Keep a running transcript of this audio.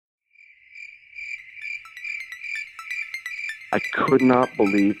I could not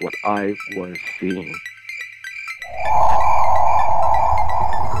believe what I was seeing.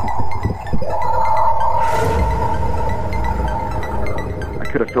 I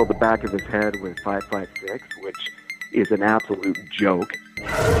could have filled the back of his head with 5.56, which is an absolute joke.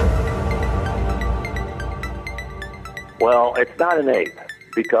 Well, it's not an ape,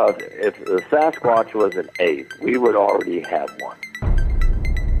 because if the Sasquatch was an ape, we would already have one.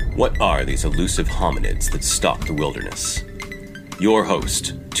 What are these elusive hominids that stalk the wilderness? Your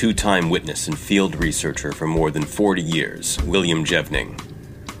host, two-time witness and field researcher for more than 40 years, William Jevning.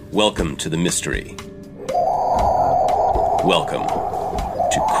 Welcome to the mystery. Welcome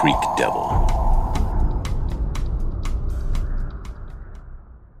to Creek Devil.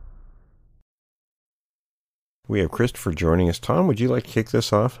 We have Christopher joining us. Tom, would you like to kick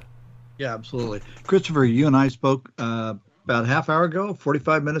this off? Yeah, absolutely. Christopher, you and I spoke about a half hour ago,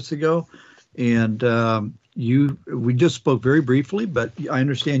 45 minutes ago, and we just spoke very briefly, but I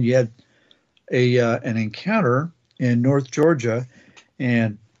understand you had an encounter in North Georgia,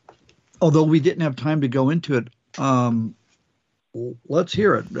 and although we didn't have time to go into it, let's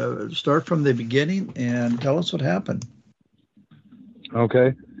hear it. Start from the beginning and tell us what happened.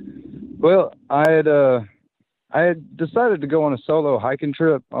 Okay. Well, I had decided to go on a solo hiking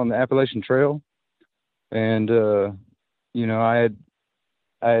trip on the Appalachian Trail, and I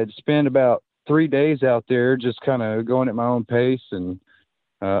had spent about 3 days out there just kind of going at my own pace, and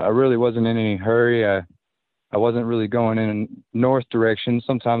I really wasn't in any hurry. I wasn't really going in north direction.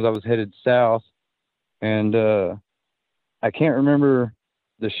 Sometimes I was headed south, and I can't remember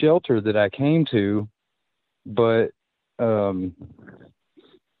the shelter that I came to, but I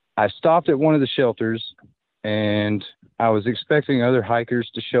stopped at one of the shelters, and I was expecting other hikers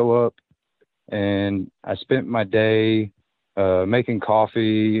to show up, and I spent my day making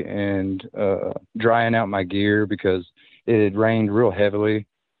coffee and drying out my gear because it had rained real heavily,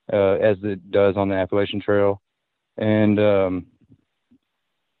 as it does on the Appalachian Trail. And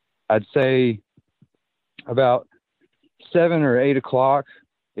I'd say about 7 or 8 o'clock,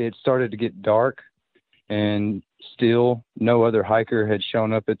 it started to get dark, and still no other hiker had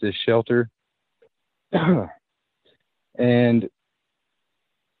shown up at this shelter. And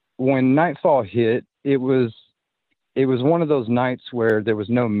when nightfall hit, it was one of those nights where there was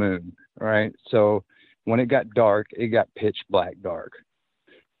no moon, right? So when it got dark, it got pitch black dark.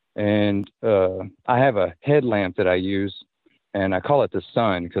 And I have a headlamp that I use, and I call it the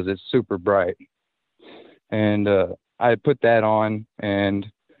sun because it's super bright. And I put that on, and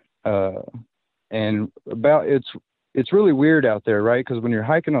about it's really weird out there, right? Because when you're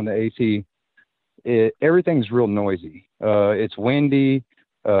hiking on the AT, everything's real noisy. It's windy.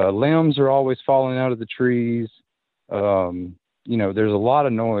 Limbs are always falling out of the trees. There's a lot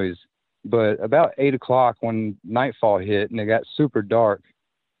of noise. But about 8 o'clock when nightfall hit and it got super dark,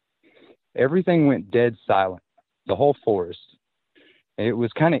 everything went dead silent, the whole forest. It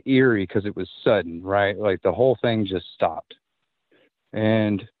was kind of eerie because it was sudden, right? Like the whole thing just stopped.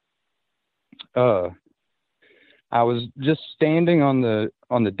 And I was just standing on the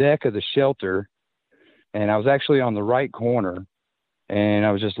deck of the shelter, and I was actually on the right corner, and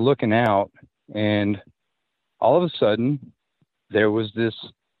I was just looking out, and all of a sudden there was this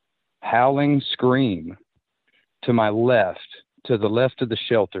howling scream to my left, to the left of the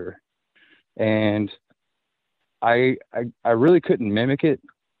shelter. And I really couldn't mimic it,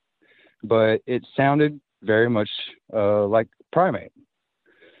 but it sounded very much like primate.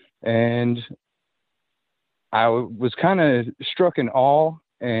 And I was kind of struck in awe,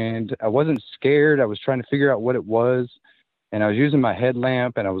 and I wasn't scared. I was trying to figure out what it was, and I was using my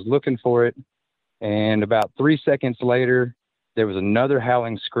headlamp, and I was looking for it. And about 3 seconds later, there was another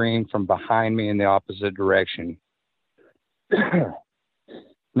howling scream from behind me in the opposite direction.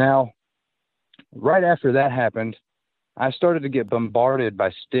 Now, right after that happened, I started to get bombarded by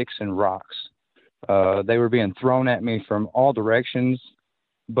sticks and rocks. They were being thrown at me from all directions,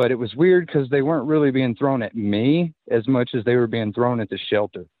 but it was weird because they weren't really being thrown at me as much as they were being thrown at the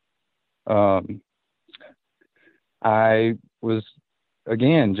shelter. I was,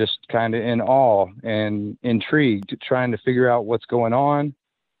 again, just kind of in awe and intrigued, trying to figure out what's going on.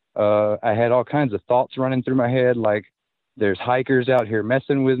 I had all kinds of thoughts running through my head, like there's hikers out here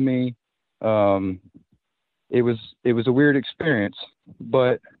messing with me. It was a weird experience,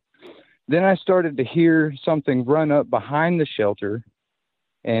 but then I started to hear something run up behind the shelter,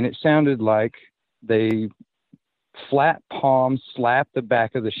 and it sounded like they flat palm slapped the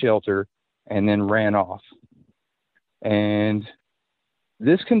back of the shelter and then ran off. And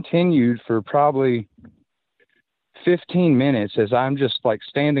this continued for probably 15 minutes as I'm just like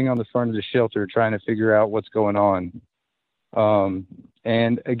standing on the front of the shelter trying to figure out what's going on.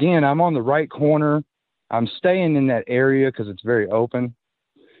 And again, I'm on the right corner. I'm staying in that area because it's very open.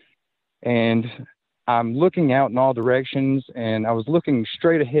 And I'm looking out in all directions, and I was looking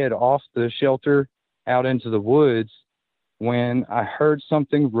straight ahead off the shelter out into the woods when I heard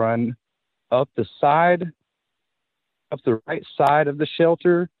something run up the right side of the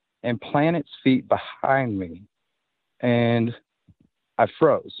shelter and plant its feet behind me. And I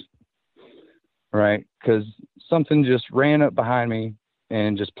froze, right? Because something just ran up behind me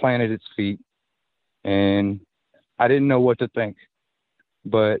and just planted its feet. And I didn't know what to think.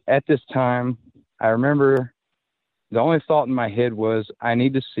 But at this time, I remember the only thought in my head was, I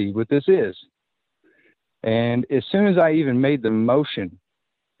need to see what this is. And as soon as I even made the motion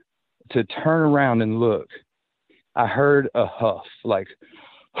to turn around and look, I heard a huff, like,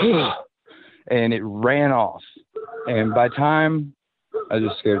 and it ran off. And by the time, I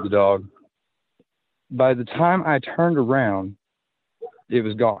just scared the dog. By the time I turned around, it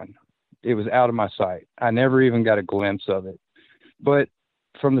was gone. It was out of my sight. I never even got a glimpse of it. But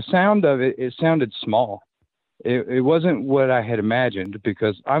from the sound of it, it sounded small. It wasn't what I had imagined,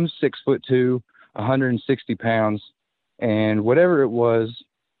 because I'm 6'2", 160 pounds, and whatever it was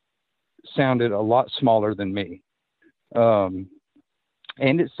sounded a lot smaller than me. And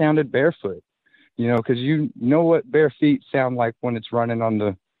it sounded barefoot, because you know what bare feet sound like when it's running on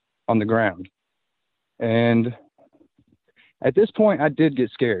the ground. And at this point, I did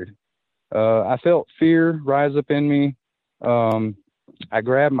get scared. I felt fear rise up in me. I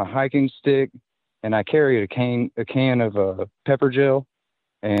grabbed my hiking stick, and I carried a can of pepper gel,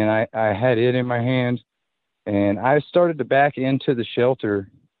 and I had it in my hand, and I started to back into the shelter.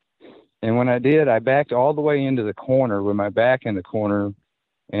 And when I did, I backed all the way into the corner with my back in the corner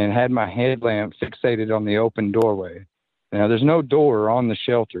and had my headlamp fixated on the open doorway. Now, there's no door on the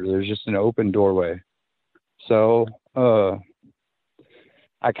shelter. There's just an open doorway. So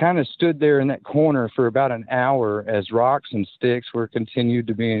I kind of stood there in that corner for about an hour as rocks and sticks were continued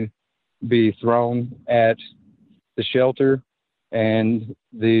to be thrown at the shelter, and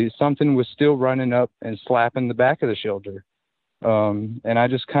something was still running up and slapping the back of the shelter. And I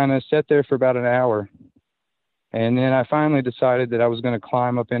just kind of sat there for about an hour. And then I finally decided that I was going to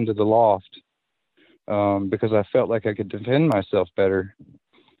climb up into the loft, because I felt like I could defend myself better.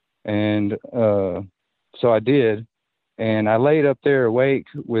 And so I did. And I laid up there awake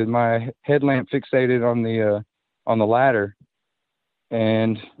with my headlamp fixated on the ladder.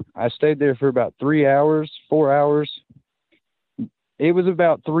 And I stayed there for about 4 hours. It was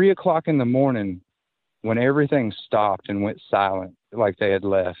about 3 o'clock in the morning when everything stopped and went silent, like they had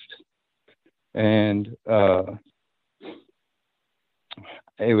left. And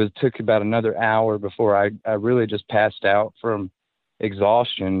took about another hour before I really just passed out from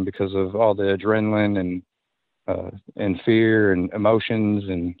exhaustion because of all the adrenaline and fear and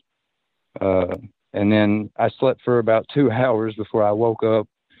emotions. And then I slept for about 2 hours before I woke up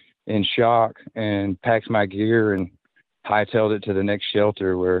in shock and packed my gear and hightailed it to the next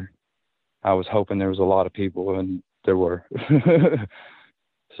shelter, where I was hoping there was a lot of people, and there were.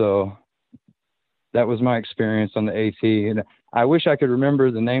 So that was my experience on the AT. And I wish I could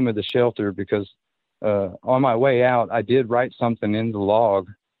remember the name of the shelter, because on my way out, I did write something in the log,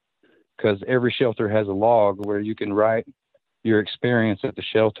 because every shelter has a log where you can write your experience at the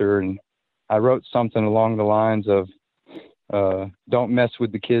shelter. And I wrote something along the lines of, don't mess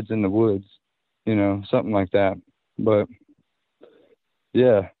with the kids in the woods, something like that. But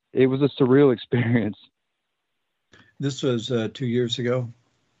yeah, it was a surreal experience. This was 2 years ago?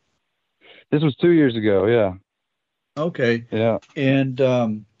 This was 2 years ago, yeah. Okay. Yeah.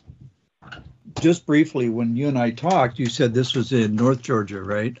 And just briefly, when you and I talked, you said this was in North Georgia,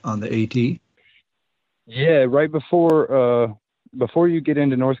 right, on the AT? Yeah, right before you get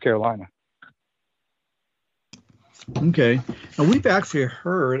into North Carolina. Okay. And we've actually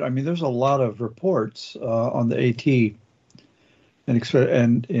heard, there's a lot of reports on the AT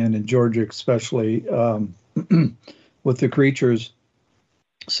and in Georgia especially, with the creatures.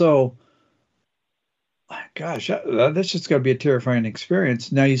 So, gosh, that's just got to be a terrifying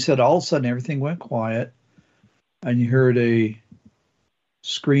experience. Now, you said all of a sudden everything went quiet, and you heard a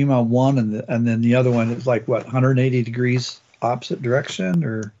scream on one, and then the other one is like, what, 180 degrees opposite direction,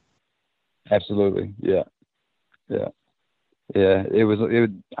 or? Absolutely, yeah.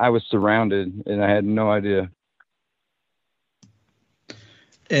 I was surrounded, and I had no idea.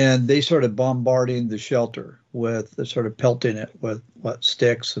 And they started bombarding the shelter sort of pelting it with what,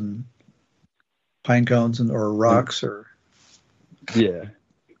 sticks and pine cones or rocks, or? Yeah.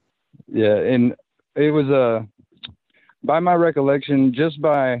 And it was by my recollection, just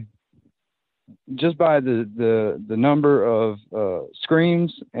by just by the number of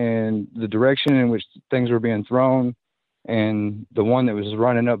screams and the direction in which things were being thrown, and the one that was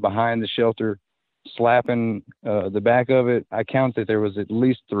running up behind the shelter, slapping the back of it, I count that there was at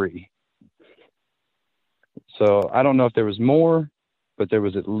least 3. So I don't know if there was more, but there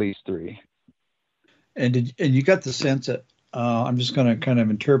was at least 3. And you got the sense that I'm just going to kind of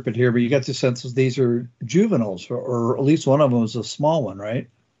interpret here, but you got the sense that these are juveniles, or at least one of them was a small one, right?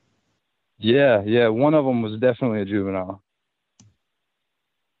 Yeah. One of them was definitely a juvenile.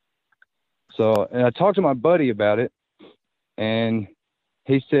 So, and I talked to my buddy about it, and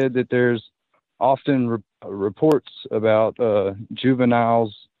he said that there's often reports about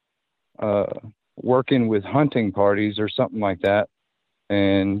juveniles working with hunting parties or something like that,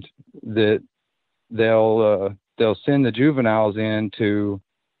 and that they'll send the juveniles in to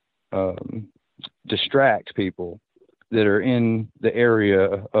distract people that are in the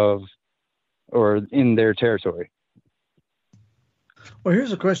area of or in their territory. Well,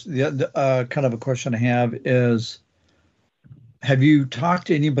 here's a question. The kind of a question I have is: have you talked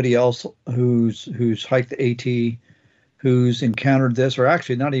to anybody else who's hiked the AT, who's encountered this, or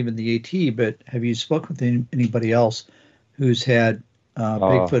actually not even the AT, but have you spoken with anybody else who's had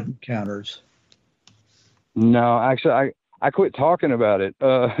Bigfoot encounters? No, actually, I quit talking about it.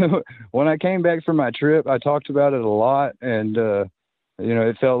 When I came back from my trip, I talked about it a lot, and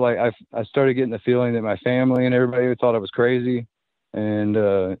it felt like I started getting the feeling that my family and everybody thought I was crazy. And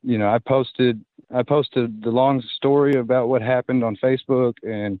I posted the long story about what happened on Facebook,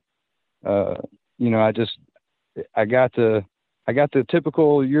 and I got the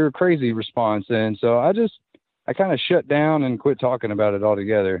typical "you're crazy" response, and so I kind of shut down and quit talking about it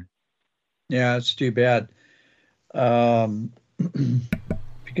altogether. Yeah, it's too bad, because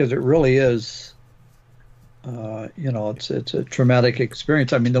it really is. It's a traumatic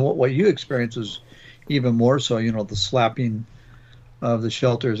experience. I mean, what you experience is even more so. The slapping of the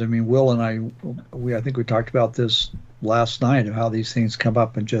shelters. I mean, Will and I think we talked about this last night, of how these things come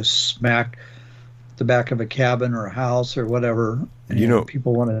up and just smack the back of a cabin or a house or whatever. And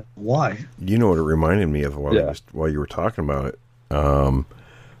people want to know why. You know what it reminded me of while you were talking about it,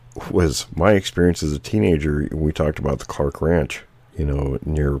 was my experience as a teenager. We talked about the Clark Ranch,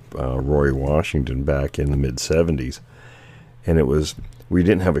 near Roy, Washington, back in the mid-'70s. And we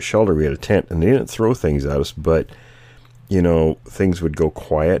didn't have a shelter, we had a tent, and they didn't throw things at us, but, things would go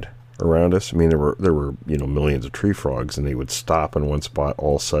quiet around us. I mean, there were millions of tree frogs, and they would stop in one spot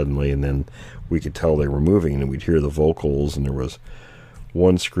all suddenly, and then we could tell they were moving, and we'd hear the vocals, and there was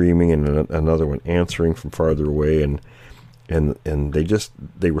one screaming and another one answering from farther away, and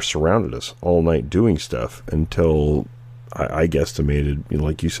they were surrounded us all night doing stuff until I guesstimated,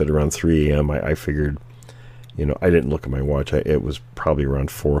 like you said, around 3 a.m. I figured, I didn't look at my watch. It was probably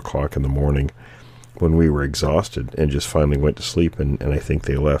around 4 o'clock in the morning when we were exhausted and just finally went to sleep. And I think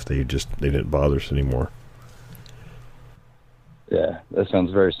they left. They didn't bother us anymore. Yeah, that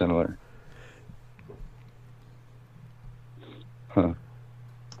sounds very similar. Huh.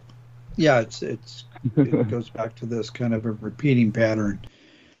 Yeah, it goes back to this kind of a repeating pattern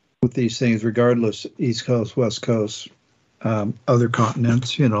with these things, regardless, East Coast, West Coast, other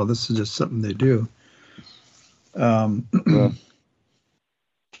continents. This is just something they do. Well,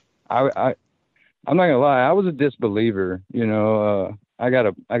 I'm not gonna lie, I was a disbeliever. I got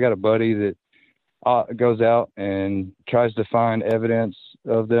a buddy that goes out and tries to find evidence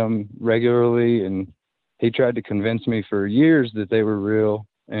of them regularly, and he tried to convince me for years that they were real,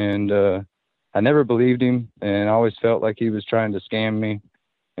 and I never believed him, and I always felt like he was trying to scam me.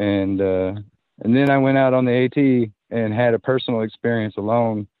 And then I went out on the AT and had a personal experience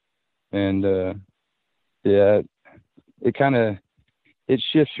alone, and it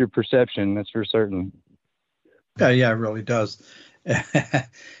shifts your perception. That's for certain. Yeah, it really does.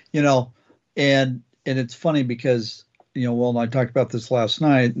 And it's funny because Will and I talked about this last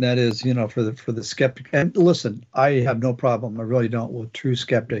night, and that is, for the skeptic. And listen, I have no problem. I really don't with true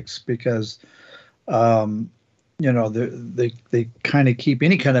skeptics, because they kind of keep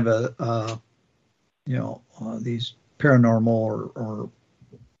any kind of these paranormal or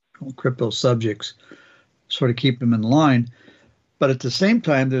crypto subjects, sort of keep them in line. But at the same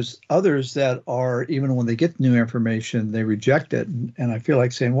time, there's others that are, even when they get new information, they reject it. And I feel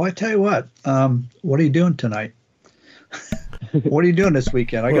like saying, well, I tell you what are you doing tonight? What are you doing this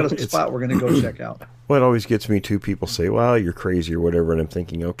weekend? I got a spot we're going to go check out. Well, it always gets me too. People say, well, you're crazy or whatever. And I'm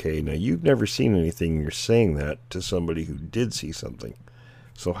thinking, okay, now you've never seen anything. And you're saying that to somebody who did see something.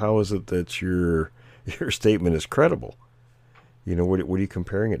 So how is it that your statement is credible? What are you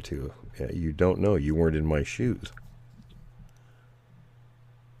comparing it to? You don't know. You weren't in my shoes.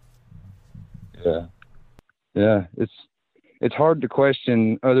 Yeah. It's hard to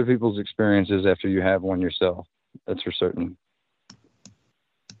question other people's experiences after you have one yourself. That's for certain.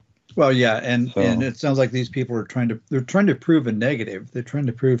 Well, yeah, and it sounds like these people are trying to prove a negative. They're trying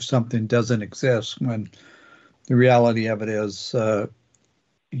to prove something doesn't exist when the reality of it is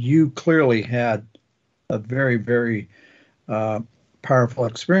you clearly had a very, very powerful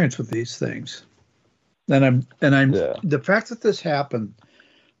experience with these things. And the fact that this happened,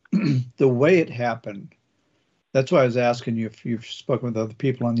 the way it happened, that's why I was asking you if you've spoken with other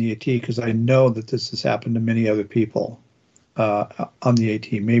people on the AT, because I know that this has happened to many other people on the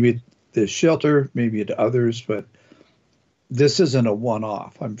AT. Maybe the shelter, maybe to others, but this isn't a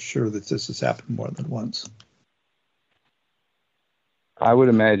one-off. I'm sure that this has happened more than once. I would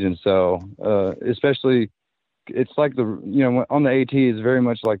imagine so. Especially, it's like on the AT is very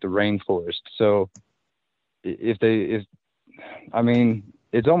much like the rainforest. So it's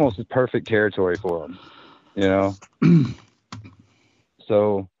almost perfect territory for them,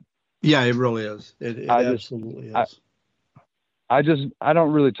 So. Yeah, it really is. It absolutely is. I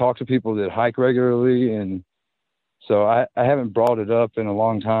don't really talk to people that hike regularly, and so I haven't brought it up in a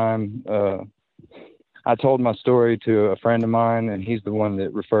long time. I told my story to a friend of mine, and he's the one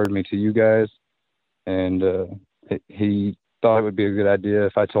that referred me to you guys, and he thought it would be a good idea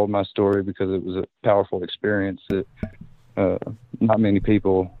if I told my story because it was a powerful experience that not many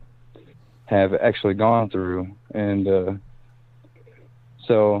people have actually gone through, and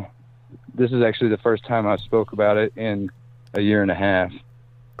so this is actually the first time I spoke about it in a year and a half.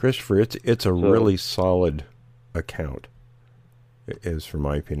 Christopher, it's a really solid account, is from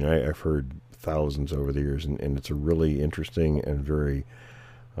my opinion. I've heard thousands over the years, and it's a really interesting and very,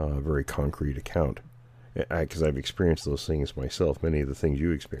 very concrete account. Because I've experienced those things myself, many of the things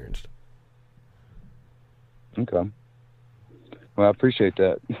you experienced. Okay. Well, I appreciate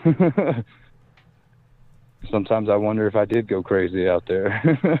that. Sometimes I wonder if I did go crazy out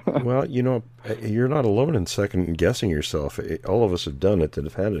there. Well, you're not alone in second guessing yourself. All of us have done it that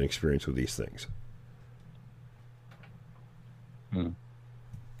have had an experience with these things.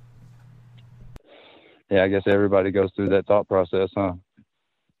 Yeah, I guess everybody goes through that thought process, huh?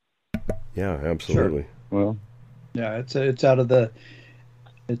 Yeah, absolutely. Sure. Well, yeah, it's out of the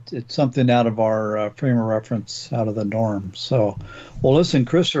it's something out of our frame of reference, out of the norm. So, well, listen,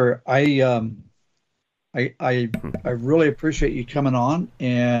 Christopher, I really appreciate you coming on,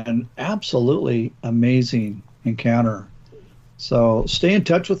 and absolutely amazing encounter. So stay in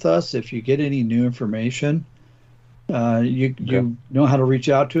touch with us if you get any new information. You know how to reach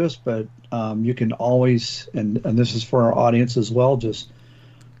out to us, but you can always, and this is for our audience as well, just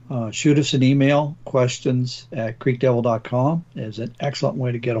shoot us an email. questions@creekdevil.com is an excellent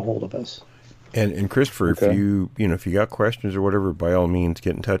way to get a hold of us. And Christopher, if you got questions or whatever, by all means,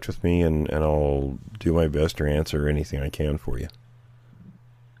 get in touch with me, and I'll do my best to answer anything I can for you.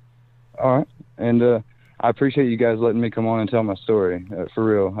 All right. And I appreciate you guys letting me come on and tell my story. For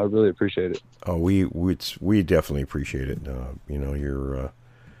real, I really appreciate it. Oh, we definitely appreciate it. You're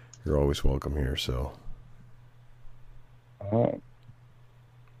always welcome here. So. All right.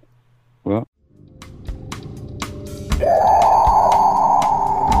 Well.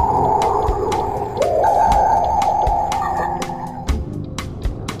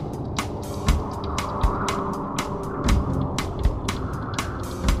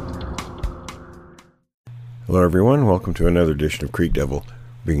 Hello, everyone. Welcome to another edition of Creek Devil.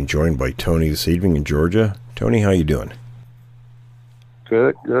 Being joined by Tony this evening in Georgia. Tony, how you doing?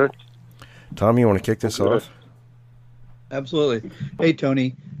 Good. Tom, you want to kick this off? Absolutely. Hey,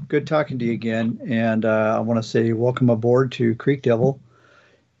 Tony. Good talking to you again. And I want to say welcome aboard to Creek Devil.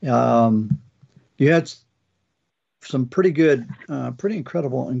 You had some pretty good, pretty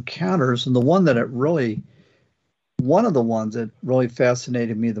incredible encounters. And one of the ones that really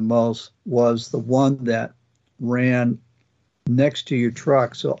fascinated me the most was the one that ran next to your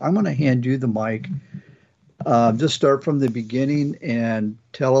truck. So I'm going to hand you the mic. Just start from the beginning and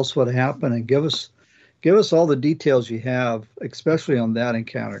tell us what happened, and give us all the details you have, especially on that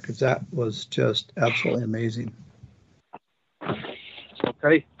encounter, because that was just absolutely amazing.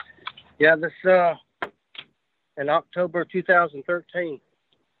 Okay. Yeah, this in October 2013.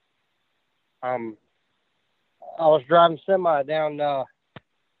 I was driving semi down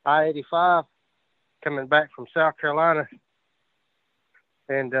I-85 coming back from South Carolina,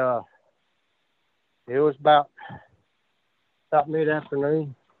 and it was about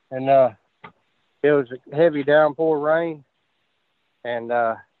mid-afternoon, and it was a heavy downpour rain, and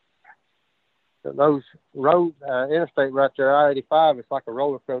those road interstate right there, I-85, it's like a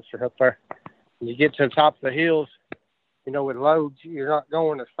roller coaster up there. When you get to the top of the hills, with loads, you're not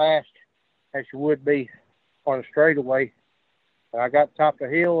going as fast as you would be on a straightaway. And I got to the top of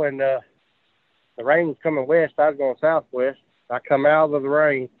the hill, and the rain was coming west. I was going southwest. I come out of the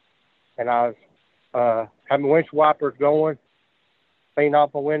rain, and I was had my windshield wipers going, cleaned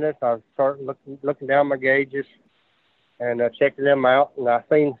off my windows. I was starting looking down my gauges and checking them out, and I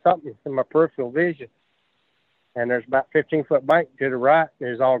seen something in my peripheral vision. And there's about 15-foot bank to the right, and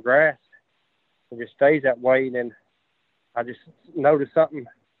it's all grass. It just stays that way. And then I just noticed something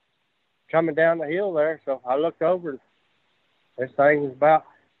coming down the hill there. So I looked over, and this thing was about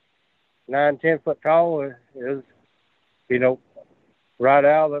 9-10 foot tall. It was, right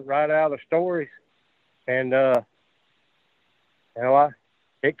out of the stories. And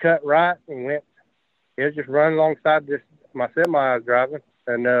it cut right and went. It was just running alongside my semi I was driving,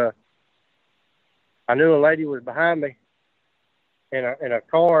 and I knew a lady was behind me in a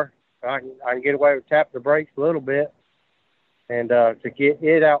car. I can get away with tapping the brakes a little bit, and to get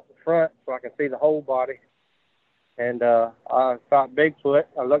it out the front so I can see the whole body. And I thought Bigfoot.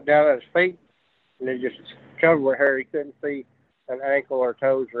 I looked down at his feet, and it just covered with hair. He couldn't see an ankle or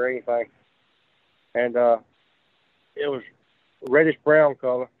toes or anything. And it was reddish brown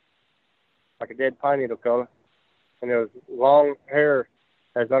color, like a dead pine needle color. And there was long hair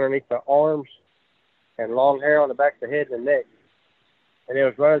that's underneath the arms and long hair on the back of the head and the neck. And it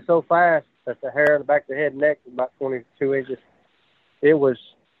was running so fast that the hair on the back of the head and neck was about 22 inches. It was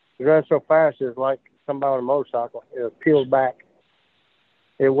running so fast, it was like somebody on a motorcycle. It was peeled back.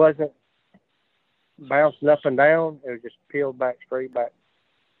 It wasn't bouncing up and down. It was just peeled back, straight back.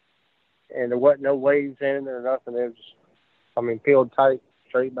 And there wasn't no waves in it or nothing. It was just, peeled tight,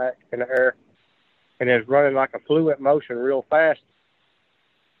 straight back in the air. And it was running like a fluid motion real fast.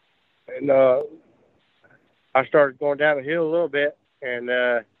 And I started going down the hill a little bit. And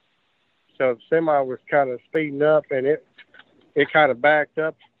so the semi was kind of speeding up, and it kind of backed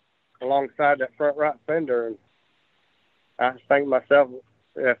up alongside that front right fender. And I think to myself,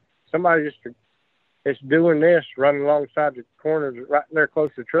 if somebody is doing this, running alongside the corners right there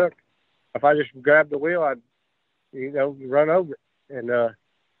close to the truck, if I just grabbed the wheel, I'd, run over it. And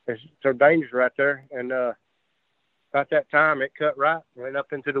it's so dangerous right there. And about that time, it cut right, went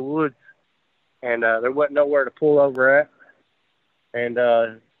up into the woods, and there wasn't nowhere to pull over at. And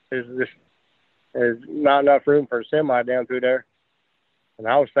there's not enough room for a semi down through there. And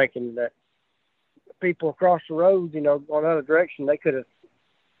I was thinking that people across the road, going the other direction, they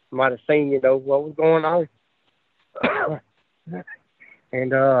might have seen, what was going on.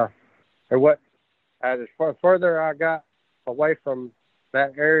 And as further I got away from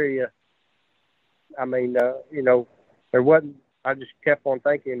that area, there wasn't. I just kept on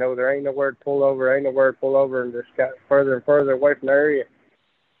thinking, there ain't nowhere to pull over, and just got further and further away from the area.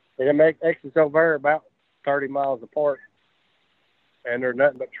 And it makes exits over there about 30 miles apart. And there's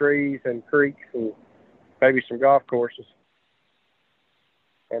nothing but trees and creeks and maybe some golf courses.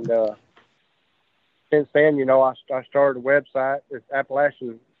 And since then, I started a website. It's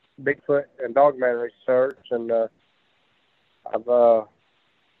Appalachian Bigfoot and Dogman Research, and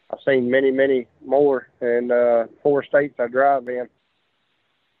I've seen many, many more in 4 states I drive in.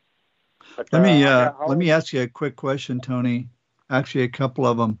 But, let me ask you a quick question, Tony. Actually, a couple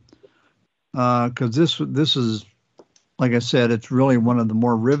of them, because this is, like I said, it's really one of the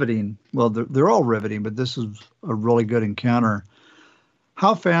more riveting. Well, they're all riveting, but this is a really good encounter.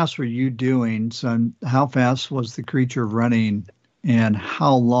 How fast were you doing, son? How fast was the creature running, and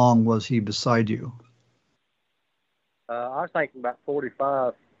how long was he beside you? I was thinking about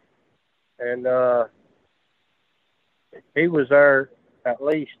 45. And he was there at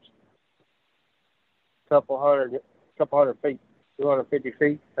least a couple hundred feet, 250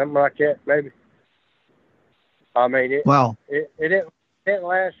 feet, something like that, maybe. It didn't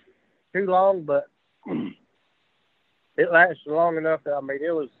last too long, but it lasted long enough that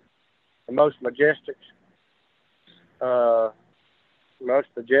it was the most majestic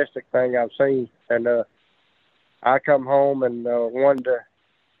thing I've seen. And I come home and wanted to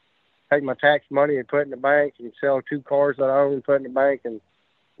take my tax money and put it in the bank and sell 2 cars that I own and put it in the bank and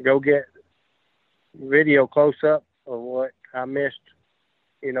go get video close up of what I missed,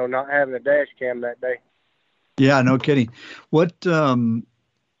 not having a dash cam that day. Yeah, no kidding. What did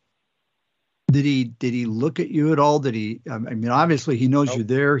he look at you at all? Did he? Obviously he knows you're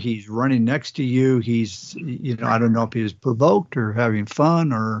there. He's running next to you. He's, I don't know if he was provoked or having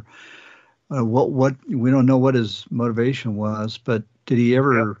fun or what. We don't know what his motivation was. But did he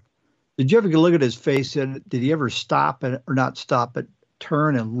ever? Yep. Did you ever look at his face? And did he ever stop or not stop, but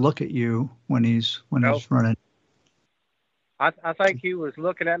turn and look at you when he's running? I think he was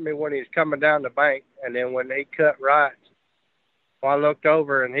looking at me when he was coming down the bank, and then when he cut right, I looked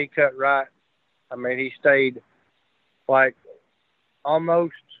over and he cut right I mean, he stayed like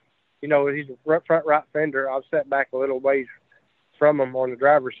almost, he's a front right fender. I was set back a little ways from him on the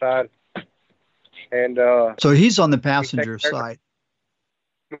driver's side. And so he's on the passenger side.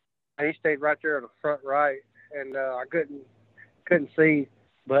 He stayed right there on the front right, and I couldn't see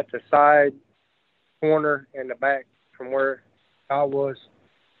but the side corner and the back from where I was.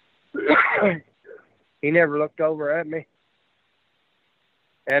 He never looked over at me,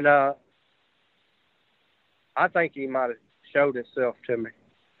 and I think he might have showed himself to me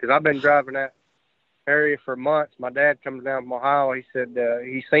because I've been driving that area for months. My dad comes down from Ohio. He said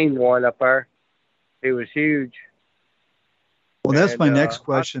he seen one up there. It was huge. Well, that's my next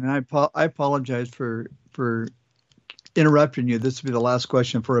question. I apologize for interrupting you. This will be the last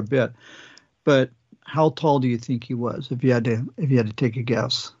question for a bit. But how tall do you think he was? If you had to take a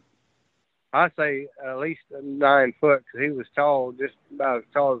guess, I'd say at least 9 foot because he was tall, just about as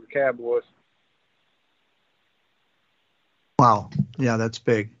tall as the cab was. Wow. Yeah, that's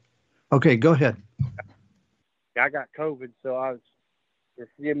big. Okay, go ahead. I got COVID, so I was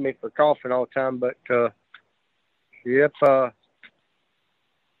forgive me for coughing all the time, but yep.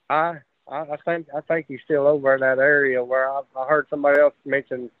 I think he's still over in that area where I heard somebody else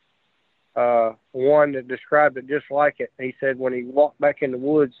mention one that described it just like it. He said when he walked back in the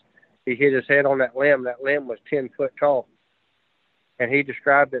woods, he hit his head on that limb. That limb was 10 foot tall. And he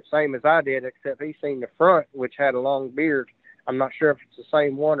described it same as I did, except he seen the front, which had a long beard. I'm not sure if it's the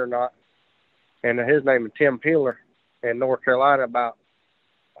same one or not. And his name is Tim Peeler in North Carolina, about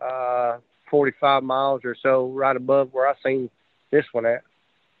 45 miles or so right above where I seen this one at.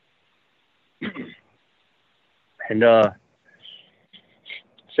 And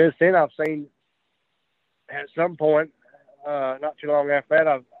since then, I've seen at some point, not too long after that,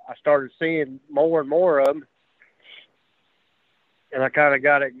 I started seeing more and more of them, and I kind of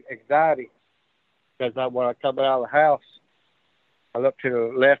got anxiety because when I come out of the house, I look to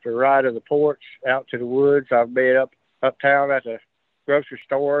the left or right of the porch, out to the woods. I've been uptown at the grocery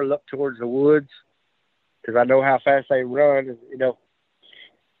store, look towards the woods because I know how fast they run.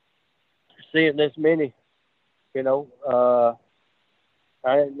 Seeing this many, I didn't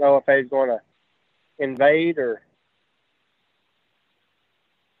know if they was going to invade or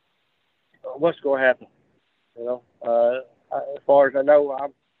what's going to happen. As far as I know,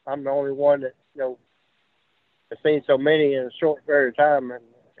 I'm the only one that has seen so many in a short period of time, and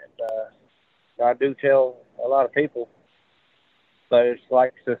I do tell a lot of people, but it's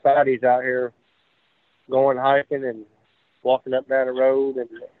like society's out here going hiking and walking up down the road and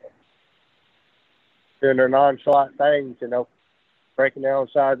doing their nonchalant things, breaking down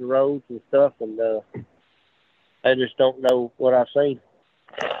sides of roads and stuff, and I just don't know what I've seen.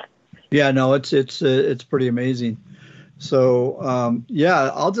 Yeah, no, it's pretty amazing. So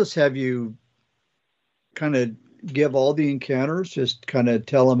I'll just have you kind of give all the encounters, just kind of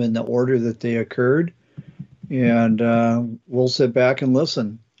tell them in the order that they occurred, and we'll sit back and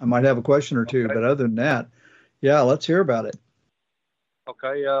listen. I might have a question or two, but other than that, let's hear about it.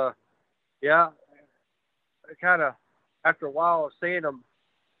 Okay. Kind of after a while of seeing them,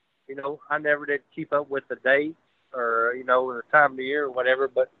 I never did keep up with the date or the time of the year or whatever,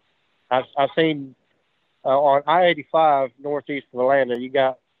 but I've seen on I-85 northeast of Atlanta, you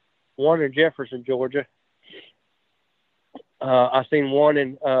got one in Jefferson, Georgia. I've seen one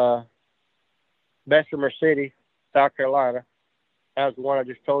in Bessemer City, South Carolina. That was the one I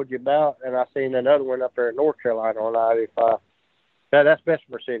just told you about, and I've seen another one up there in North Carolina on I-85. That's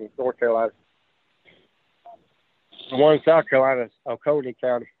Bessemer City, North Carolina. The one in South Carolina is Oconee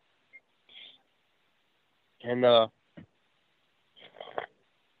County. And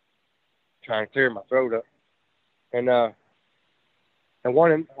trying to clear my throat up. And I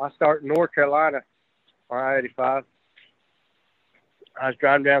start in North Carolina on I-85. I was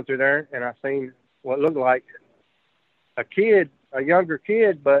driving down through there, and I seen what looked like a younger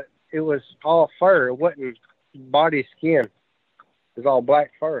kid, but it was all fur. It wasn't body skin. It was all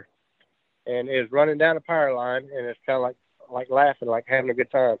black fur. And it was running down a power line, and it's kind of like laughing, like having a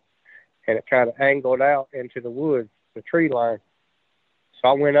good time. And it kind of angled out into the woods, the tree line. So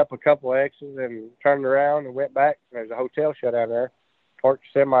I went up a couple of X's and turned around and went back. There's a hotel shut out there, parked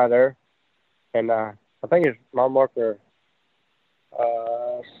a semi there. And I think it's my marker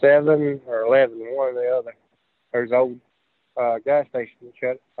 7 or 11, one or the other. There's an old gas station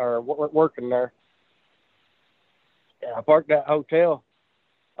shut or working there. And I parked that hotel.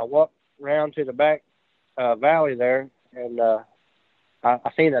 I walked around to the back valley there, and I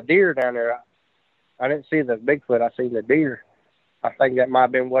seen a deer down there. I didn't see the Bigfoot. I seen the deer. I think that might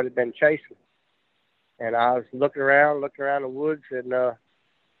have been what had been chasing. And I was looking around the woods, and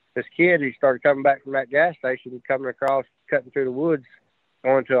this kid, he started coming back from that gas station, coming across, cutting through the woods,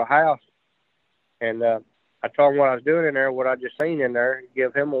 going to a house. And I told him what I was doing in there, what I just seen in there,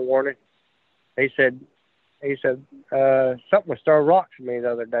 give him a warning. He said, something was throwing rocks at me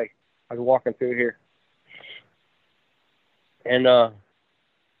the other day. I was walking through here. And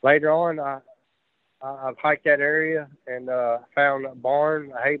later on, I've hiked that area and found a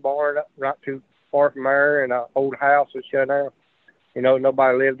barn, a hay barn, not too far from there, and an old house was shut down. You know,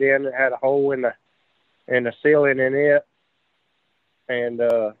 nobody lived in it. Had a hole in the ceiling in it, and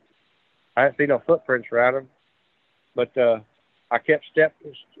I didn't see no footprints around them. But I kept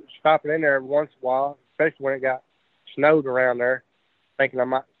stopping in there every once in a while, especially when it got snowed around there, thinking I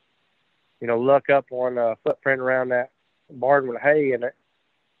might, luck up on a footprint around that barn with hay in it.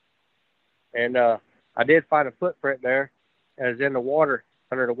 And I did find a footprint there. It was in the water,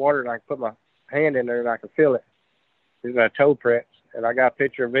 under the water, and I could put my hand in there and I could feel it. It's a toe print, and I got a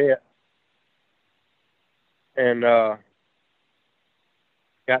picture of it. And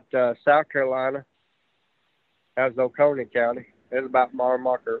got South Carolina. That was Oconee County. It was about mile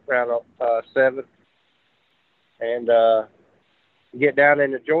marker around 7. And get down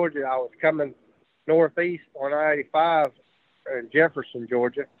into Georgia. I was coming northeast on I-85 in Jefferson,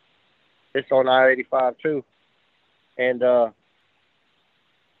 Georgia. It's on I-85 too, and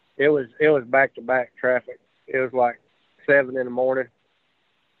it was back-to-back traffic. It was like 7 in the morning,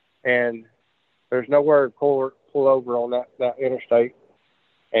 and there's nowhere to pull over on that interstate,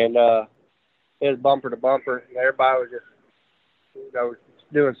 and it was bumper to bumper, and everybody was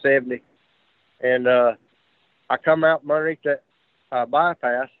just doing 70, and I come out underneath that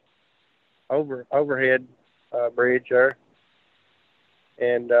bypass overhead bridge there,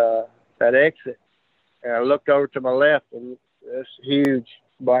 and that exit, and I looked over to my left, and this huge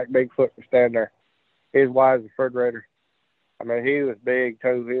black Bigfoot was standing there. He was wide as a refrigerator. I mean, he was big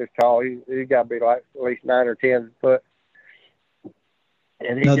too. He was tall. He got to be like at least 9 or 10 foot.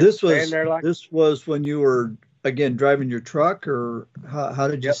 And he now this was when you were again driving your truck, or how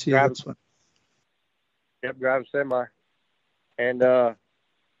did you see this one? Yep, driving semi, and I've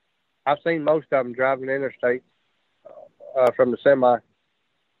seen most of them driving interstate from the semi.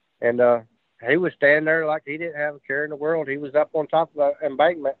 And he was standing there like he didn't have a care in the world. He was up on top of the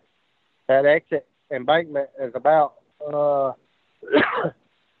embankment. That exit embankment is about the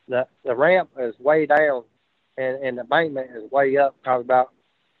ramp is way down, and the embankment is way up, probably about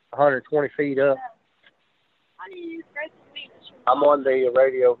 120 feet up. I'm on the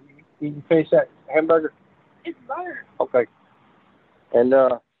radio. You can finish that hamburger? It's butter. Okay. And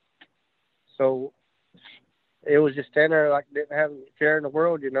so it was just standing there like didn't have a care in the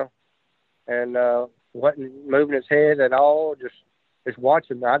world, and wasn't moving its head at all, just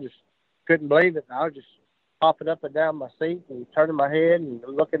watching. I just couldn't believe it. I was just popping up and down my seat and turning my head and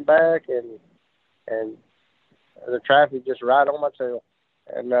looking back, and the traffic just right on my tail.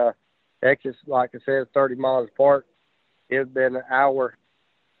 And exits, like I said, 30 miles apart. It had been an hour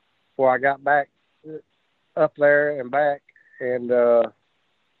before I got back up there and back, and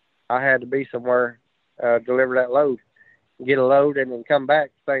I had to be somewhere, deliver that load, get a load, and then come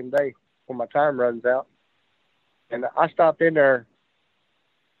back the same day when my time runs out. And I stopped in there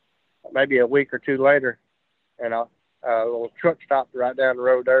maybe a week or two later, and a little truck stopped right down the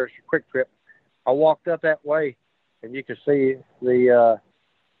road there. It's a quick trip. I walked up that way, and you could see the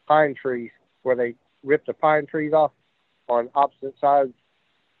pine trees where they ripped the pine trees off on opposite sides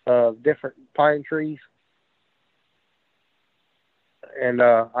of different pine trees. And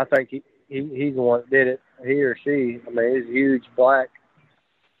I think he's the one that did it, he or she. I mean, he's huge, black.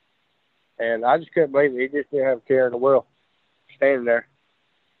 And I just couldn't believe it. He just didn't have a care in the world standing there.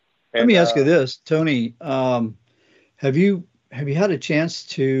 And, let me ask you this, Tony. Have you had a chance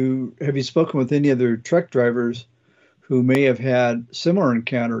to, have you spoken with any other truck drivers who may have had similar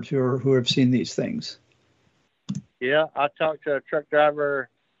encounters or who have seen these things? Yeah, I talked to a truck driver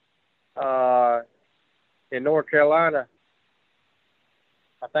in North Carolina.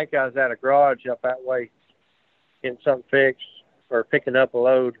 I think I was at a garage up that way getting something fixed or picking up a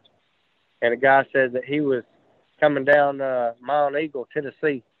load. And a guy said that he was coming down Mount Eagle,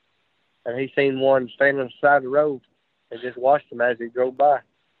 Tennessee, and he seen one standing on the side of the road and just watched him as he drove by.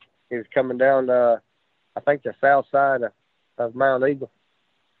 He was coming down, I think, the south side of Mount Eagle.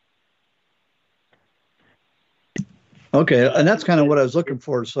 Okay, and that's kind of what I was looking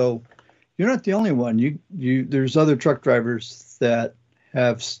for. So you're not the only one. There's other truck drivers that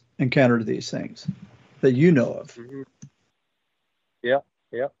have encountered these things that you know of. Mm-hmm. Yeah.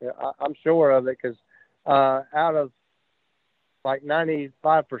 I'm sure of it because out of like 95%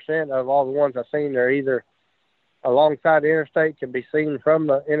 of all the ones I've seen, they're either alongside the interstate can be seen from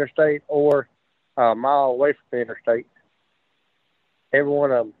the interstate or a mile away from the interstate. Every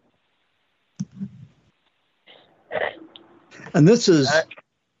one of them. And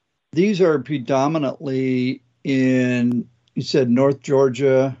these are predominantly in, you said North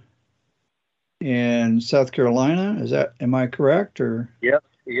Georgia and South Carolina. Am I correct? Or Yep.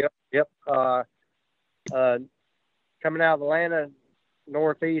 Coming out of Atlanta,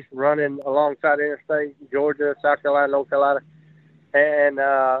 northeast, running alongside the interstate, Georgia, South Carolina, North Carolina, and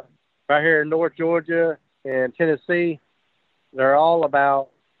right here in North Georgia and Tennessee, they're all about,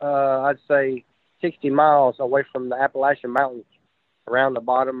 I'd say, 60 miles away from the Appalachian Mountains. Around the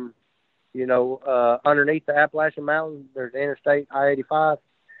bottom, underneath the Appalachian Mountains, there's the Interstate I-85,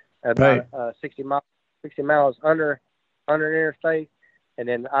 about 60 miles under the interstate, and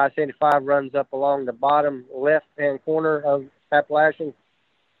then I-75 runs up along the bottom left-hand corner of Appalachian,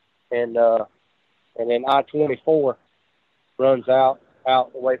 and then I-24 runs out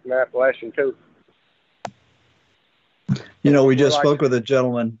away from the Appalachian too. We just spoke with a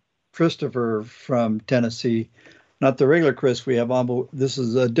gentleman, Christopher from Tennessee, not the regular Chris we have on, but this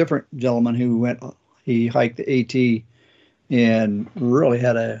is a different gentleman who he hiked the AT and really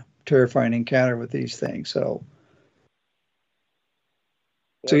had a terrifying encounter with these things. So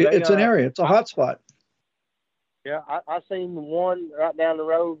it's an area, it's a hot spot. Yeah, I seen one right down the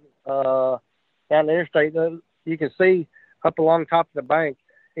road, down the interstate. You can see up along top of the bank,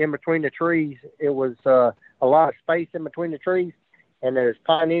 in between the trees, it was a lot of space in between the trees, and there's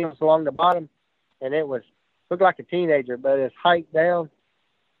pine needles along the bottom, and it looked like a teenager, but it's hiked down,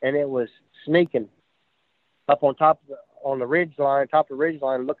 and it was sneaking up on the ridge line,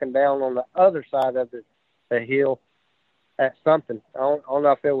 looking down on the other side of the hill at something. I don't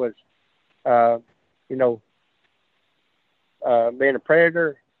know if it was, being a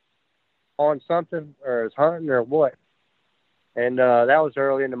predator on something, or is hunting, or what. And that was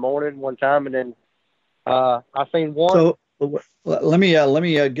early in the morning one time, and then I seen one. So let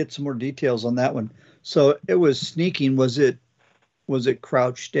me get some more details on that one. So it was sneaking. Was it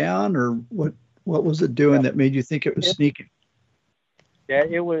crouched down, or what was it doing that made you think it was sneaking? Yeah,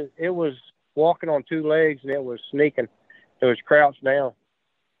 it was walking on two legs, and it was sneaking. It was crouched down,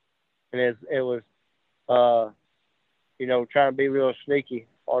 and it was trying to be real sneaky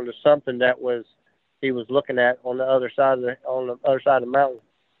onto something that he was looking at on the other side of the mountain.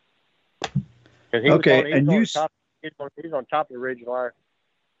 He's on top of the ridge line.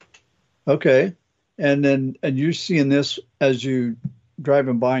 Okay. And you're seeing this as you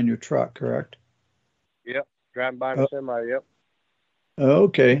driving by in your truck, correct? Yep, driving by in a semi. Yep.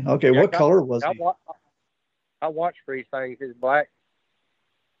 Okay. Yeah, what color was he? I watch for these things. He's black.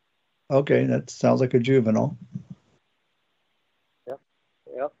 Okay, that sounds like a juvenile.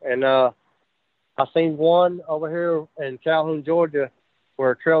 Yep. And I seen one over here in Calhoun, Georgia,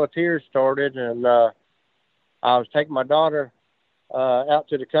 where Trail of Tears started, and I was taking my daughter out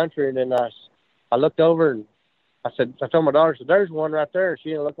to the country, and then I looked over and I told my daughter, there's one right there. She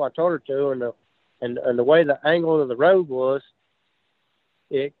didn't look what I told her to, and the way the angle of the road was,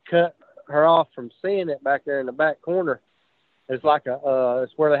 it cut her off from seeing it back there in the back corner. It's like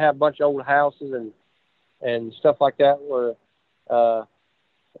it's where they have a bunch of old houses and stuff like that, where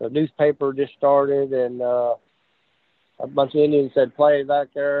the newspaper just started, and a bunch of Indians said play back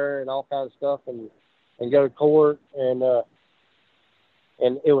there and all kinds of stuff, and go to court, and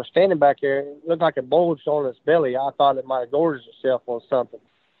it was standing back there. It looked like it bulged on its belly. I thought it might have gorged itself on something.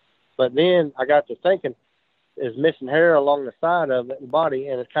 But then I got to thinking, it's missing hair along the side of its body,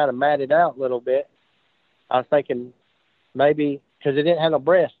 and it's kind of matted out a little bit. I was thinking maybe, because it didn't have no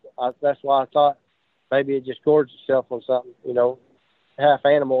breast, that's why I thought maybe it just gorged itself on something, half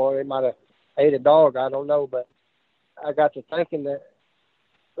animal, or it might have ate a dog, I don't know. But I got to thinking that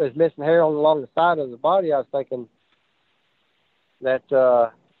it was missing hair along the side of the body. I was thinking that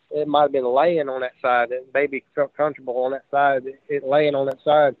it might have been laying on that side. That baby felt comfortable on that side, it laying on that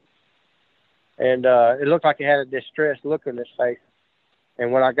side. And it looked like it had a distressed look in its face.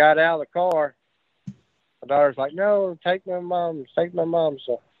 And when I got out of the car, my daughter's like, no, take my mom.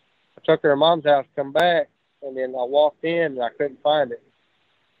 So I took her to mom's house, come back, and then I walked in, and I couldn't find it.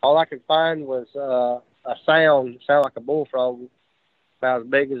 All I could find was a sound. It sounded like a bullfrog, about as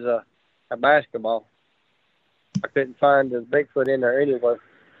big as a basketball. I couldn't find the Bigfoot in there anywhere.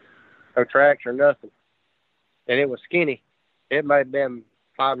 No tracks or nothing. And it was skinny. It may have been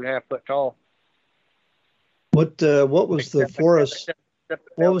 5.5 foot tall. What was the forest?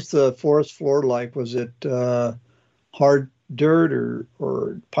 What was the forest floor like? Was it hard dirt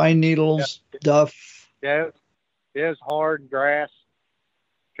or pine needles, duff? Yeah, it was hard grass,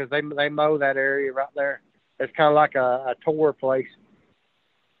 because they mow that area right there. It's kind of like a tour place.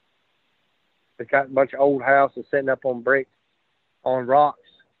 It's got a bunch of old houses sitting up on bricks, on rocks.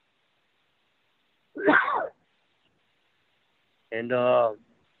 And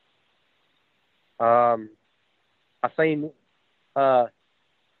I seen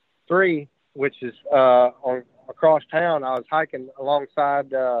 3, which is on across town. I was hiking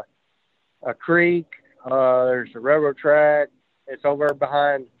alongside a creek. There's a railroad track. It's over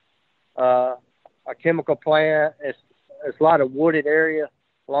behind a chemical plant. It's a lot of wooded area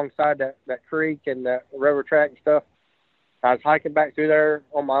alongside that creek and that railroad track and stuff. I was hiking back through there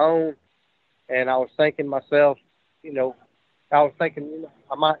on my own, and I was thinking to myself, I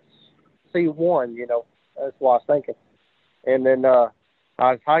might see one, That's what I was thinking. And then I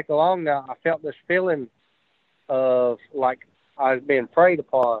was hiking along now. I felt this feeling of like I was being preyed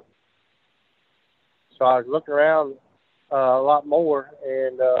upon. So I was looking around a lot more,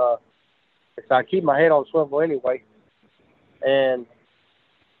 and so I keep my head on swivel anyway. And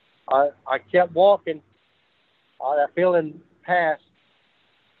I kept walking. That feeling passed,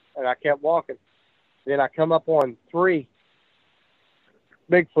 and I kept walking. Then I come up on 3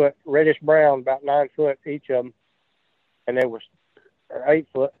 Bigfoot, reddish brown, about 9 foot each of them, and they were 8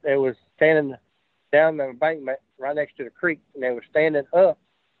 foot. They was standing down the embankment right next to the creek, and they were standing up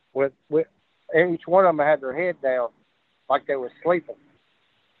with each one of them had their head down, like they were sleeping,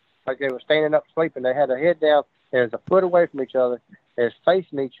 like they were standing up sleeping. They had their head down. They was a foot away from each other. They was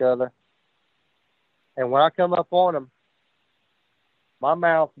facing each other. And when I come up on them, my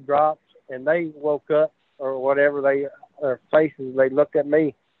mouth dropped, and they woke up or whatever. Their faces, they looked at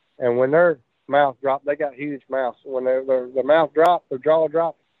me, and when their mouth dropped, they got huge mouths. When their mouth dropped, their jaw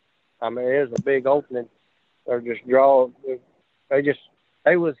dropped. I mean, it was a big opening. Their just jaw,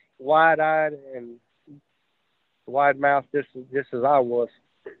 they was wide-eyed and wide-mouthed, just as I was.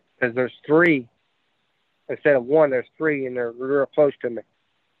 Because there's 3 instead of 1. There's 3, and they're real close to me.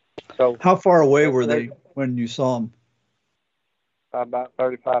 So, how far away were they when you saw them? About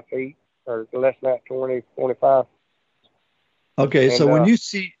 35 feet, or less than that, 20, 25. Okay, and so when you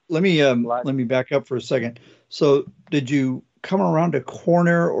see, let me back up for a second. So, did you come around a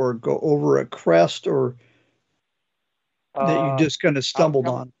corner or go over a crest, or that you just kind of stumbled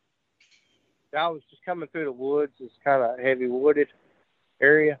on? I was just coming through the woods. It's kind of heavy wooded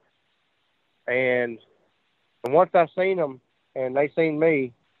area, and once I seen them and they seen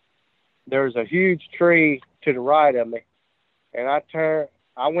me, there was a huge tree to the right of me, and I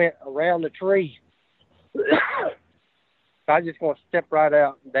went around the tree. I just going to step right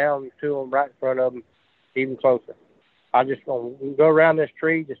out and down to them, right in front of them, even closer. I just going to go around this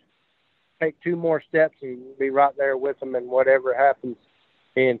tree, just take 2 more steps and be right there with them, and whatever happens,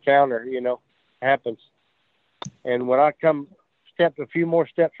 the encounter, happens. And when I stepped a few more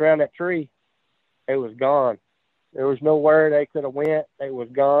steps around that tree, it was gone. There was nowhere they could have went. They was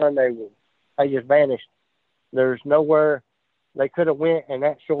gone. They just vanished. There's nowhere they could have went in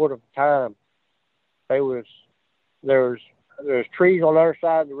that short of time. There's trees on the other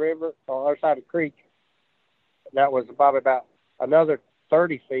side of the river, on the other side of the creek. That was probably about another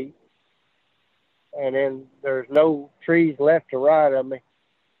 30 feet. And then there's no trees left to right of me.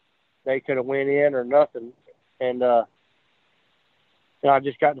 They could have went in or nothing. And I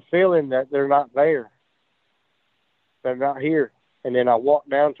just got the feeling that they're not there. They're not here. And then I walked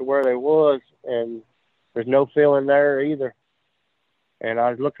down to where they was, and there's no feeling there either. And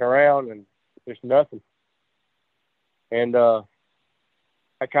I was looking around, and there's nothing. And I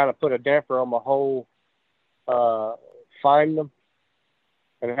kind of put a damper on my whole finding them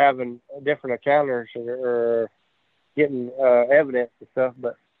and having different encounters or getting evidence and stuff,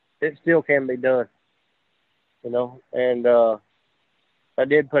 but it still can be done, And I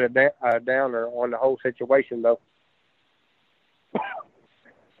did put a downer on the whole situation, though.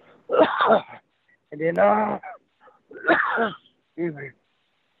 And then, excuse me.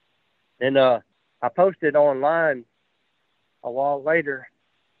 And I posted online a while later,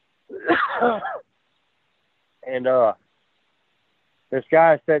 and this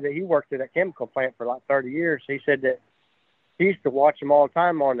guy said that he worked at a chemical plant for like 30 years. He said that he used to watch them all the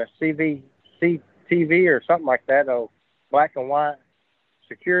time on the CCTV or something like that, black and white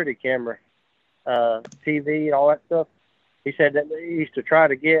security camera, TV and all that stuff. He said that he used to try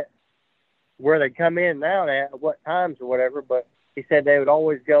to get where they come in and out at what times or whatever, but he said they would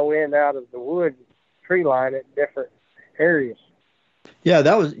always go in and out of the wood tree line at different areas. Yeah,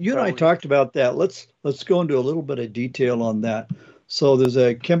 that was you and I talked about that. Let's go into a little bit of detail on that. So there's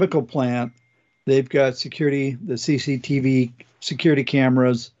a chemical plant. They've got security, the CCTV security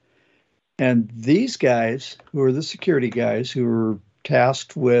cameras, and these guys who are the security guys who are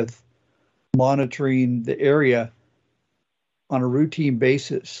tasked with monitoring the area on a routine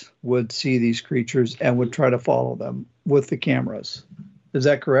basis would see these creatures and would try to follow them with the cameras. Is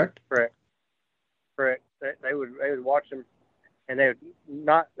that correct? Correct. They would watch them, and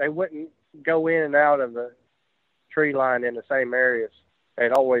they wouldn't go in and out of the tree line in the same areas.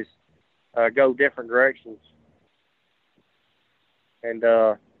 They'd always go different directions. And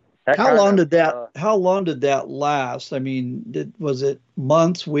how long did that last? I mean, was it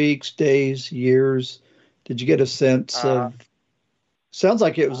months, weeks, days, years? Did you get a sense of? Sounds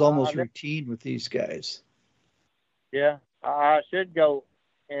like it was almost routine with these guys. Yeah, I should go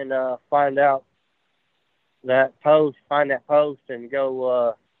and find that post, and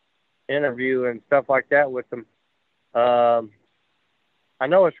go interview and stuff like that with them. I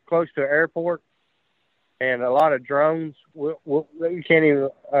know it's close to an airport, and a lot of drones. You can't even.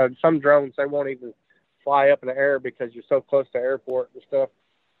 Some drones they won't even fly up in the air because you're so close to the airport and stuff.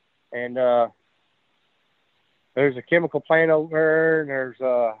 And there's a chemical plant over there, and there's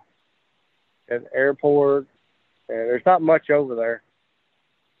an airport, and there's not much over there.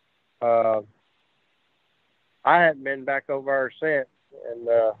 I haven't been back over there since, and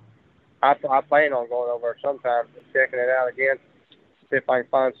I plan on going over sometime and checking it out again, see if I can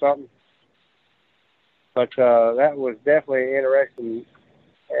find something. But that was definitely interesting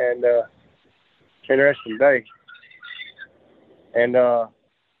day. And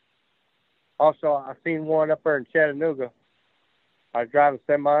also, I seen one up there in Chattanooga. I was driving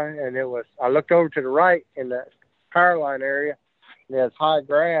semi, and I looked over to the right in the power line area, and there's high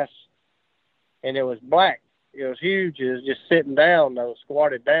grass, and it was black. It was huge. It was just sitting down, though,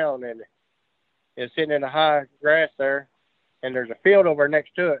 squatted down, and it was sitting in the high grass there. And there's a field over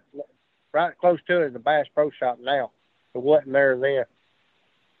next to it. Right close to it is a Bass Pro Shop now. It wasn't there then.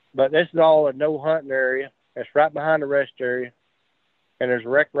 But this is all a no hunting area. It's right behind the rest area. And there's a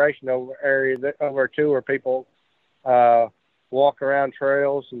recreation area over too where people walk around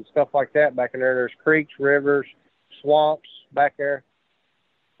trails and stuff like that back in there. There's creeks, rivers, swamps back there.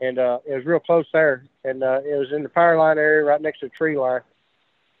 And it was real close there. And it was in the power line area right next to the tree line.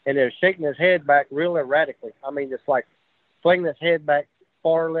 And it was shaking his head back real erratically. I mean, just like flinging his head back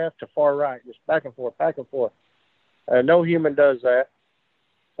far left to far right, just back and forth, back and forth. No human does that.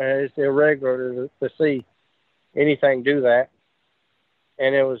 It's irregular to see anything do that.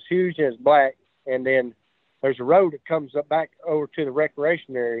 And it was huge and it's black. And then there's a road that comes up back over to the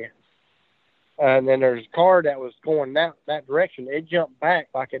recreation area. And then there's a car that was going that direction. It jumped back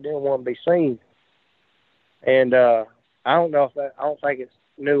like it didn't want to be seen. And I don't think it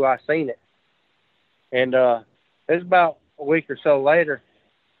knew I seen it. And it's about a week or so later.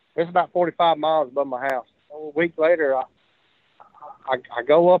 It's about 45 miles above my house. A week later, I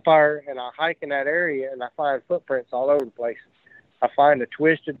go up there and I hike in that area and I find footprints all over the place. I find a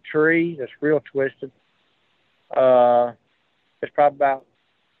twisted tree that's real twisted. It's probably about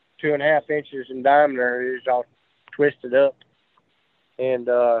 2.5 inches in diameter. It's all twisted up. And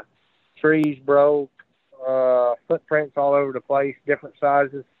trees broke, footprints all over the place, different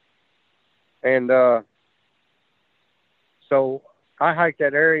sizes. And so I hiked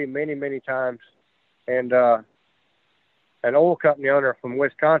that area many, many times. And an oil company owner from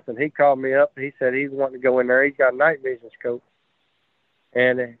Wisconsin, he called me up and he said he's wanting to go in there. He's got a night vision scope.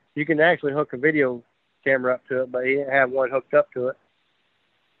 And you can actually hook a video camera up to it, but he didn't have one hooked up to it.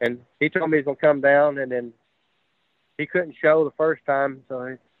 And he told me he's going to come down, and then he couldn't show the first time.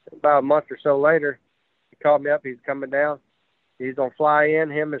 So about a month or so later, he called me up. He's coming down. He's going to fly in,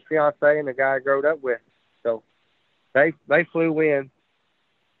 him, his fiance, and the guy I growed up with. So they flew in,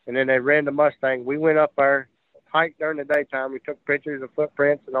 and then they ran the Mustang. We went up there, hiked during the daytime. We took pictures of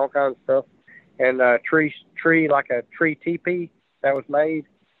footprints and all kinds of stuff. And a tree like a tree teepee that was made.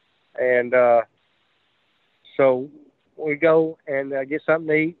 And so we go and get something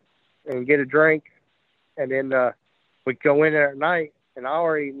to eat and get a drink. And then we go in there at night. And I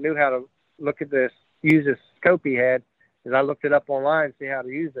already knew how to use this scope he had. Because I looked it up online to see how to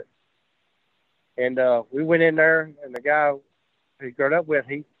use it. And we went in there, and the guy he grew up with,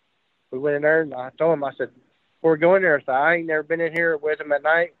 we went in there, and I told him, I said, before we go in there, I said, I ain't never been in here with him at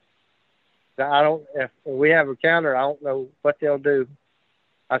night. If we have a counter, I don't know what they'll do.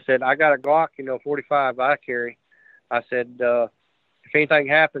 I said, I got a Glock, 45 I carry. I said, if anything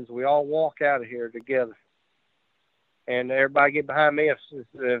happens, we all walk out of here together. And everybody get behind me if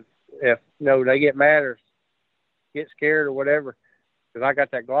they get mad or get scared or whatever. Because I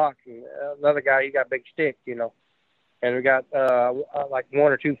got that Glock. And another guy, he got a big stick, And we got like 1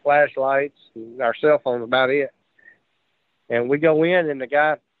 or 2 flashlights and our cell phones, about it. And we go in, and the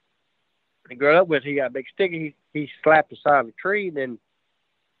guy I grew up with, he got a big stick. He slapped the side of a tree. Then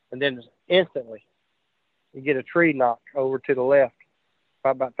and then instantly you get a tree knocked over to the left,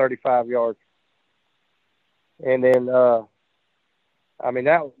 probably about 35 yards. And then, that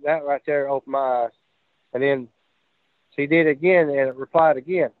right there opened my eyes. And then she did it again, and it replied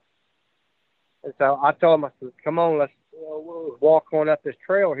again. And so I told him, I said, come on, let's walk on up this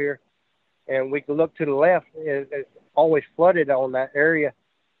trail here, and we can look to the left. It's always flooded on that area.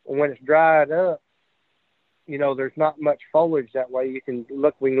 And when it's dried up, there's not much foliage that way. We can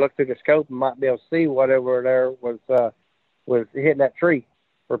look through the scope and might be able to see whatever there was hitting that tree,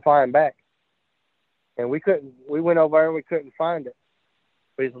 replying back. And we went over there and we couldn't find it.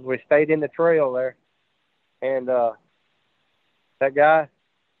 We stayed in the trail there. And that guy,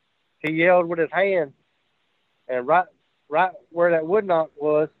 he yelled with his hand, and right where that wood knot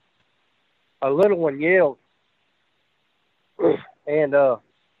was, a little one yelled. And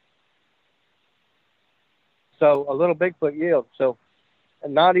so a little Bigfoot yelled. So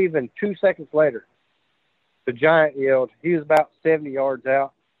not even 2 seconds later, the giant yelled. He was about 70 yards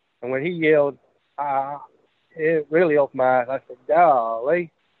out. And when he yelled, it really opened my eyes. I said,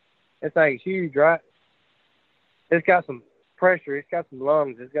 golly, this thing's huge, right? It's got some pressure. It's got some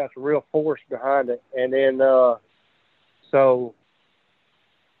lungs. It's got some real force behind it. And then, so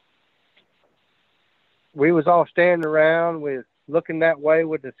we was all standing around looking that way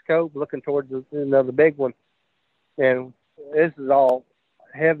with the scope, looking towards the big one. And this is all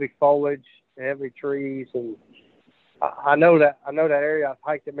heavy foliage, heavy trees. And I know that area. I've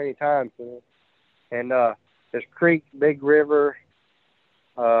hiked it many times. And there's creek, big river.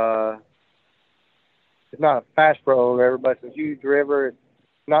 It's not a fast-flowing river, but it's a huge river.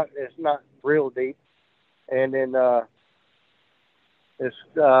 It's not real deep. And then it's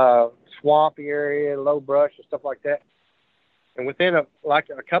swampy area, low brush and stuff like that. And within a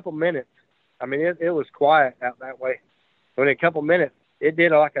couple minutes, it was quiet out that way. Within a couple minutes, it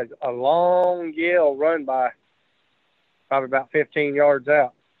did like a long yell run by, probably about 15 yards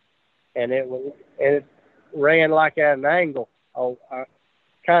out, and it ran like at an angle,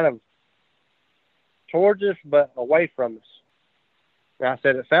 kind of towards us, but away from us. And I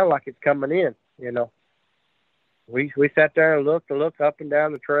said, it sounded like it's coming in, We sat there and looked up and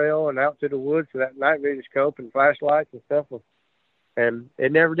down the trail and out to the woods with that night vision scope and flashlights and stuff, and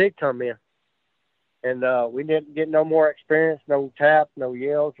it never did come in. And we didn't get no more experience, no tap, no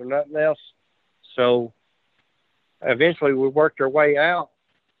yells or nothing else. So eventually we worked our way out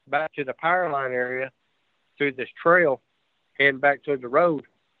back to the power line area through this trail, heading back to the road.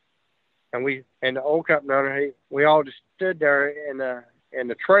 And the old company owner, we all just stood there in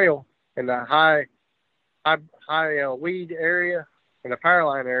the trail in the high weed area and the power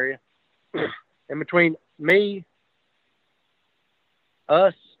line area. In between me,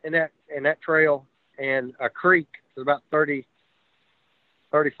 us, and that trail and a creek, was about 30,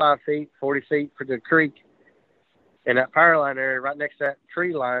 35 feet, 40 feet for the creek. In that power line area, right next to that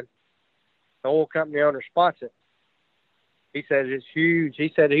tree line, the oil company owner spots it. He said it's huge.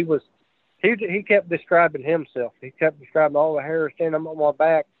 He said he kept describing himself. He kept describing all the hair standing on my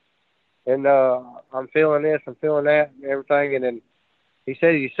back, and I'm feeling this, I'm feeling that, and everything. And then he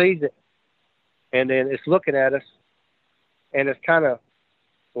said he sees it, and then it's looking at us, and it's kind of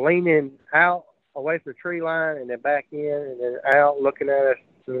leaning out away from the tree line, and then back in, and then out, looking at us,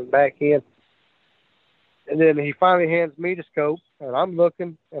 and then back in. And then he finally hands me the scope, and I'm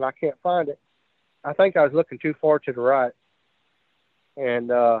looking, and I can't find it. I think I was looking too far to the right.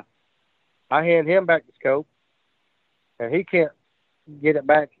 And I hand him back the scope, and he can't get it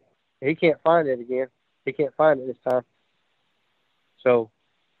back. He can't find it again. He can't find it this time. So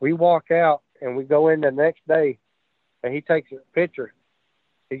we walk out, and we go in the next day, and he takes a picture.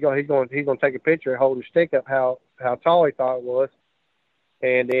 He's going to take a picture holding the stick up how tall he thought it was.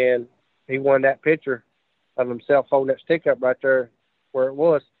 And then he won that picture of himself holding that stick up right there where it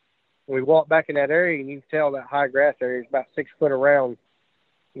was. When we walked back in that area, and you can tell that high grass area is about 6 foot around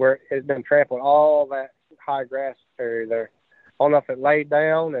where it's been trampled, all that high grass area there. I don't know if it laid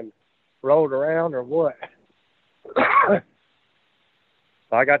down and rolled around or what. So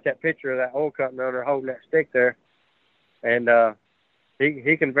I got that picture of that oil company owner holding that stick there. And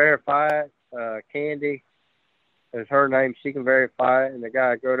he can verify it. Candy is her name. She can verify it, and the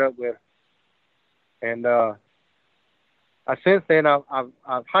guy I grew up with. And since then,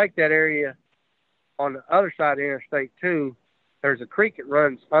 I've hiked that area on the other side of the interstate, too. There's a creek that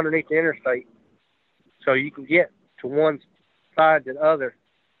runs underneath the interstate, so you can get to one side to the other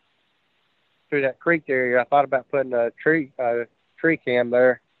through that creek area. I thought about putting a tree cam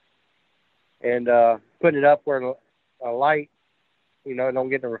there and putting it up where a light, don't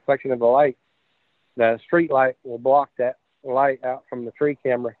get the reflection of the light. The street light will block that light out from the tree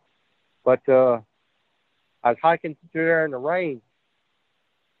camera But I was hiking through there in the rain.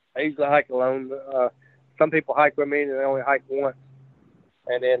 I usually hike alone. Some people hike with me and they only hike once.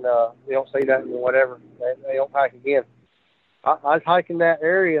 And then they don't see nothing or whatever. They don't hike again. I was hiking that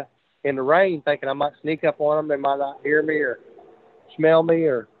area in the rain thinking I might sneak up on them. They might not hear me or smell me,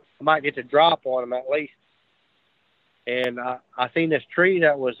 or I might get to drop on them at least. And I seen this tree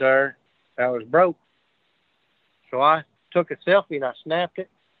that was there that was broke. So I took a selfie and I snapped it.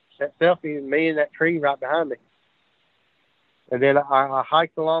 That selfie of me and that tree right behind me. And then I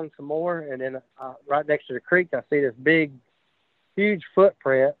hiked along some more, and then right next to the creek, I see this big, huge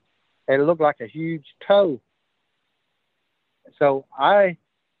footprint, and it looked like a huge toe. So I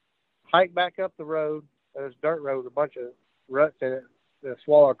hiked back up the road. It was a dirt road, a bunch of ruts in it that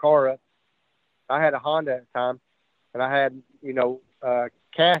swallow a car up. I had a Honda at the time, and I had,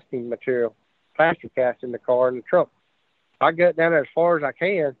 casting material, plaster cast in the car in the trunk. I got down there as far as I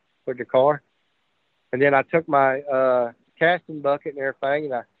can with the car, and then I took my casting bucket and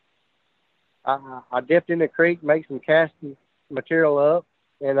everything, and I dipped in the creek, made some casting material up,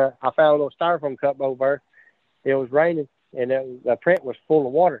 and I found a little styrofoam cup over there. It was raining, and the print was full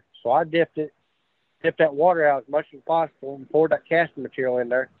of water, so I dipped that water out as much as possible and poured that casting material in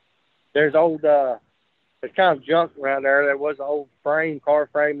there. There's there's kind of junk around there. There was an old car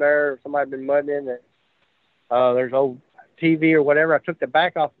frame there. Somebody had been mudding in it. There's old TV or whatever. I took the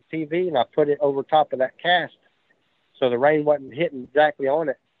back off the TV and I put it over top of that cast so the rain wasn't hitting exactly on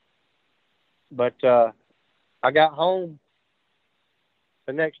it. But I got home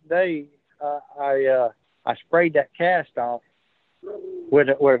the next day. I sprayed that cast off with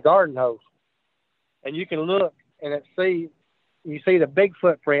a garden hose, and you can look and you see the big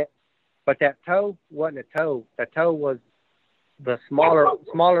footprint, but that toe wasn't a toe. The toe was the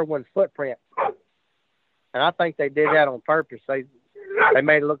smaller one's footprint, and I think they did that on purpose. They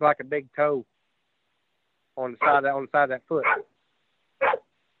made it look like a big toe on the side of that foot.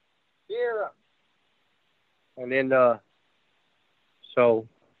 Yeah. And then so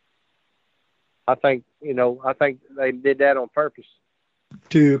I think they did that on purpose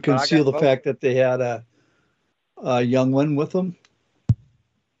to conceal the fact that they had a young one with them.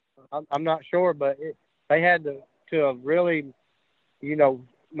 I'm not sure, but they had to have really,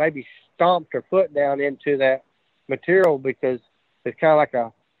 maybe stomped their foot down into that material, because it's kind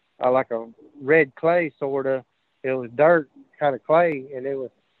of like a red clay sort of. It was dirt kind of clay, and it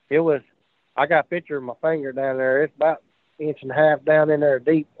was. I got a picture of my finger down there. It's about 1.5 inches down in there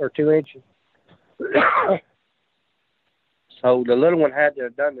deep, or 2 inches. So the little one had to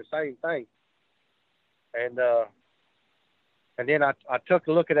have done the same thing. And then I took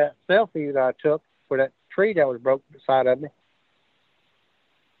a look at that selfie that I took for that tree that was broke beside of me.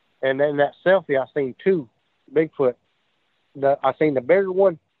 And then that selfie, I seen 2 Bigfoot. I seen the bigger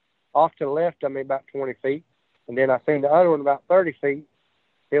one off to the left of me about 20 feet. And then I seen the other one about 30 feet.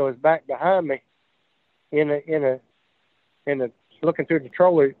 It was back behind me in a looking through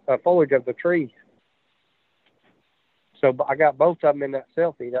the foliage of the trees. So I got both of them in that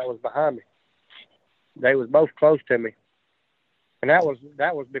selfie that was behind me. They was both close to me. And that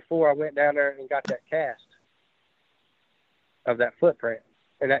was before I went down there and got that cast of that footprint.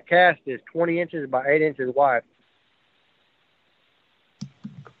 And that cast is 20 inches by 8 inches wide.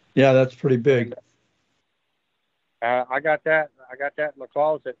 Yeah, that's pretty big. I got that in my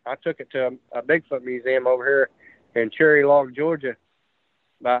closet. I took it to a Bigfoot museum over here in Cherry Log, Georgia,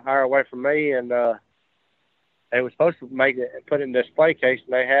 about an hour away from me, and they were supposed to make it and put it in a display case,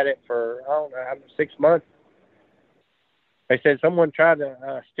 and they had it for 6 months. They said someone tried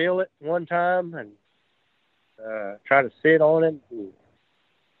to steal it one time and try to sit on it. And,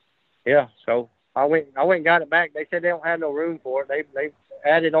 yeah, so I went and got it back. They said they don't have no room for it. They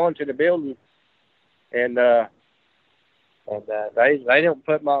added on to the building, and they don't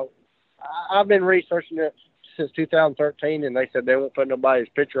put my. I've been researching it since 2013, and they said they won't put nobody's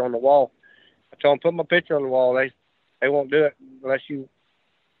picture on the wall. I told them put my picture on the wall. They won't do it unless you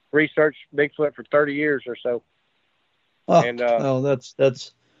research Bigfoot for 30 years or so. Oh, and,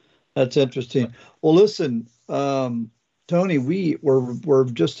 that's interesting. Well, listen, Tony, we're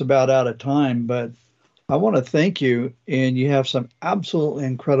just about out of time, but I want to thank you. And you have some absolutely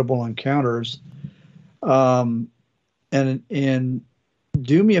incredible encounters. And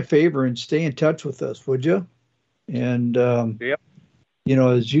do me a favor and stay in touch with us, would you? And yep.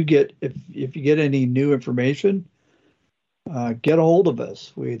 As you get if you get any new information, get a hold of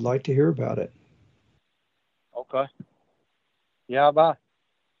us. We'd like to hear about it. Okay. Yeah,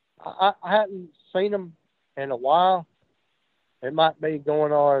 I hadn't seen them in a while. It might be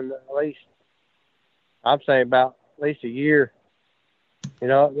going on at least, I'm saying about at least a year. It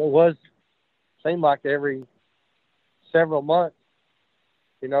was seemed like every several months,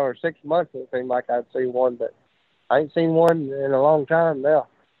 or 6 months, it seemed like I'd see one, but I ain't seen one in a long time now.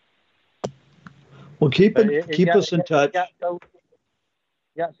 Well, keep us in touch. Got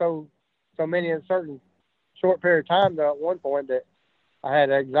so many in a certain short period of time, though, at one point that I had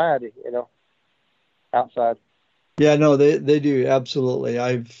anxiety, outside. Yeah, no, they do, absolutely.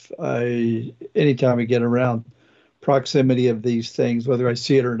 Anytime we get around proximity of these things, whether I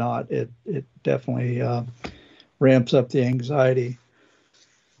see it or not, it definitely ramps up the anxiety.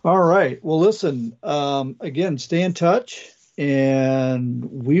 All right. Well, listen, again, stay in touch, and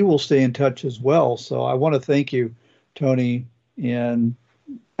we will stay in touch as well. So I want to thank you, Tony, and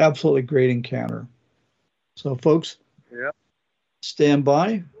absolutely great encounter. So, folks, stand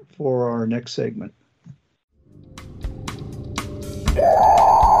by for our next segment.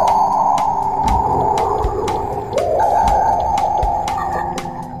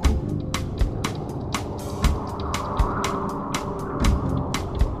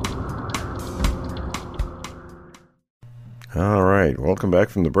 All right, welcome back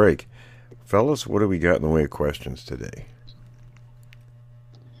from the break. Fellas, what do we got in the way of questions today?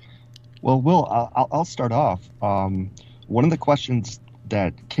 Well, Will, I'll start off. One of the questions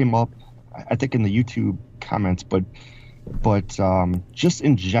that came up, I think in the YouTube comments, but just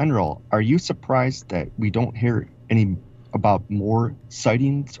in general, are you surprised that we don't hear any about more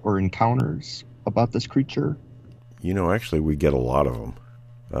sightings or encounters about this creature? Actually, we get a lot of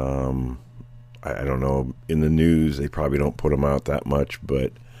them. I don't know, in the news, they probably don't put them out that much,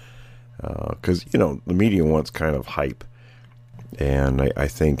 but because, the media wants kind of hype. And I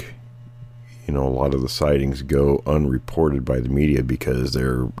think, a lot of the sightings go unreported by the media because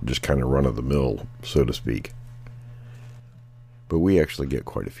they're just kind of run-of-the-mill, so to speak. But we actually get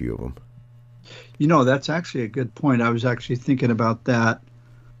quite a few of them. That's actually a good point. I was actually thinking about that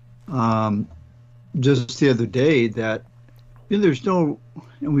just the other day, that there's no,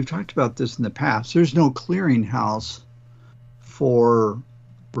 and we've talked about this in the past, there's no clearinghouse for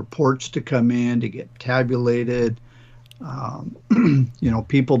reports to come in, to get tabulated.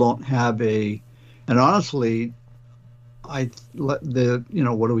 People don't have and honestly, what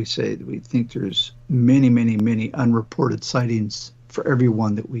do we say? We think there's many, many, many unreported sightings for every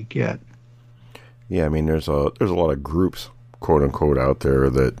one that we get. Yeah, I mean, there's a lot of groups, quote unquote, out there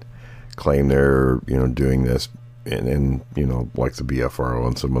that claim they're, doing this and like the BFRO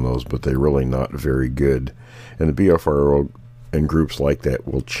and some of those, but they're really not very good. And the BFRO and groups like that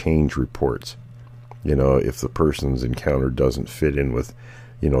will change reports. If the person's encounter doesn't fit in with,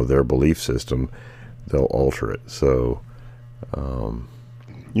 their belief system, they'll alter it. So,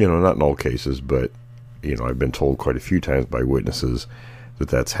 not in all cases, but, I've been told quite a few times by witnesses that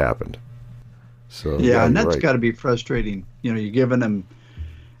that's happened. So yeah, and that's got to be frustrating. You're giving them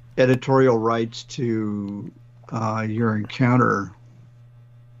editorial rights to your encounter.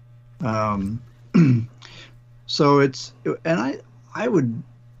 So I would,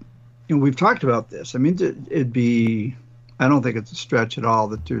 we've talked about this. I mean, it'd be, I don't think it's a stretch at all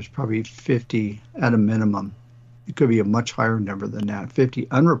that there's probably 50 at a minimum. It could be a much higher number than that. 50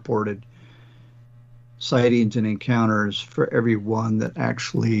 unreported sightings and encounters for every one that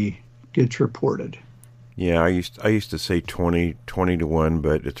actually gets reported. Yeah, I used to say 20 to 1,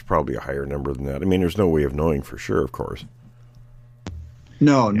 but it's probably a higher number than that. I mean, there's no way of knowing for sure, of course.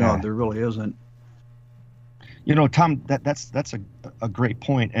 No, there really isn't. Tom, that's a great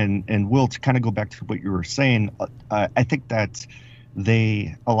point. And Will, to kind of go back to what you were saying, I think that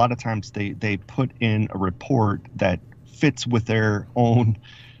a lot of times they put in a report that fits with their own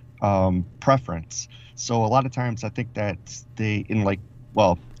preference. So a lot of times I think that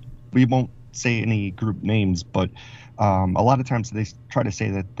we won't say any group names, but a lot of times they try to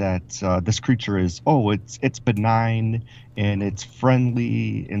say that this creature is, it's benign and it's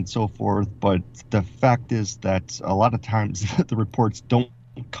friendly and so forth. But the fact is that a lot of times the reports don't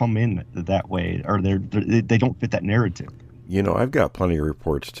come in that way, or they don't fit that narrative. I've got plenty of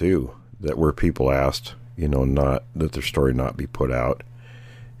reports too where people asked, not that their story not be put out.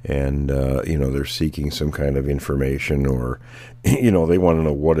 And, they're seeking some kind of information, or, they want to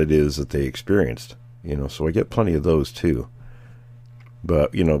know what it is that they experienced, so I get plenty of those too.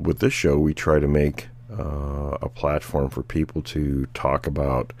 But, with this show, we try to make a platform for people to talk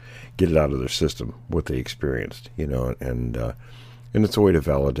about, get it out of their system, what they experienced, and it's a way to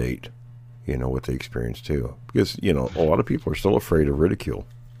validate, what they experienced too. Because, a lot of people are still afraid of ridicule.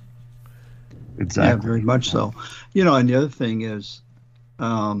 Exactly. Yeah, very much so. And the other thing is,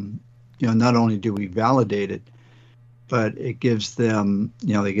 not only do we validate it, but it gives them,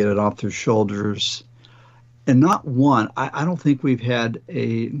 they get it off their shoulders. and not one. I don't think we've had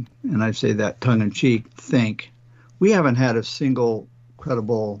and I say that tongue in cheek, we haven't had a single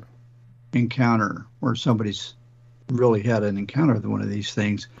credible encounter where somebody's really had an encounter with one of these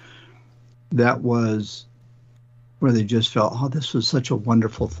things that was where they just felt, oh, this was such a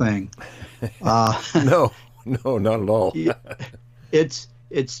wonderful thing. No, not at all. It's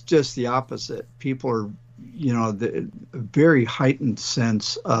just the opposite. People are, the very heightened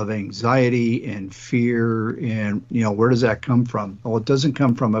sense of anxiety and fear, and where does that come from? Well, it doesn't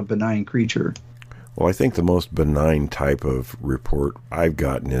come from a benign creature. Well, I think the most benign type of report I've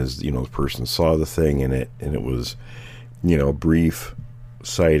gotten is, the person saw the thing in it, and it was, brief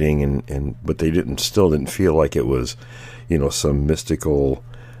sighting, but they still didn't feel like it was, some mystical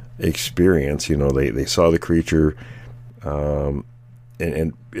experience. They saw the creature, and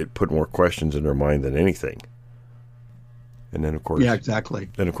it put more questions in their mind than anything. And then, of course, yeah, exactly.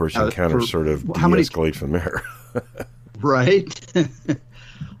 Then, of course, the encounter sort of de-escalates from there. Right.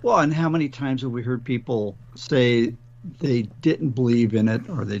 Well, and how many times have we heard people say they didn't believe in it,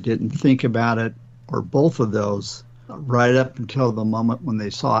 or they didn't think about it, or both of those, right up until the moment when they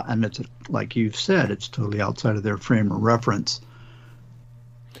saw it, and it's like you've said, it's totally outside of their frame of reference.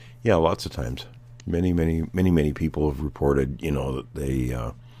 Yeah, lots of times. Many people have reported, that they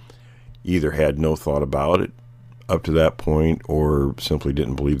either had no thought about it up to that point, or simply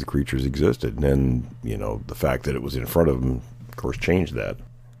didn't believe the creatures existed. And then, the fact that it was in front of them, of course, changed that.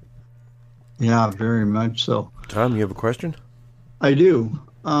 Yeah, very much so. Tom, you have a question? I do.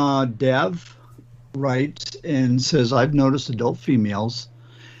 Dev writes and says, I've noticed adult females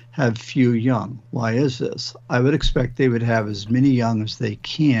have few young. Why is this? I would expect they would have as many young as they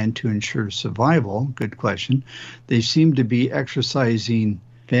can to ensure survival. Good question. They seem to be exercising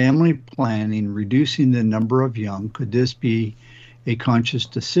family planning, reducing the number of young. Could this be a conscious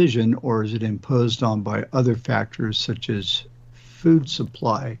decision, or is it imposed on by other factors such as food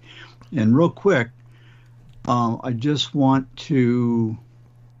supply? And real quick, I just want to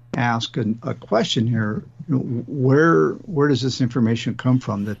ask a question here. Where does this information come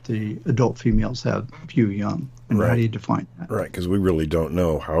from that the adult females have few young? And right. How do you define that? Right, because we really don't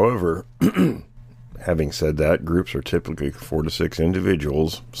know. However, having said that, groups are typically 4 to 6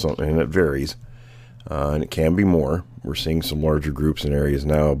 individuals, and it varies, and it can be more. We're seeing some larger groups in areas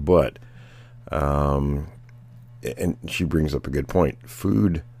now, but, and she brings up a good point.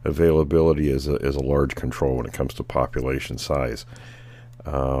 Food availability is a large control when it comes to population size.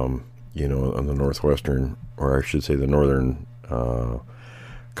 On the northwestern, or I should say the northern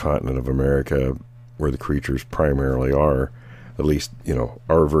continent of America, where the creatures primarily are, at least,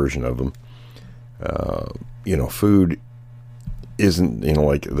 our version of them, food isn't,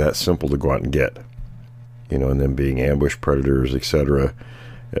 like that simple to go out and get, and then being ambush predators, etc.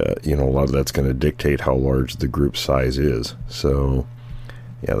 A lot of that's going to dictate how large the group size is. So,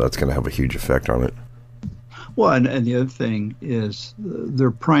 yeah, that's going to have a huge effect on it. Well, and the other thing is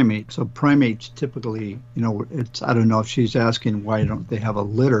they're primates. So primates typically, I don't know if she's asking why don't they have a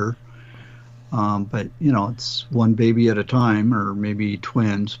litter, but, it's one baby at a time, or maybe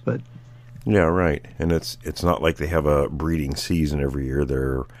twins, but. Yeah, right. And it's not like they have a breeding season every year.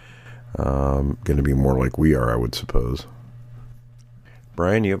 They're going to be more like we are, I would suppose.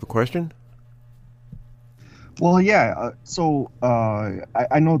 Brian, you have a question? Well, yeah. So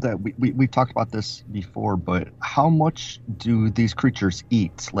I know that we've talked about this before, but how much do these creatures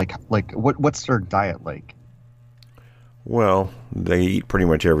eat? Like what's their diet like? Well, they eat pretty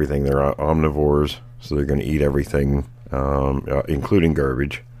much everything. They're omnivores, so they're going to eat everything, including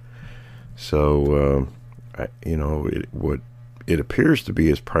garbage. So, what it appears to be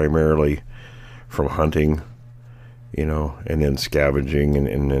is primarily from hunting, and then scavenging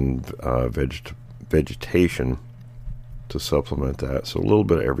and then vegetation to supplement that. So a little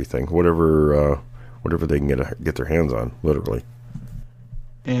bit of everything, whatever they can get their hands on, literally.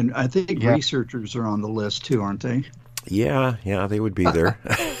 And I think researchers are on the list too, aren't they? Yeah, they would be there.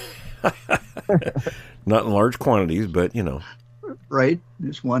 Not in large quantities, but Right,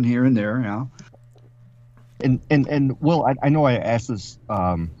 just one here and there, yeah. And Will, I know I asked this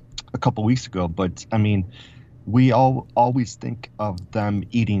a couple weeks ago, but I mean, we always think of them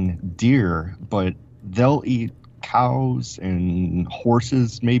eating deer, but they'll eat cows and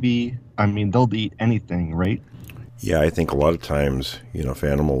horses, maybe. I mean, they'll eat anything, right? Yeah, I think a lot of times, if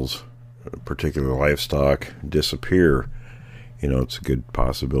animals, particularly livestock, disappear, it's a good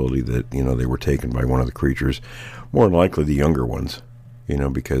possibility that, they were taken by one of the creatures. More than likely the younger ones,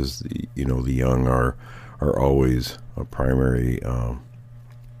 because, the young are always a primary,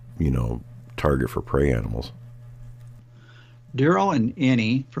 target for prey animals. Daryl and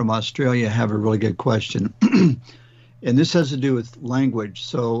Annie from Australia have a really good question. And this has to do with language.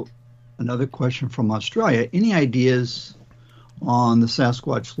 So another question from Australia. Any ideas on the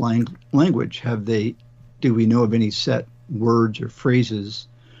Sasquatch language? Do we know of any set words or phrases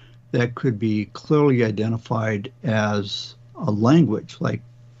that could be clearly identified as a language? Like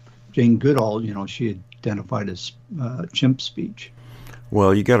Jane Goodall, she identified as chimp speech.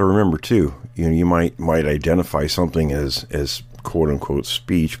 Well, you got to remember too. You might identify something as quote unquote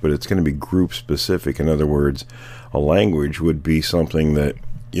speech, but it's going to be group specific. In other words, a language would be something that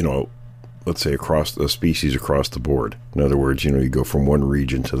let's say across the species across the board. In other words, you go from one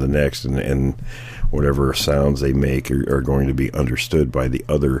region to the next, and whatever sounds they make are going to be understood by the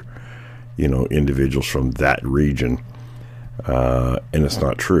other individuals from that region. And it's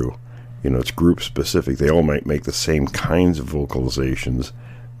not true. It's group specific. They all might make the same kinds of vocalizations,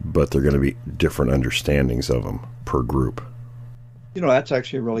 but they're going to be different understandings of them per group. That's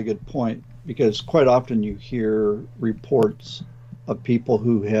actually a really good point, because quite often you hear reports of people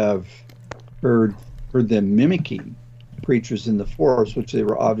who have heard them mimicking creatures in the forest, which they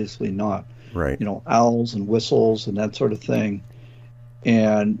were obviously not. Right. Owls and whistles and that sort of thing.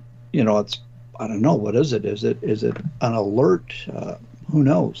 And, it's, I don't know, what is it? Is it an alert? Who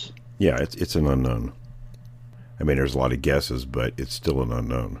knows? Yeah, it's an unknown. I mean, there's a lot of guesses, but it's still an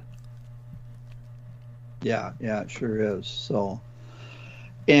unknown. Yeah, it sure is. So,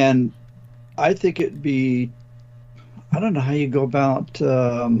 and I think it'd be, I don't know how you go about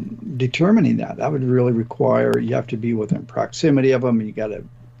determining that. That would really require, you have to be within proximity of them. And you got to,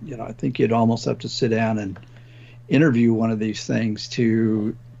 I think you'd almost have to sit down and interview one of these things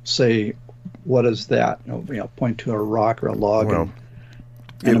to say, what is that? Point to a rock or a log. Well,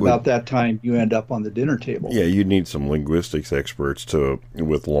 and about that time, you end up on the dinner table. Yeah, you'd need some linguistics experts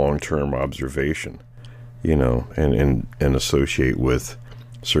with long-term observation, and associate with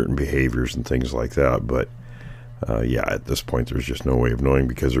certain behaviors and things like that. But at this point, there's just no way of knowing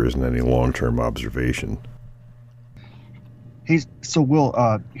because there isn't any long-term observation. So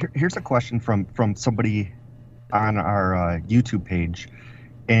Will, here's a question from somebody on our YouTube page,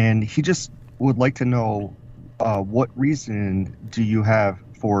 and he just would like to know what reason do you have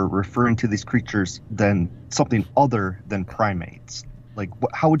for referring to these creatures than something other than primates? Like,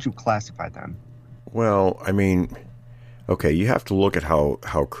 how would you classify them? Well, I mean, okay, you have to look at how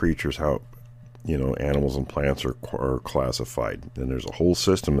creatures, animals and plants are classified. And there's a whole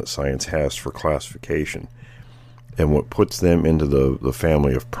system that science has for classification. And what puts them into the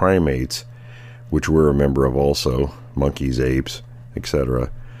family of primates, which we're a member of also, monkeys, apes, etc.,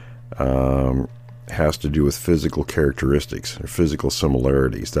 has to do with physical characteristics or physical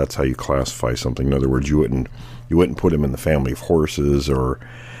similarities. That's how you classify something. In other words, you wouldn't put them in the family of horses or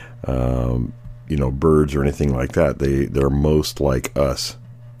birds or anything like that. They're most like us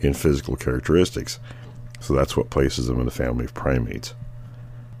in physical characteristics. So that's what places them in the family of primates.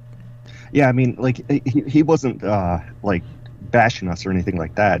 Yeah, I mean, like he wasn't like bashing us or anything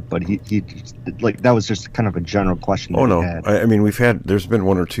like that, but he like that was just kind of a general question. Oh no, I mean there's been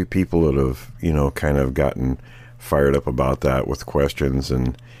one or two people that have kind of gotten fired up about that with questions,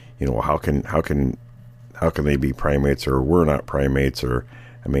 and how can they be primates or we're not primates, or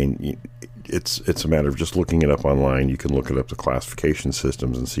I mean it's a matter of just looking it up online. You can look it up, the classification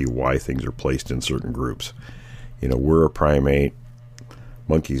systems, and see why things are placed in certain groups. We're a primate.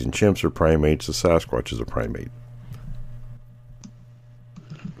 Monkeys and chimps are primates. The Sasquatch is a primate.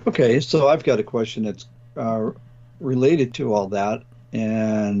 Okay, so I've got a question that's related to all that,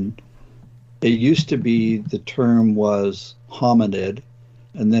 and it used to be the term was hominid,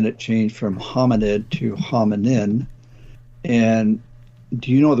 and then it changed from hominid to hominin. And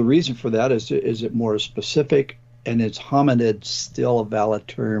do you know the reason for that? Is it more specific, and is hominid still a valid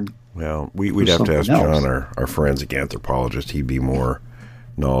term? Well, we'd have to ask John, our forensic anthropologist. He'd be more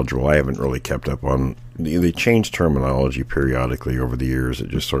knowledgeable. I haven't really kept up on. They change terminology periodically over the years. It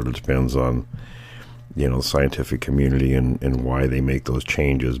just sort of depends on the scientific community and why they make those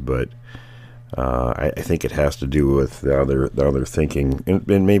changes. But I think it has to do with now they're thinking,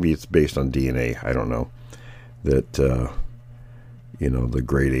 and maybe it's based on DNA. I don't know that the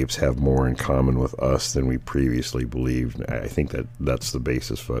great apes have more in common with us than we previously believed. I think that's the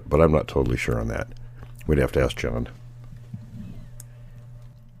basis for it, but I'm not totally sure on that. We'd have to ask John.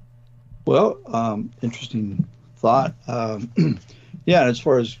 Well, interesting thought. Yeah, as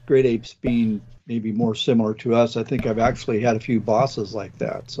far as great apes being maybe more similar to us, I think I've actually had a few bosses like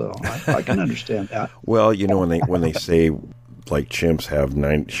that, so I can understand that. Well, when they say like chimps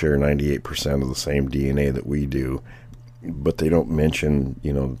share 98% of the same DNA that we do, but they don't mention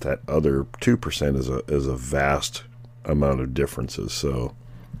that other 2% is a vast amount of differences. So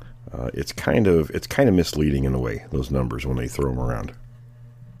it's kind of misleading in a way, those numbers, when they throw them around.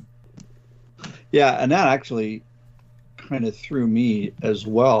 Yeah, and that actually kind of threw me as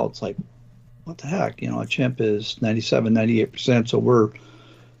well. It's like, what the heck? A chimp is 97, 98%, so we're,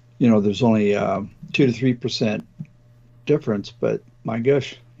 there's only 2 to 3% difference. But my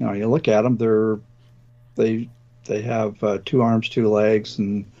gosh, you look at them, they have 2 arms, 2 legs,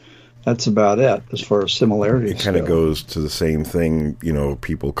 and that's about it as far as similarities. It kind of goes to the same thing,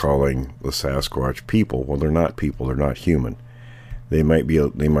 people calling the Sasquatch people. Well, they're not people. They're not human. They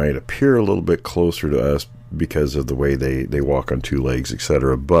might appear a little bit closer to us because of the way they walk on 2 legs,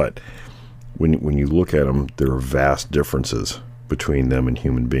 etc. But when you look at them, there are vast differences between them and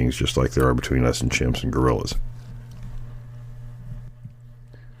human beings, just like there are between us and chimps and gorillas.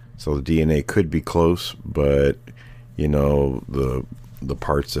 So the DNA could be close, but the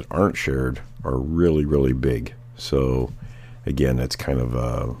parts that aren't shared are really, really big. So again, it's kind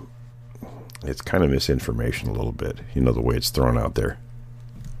of misinformation a little bit, the way it's thrown out there.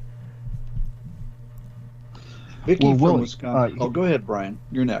 Vicky from Wisconsin. Go ahead, Brian.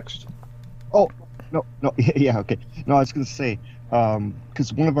 You're next. Oh, no, yeah, okay. No, I was going to say,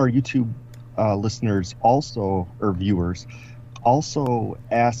 because one of our YouTube listeners viewers also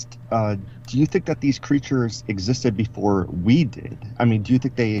asked, do you think that these creatures existed before we did? I mean, do you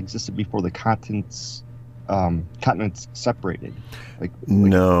think they existed before the continents separated?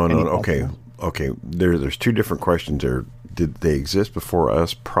 No. Okay. There's 2 different questions there. Did they exist before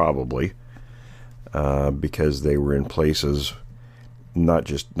us? Probably, because they were in places, not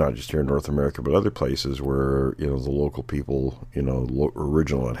just here in North America, but other places where the local people,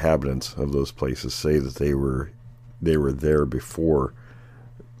 original inhabitants of those places say that they were there before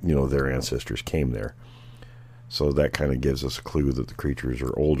their ancestors came there. So that kind of gives us a clue that the creatures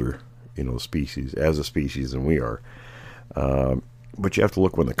are older, species than we are. But you have to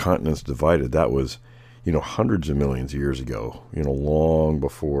look when the continents divided. That was, hundreds of millions of years ago, long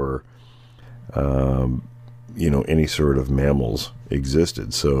before, any sort of mammals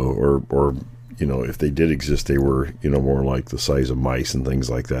existed. So, or if they did exist, they were, more like the size of mice and things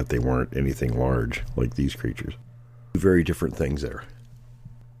like that. They weren't anything large like these creatures. Very different things there.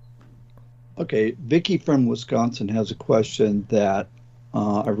 Okay, Vicky from Wisconsin has a question that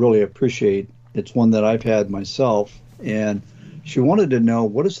I really appreciate. It's one that I've had myself, and she wanted to know,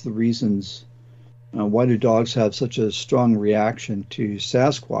 what is the reasons, why do dogs have such a strong reaction to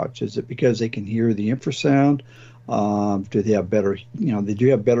Sasquatch? Is it because they can hear the infrasound? Do they have better, they do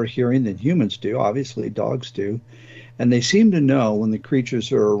have better hearing than humans do. Obviously, dogs do. And they seem to know when the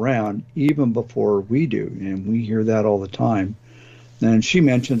creatures are around even before we do, and we hear that all the time. And she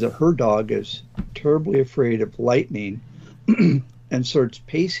mentions that her dog is terribly afraid of lightning and starts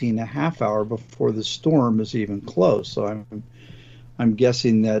pacing a half hour before the storm is even close. So I'm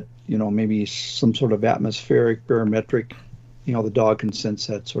guessing that, maybe some sort of atmospheric, barometric, the dog can sense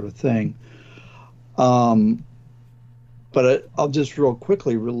that sort of thing. But I'll just real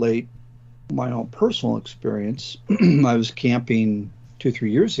quickly relate my own personal experience. I was camping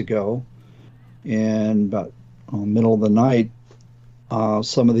 2-3 years ago, and about middle of the night,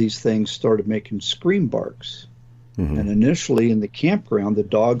 some of these things started making scream barks. Mm-hmm. And initially in the campground,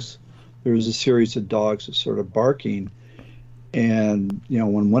 there was a series of dogs that started barking. And,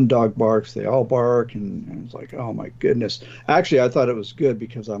 when one dog barks, they all bark. And it's like, oh, my goodness. Actually, I thought it was good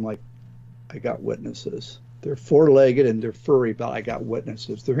because I'm like, I got witnesses. They're 4-legged and they're furry, but I got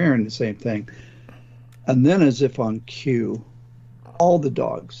witnesses. They're hearing the same thing. And then, as if on cue, all the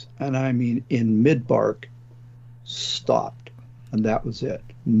dogs, and I mean in mid-bark, stopped. And that was it.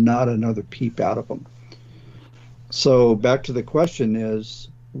 Not another peep out of them. So back to the question is,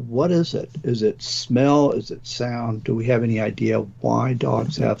 what is it? Is it smell? Is it sound? Do we have any idea why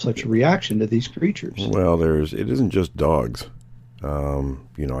dogs have such a reaction to these creatures? Well, it isn't just dogs.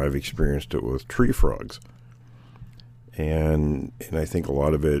 I've experienced it with tree frogs. And I think a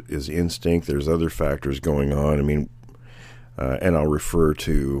lot of it is instinct. There's other factors going on. I mean, and I'll refer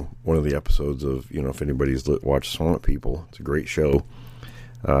to one of the episodes of, if anybody's watched Swamp People, it's a great show.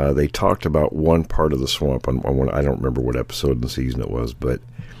 They talked about one part of the swamp on one, I don't remember what episode in the season it was, but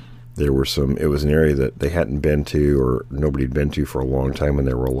it was an area that they hadn't been to or nobody had been to for a long time, and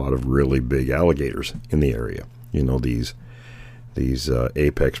there were a lot of really big alligators in the area. These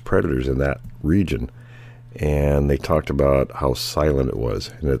apex predators in that region. And they talked about how silent it was,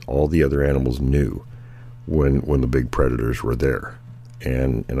 and that all the other animals knew when the big predators were there.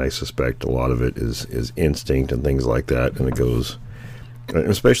 And I suspect a lot of it is instinct and things like that, and it goes,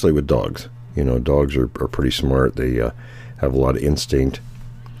 especially with dogs. Dogs are pretty smart. They have a lot of instinct,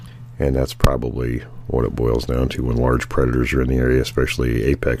 And that's probably what it boils down to when large predators are in the area, especially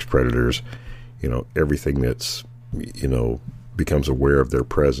apex predators. Everything that's, becomes aware of their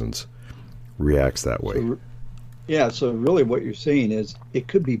presence reacts that way. So really what you're saying is it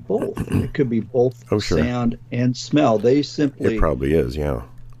could be both. It could be both sound and smell. They simply... It probably is, yeah.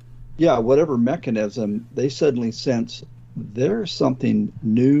 Yeah, whatever mechanism, they suddenly sense there's something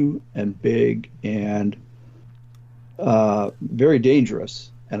new and big and very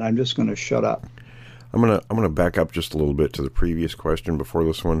dangerous, and I'm just going to shut up. I'm gonna back up just a little bit to the previous question before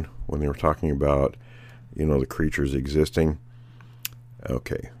this one, when they were talking about, the creatures existing.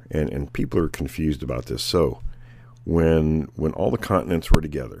 Okay, and people are confused about this. So, when all the continents were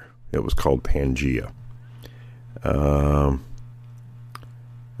together, it was called Pangea.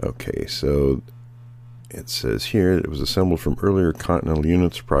 Okay, so it says here it was assembled from earlier continental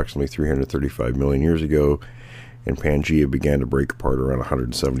units approximately 335 million years ago, and Pangea began to break apart around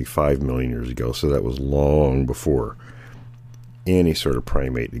 175 million years ago, so that was long before any sort of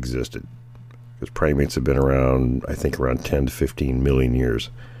primate existed. Because primates have been around, I think, around 10 to 15 million years.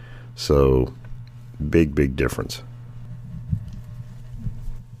 So, big difference.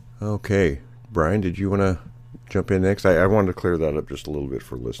 Okay, Brian, did you want to jump in next? I wanted to clear that up just a little bit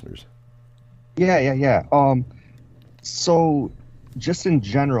for listeners. Yeah. So, just in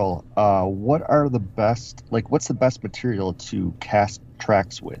general, what's the best material to cast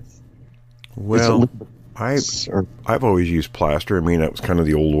tracks with? Well, I've always used plaster. I mean, that was kind of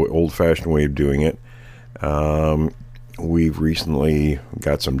the old-fashioned way of doing it. We've recently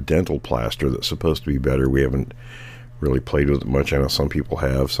got some dental plaster that's supposed to be better. We haven't really played with it much. I know some people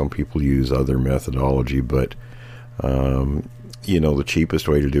have. Some people use other methodology, but the cheapest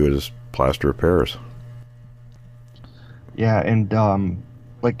way to do it is plaster of Paris. Yeah, and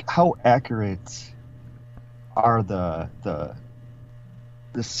how accurate are the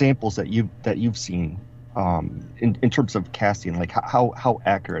samples that you've seen in terms of casting? Like how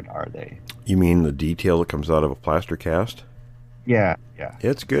accurate are they? You mean the detail that comes out of a plaster cast? Yeah.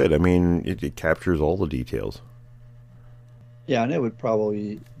 It's good. I mean, it captures all the details. Yeah, and it would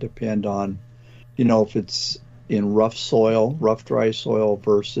probably depend on, if it's in rough soil, rough dry soil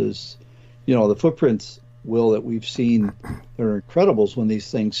versus, the footprints, Will, that we've seen, they're incredibles when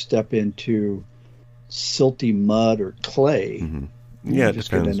these things step into silty mud or clay. Mm-hmm. Yeah, it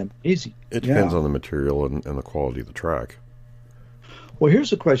depends. Amazing. It depends on the material and the quality of the track. Well,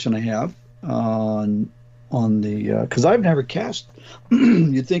 here's a question I have on the because I've never cast.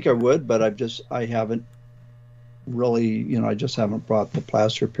 You'd think I would, but I haven't really. I just haven't brought the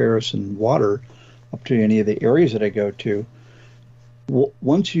plaster of Paris and water up to any of the areas that I go to.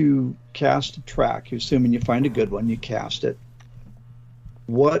 Once you cast a track, assuming you find a good one, you cast it.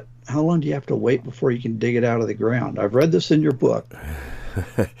 How long do you have to wait before you can dig it out of the ground? I've read this in your book.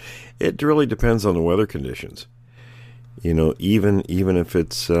 It really depends on the weather conditions. Even if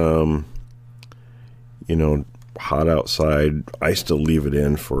it's hot outside, I still leave it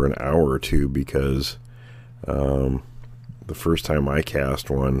in for an hour or two because the first time I cast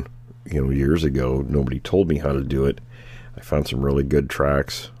one, years ago, nobody told me how to do it. I found some really good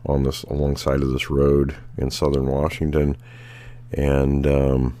tracks alongside of this road in southern Washington, and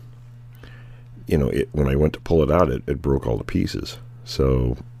when I went to pull it out, it broke all to pieces.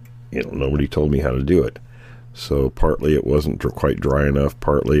 So, nobody told me how to do it. So partly it wasn't quite dry enough.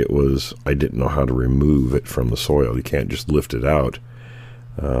 Partly it was I didn't know how to remove it from the soil. You can't just lift it out.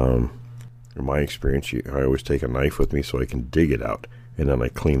 In my experience, I always take a knife with me so I can dig it out, and then I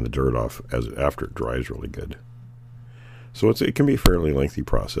clean the dirt off after it dries really good. So it can be a fairly lengthy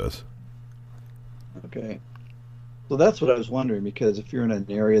process. Okay. So that's what I was wondering, because if you're in an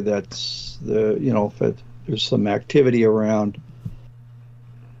area that's if there's some activity around,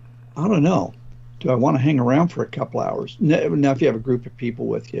 I don't know. Do I want to hang around for a couple hours? Now, if you have a group of people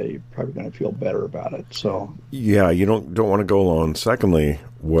with you, you're probably going to feel better about it. So yeah, you don't want to go alone. Secondly,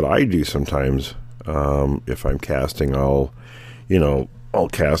 what I do sometimes, if I'm casting, I'll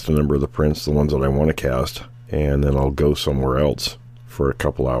cast a number of the prints, the ones that I want to cast, and then I'll go somewhere else for a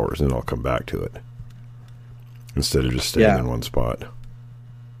couple hours, and I'll come back to it instead of just staying in one spot.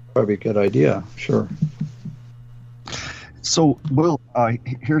 Probably a good idea. Sure. So, Will,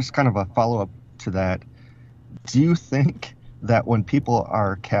 here's kind of a follow-up to that. Do you think that when people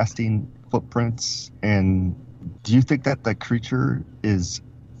are casting footprints, and do you think that the creature is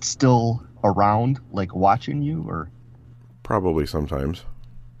still around, like watching you, or? Probably sometimes.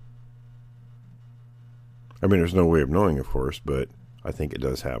 I mean, there's no way of knowing, of course, but I think it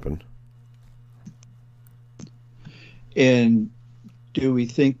does happen. And do we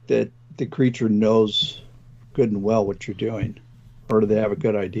think that the creature knows good and well what you're doing? or do they have a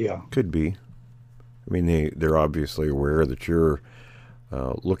good idea? Could be. I mean, they're obviously aware that you're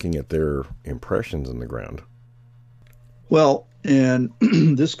looking at their impressions in the ground. Well, and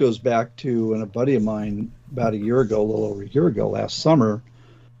this goes back to when a buddy of mine, about a little over a year ago, last summer,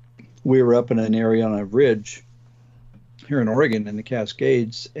 we were up in an area on a ridge here in Oregon in the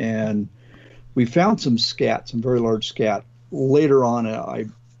Cascades, and we found some scat, some very large scat. Later on, I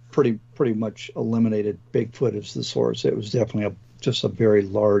pretty much eliminated Bigfoot as the source. It was definitely just a very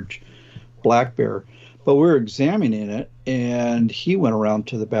large black bear. But we were examining it, and he went around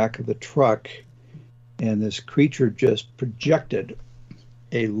to the back of the truck, and this creature just projected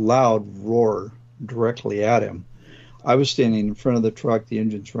a loud roar directly at him. I was standing in front of the truck, the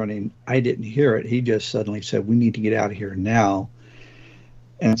engine's running. I didn't hear it. He just suddenly said, "We need to get out of here now."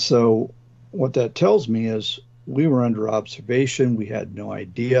 And so what that tells me is we were under observation. We had no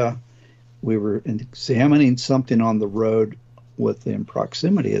idea. We were examining something on the road within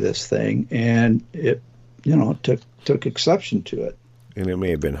proximity of this thing, and it, took exception to it. And it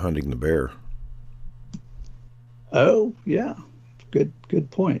may have been hunting the bear. Oh, yeah. Good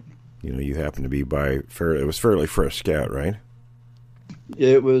point. You happen to be by it was fairly fresh scat, right?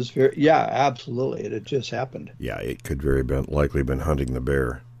 It was absolutely. It had just happened. Yeah, it could likely been hunting the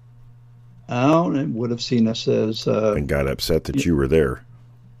bear. Oh, and it would have seen us as and got upset that you were there.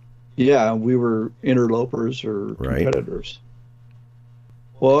 Yeah, we were interlopers or competitors.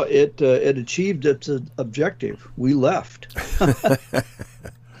 Well, it achieved its objective. We left.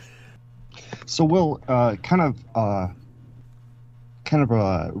 So, Will, kind of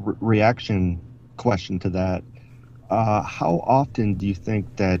a reaction question to that. How often do you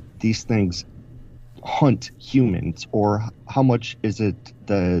think that these things hunt humans, or how much is it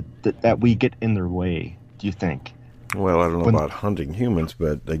that we get in their way, do you think? Well, I don't know about hunting humans,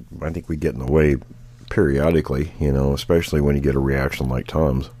 but I think we get in the way periodically, especially when you get a reaction like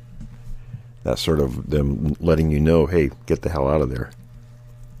Tom's. That's sort of them letting you know, hey, get the hell out of there.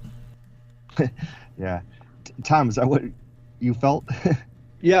 Yeah. Tom, is that what you felt?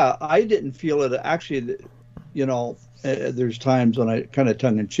 Yeah, I didn't feel it. Actually, there's times when I kind of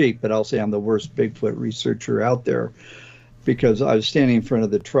tongue-in-cheek, but I'll say I'm the worst Bigfoot researcher out there, because I was standing in front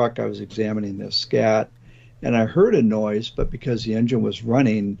of the truck. I was examining this scat, and I heard a noise, but because the engine was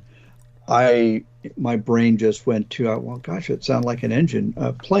running, my brain just went to, well, gosh, it sounded like an engine,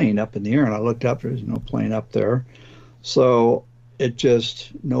 a plane up in the air, and I looked up. There's no plane up there. So it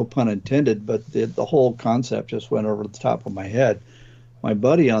just, no pun intended, but the whole concept just went over the top of my head. My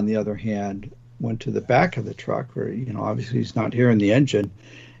buddy, on the other hand, went to the back of the truck where, obviously he's not hearing the engine.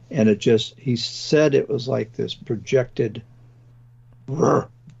 And he said it was like this projected roar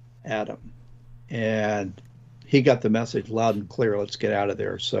at him. And he got the message loud and clear, let's get out of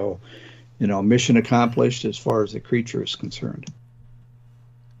there. So, mission accomplished as far as the creature is concerned.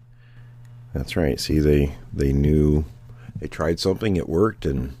 That's right. See, they knew, they tried something, it worked,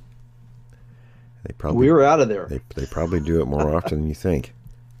 and we were out of there. They probably do it more often than you think.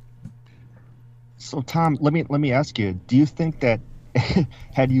 So, Tom, let me ask you, do you think that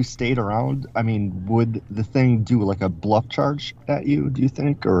had you stayed around, I mean, would the thing do like a bluff charge at you, do you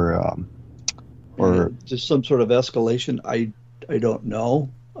think, or just some sort of escalation? I don't know.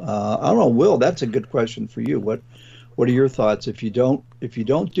 I don't know, Will. That's a good question for you. What are your thoughts? If you don't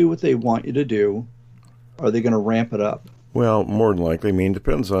do what they want you to do, are they going to ramp it up? Well, more than likely. I mean, it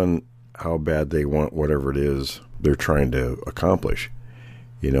depends on how bad they want whatever it is they're trying to accomplish.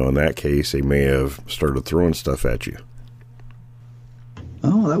 In that case, they may have started throwing stuff at you.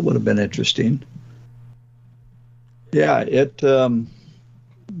 Oh, that would have been interesting. Yeah,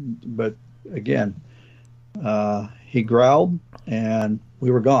 but again, he growled and we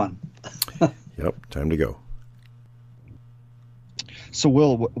were gone. Yep, time to go. So,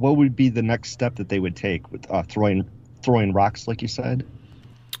 Will, what would be the next step that they would take with throwing rocks, like you said?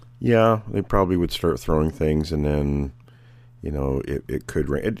 Yeah, they probably would start throwing things, and then, it could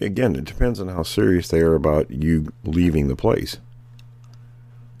rain. Again, it depends on how serious they are about you leaving the place.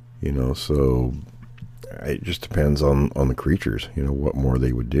 So it just depends on the creatures, what more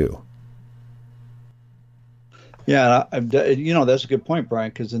they would do. Yeah, that's a good point, Brian,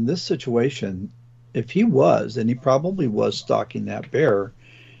 because in this situation, if he was, and he probably was stalking that bear,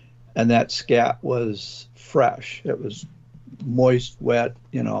 and that scat was fresh, it was moist, wet,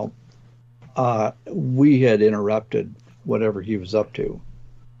 we had interrupted whatever he was up to.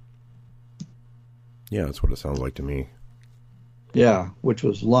 Yeah, that's what it sounds like to me. Yeah, which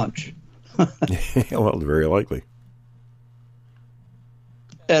was lunch. Well, very likely.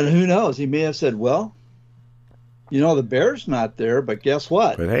 And who knows? He may have said, well, the bear's not there, but guess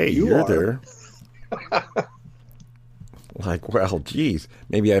what? But hey, you're there. Like, well, geez,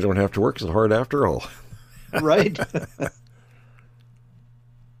 maybe I don't have to work so hard after all. Right.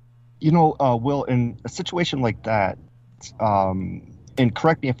 Will, in a situation like that, and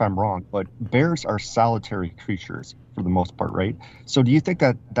correct me if I'm wrong, but bears are solitary creatures for the most part, right? So do you think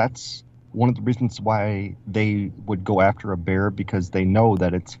that that's one of the reasons why they would go after a bear, because they know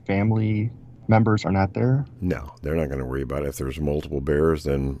that its family members are not there? No, they're not going to worry about it. If there's multiple bears,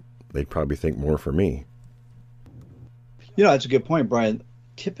 then they'd probably think more for me. That's a good point, Brian.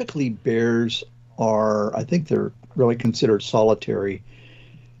 Typically, bears I think they're really considered solitary.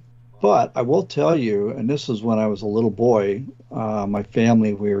 But I will tell you, and this is when I was a little boy, my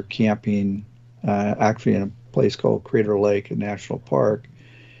family, we were camping actually in a place called Crater Lake National Park.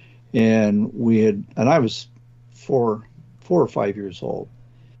 And I was 4 or 5 years old.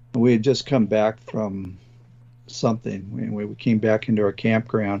 And we had just come back from something. We came back into our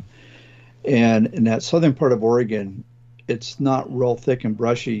campground. And in that southern part of Oregon, it's not real thick and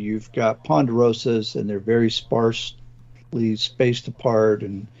brushy. You've got ponderosas, and they're very sparsely spaced apart,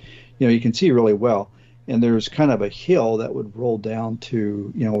 and you can see really well. And there's kind of a hill that would roll down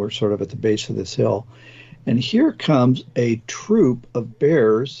to, we're sort of at the base of this hill. And here comes a troop of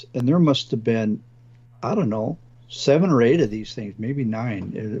bears, and there must have been, I don't know, 7 or 8 of these things, maybe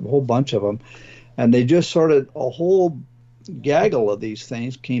 9, a whole bunch of them. And they just a whole gaggle of these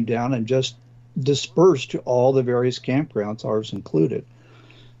things came down and just dispersed to all the various campgrounds, ours included.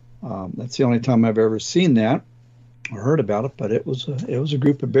 That's the only time I've ever seen that or heard about it, but it was a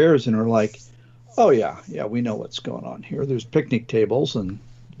group of bears, and they're like, oh yeah, we know what's going on here. There's picnic tables and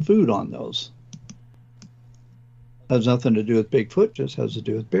food on those. Has nothing to do with Bigfoot, just has to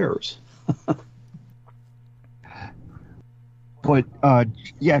do with bears. But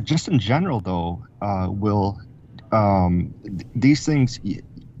just in general though, Will, these things,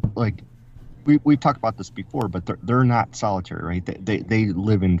 like we've talked about this before, but they're not solitary, right? They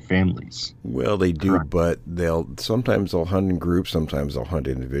live in families. Well, they do, correct. But sometimes they'll hunt in groups, sometimes they'll hunt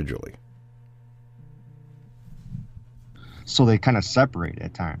individually. So they kind of separate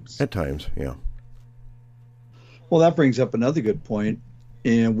at times. At times, yeah. Well, that brings up another good point.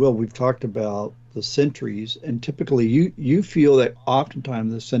 And Will, we've talked about the sentries, and typically you feel that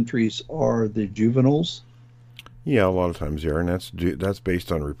oftentimes the sentries are the juveniles. Yeah, a lot of times they are, and that's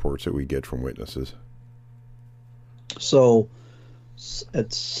based on reports that we get from witnesses. So,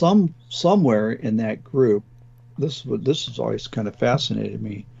 at somewhere in that group, this has always kind of fascinated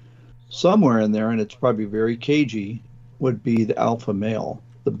me. Somewhere in there, and it's probably very cagey, would be the alpha male,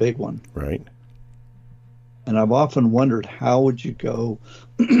 the big one. Right. And I've often wondered, how would you go?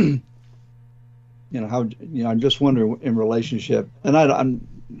 I'm just wondering in relationship, and I don't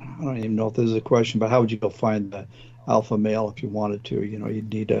even know if this is a question, but how would you go find the alpha male if you wanted to?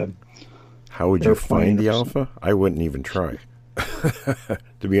 You'd need a. How would you find the alpha? I wouldn't even try,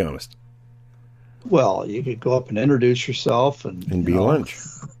 to be honest. Well, you could go up and introduce yourself and be lunch.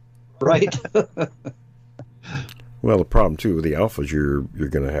 Right. Well, the problem too with the alphas, you're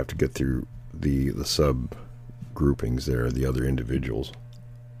going to have to get through the sub groupings there, the other individuals.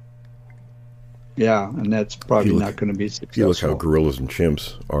 Yeah, and that's probably not going to be successful. If you look how gorillas and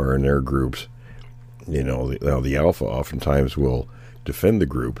chimps are in their groups, the alpha oftentimes will defend the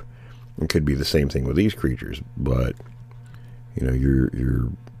group. It could be the same thing with these creatures, but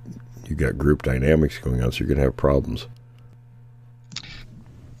you got group dynamics going on, so you're going to have problems.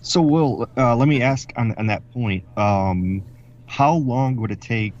 So, Will, let me ask on that point. How long would it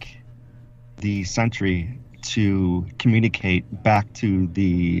take the sentry to communicate back to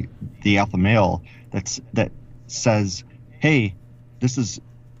the alpha male that says, "Hey, this is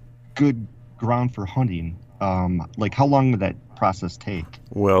good ground for hunting"? Like, how long would that process take?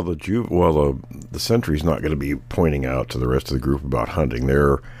 Well, the sentry's not going to be pointing out to the rest of the group about hunting.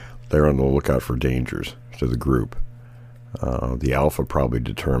 They're on the lookout for dangers to the group. The alpha probably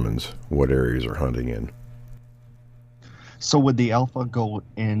determines what areas are hunting in. So would the alpha go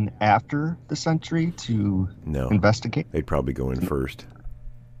in after the sentry to investigate? They'd probably go in first.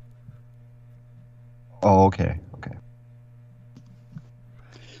 Oh, okay.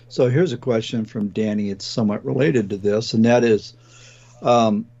 So here's a question from Danny. It's somewhat related to this, and that is,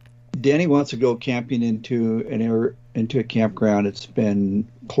 Danny wants to go camping into a campground. It's been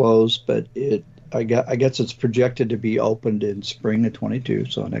closed, but I guess it's projected to be opened in spring of 22,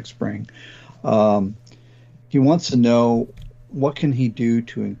 so next spring. He wants to know what can he do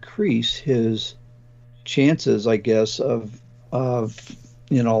to increase his chances, I guess, of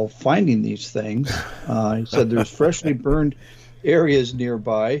finding these things. He said there's freshly burned areas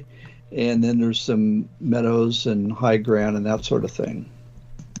nearby, and then there's some meadows and high ground and that sort of thing.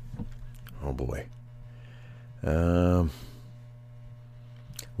 Oh boy.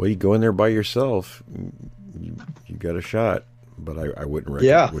 Well, you go in there by yourself, you got a shot, but I wouldn't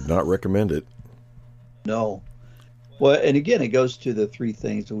would not recommend it. No. Well, and again, it goes to the three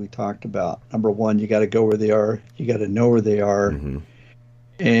things that we talked about. Number one, you got to go where they are. You got to know where they are,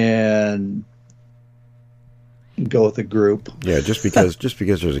 and go with a group. Yeah, just because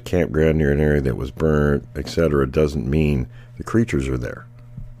there's a campground near an area that was burnt, etc., doesn't mean the creatures are there.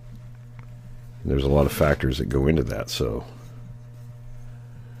 There's a lot of factors that go into that. So,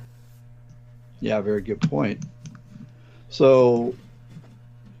 yeah, very good point. So,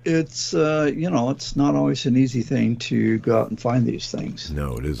 it's it's not always an easy thing to go out and find these things.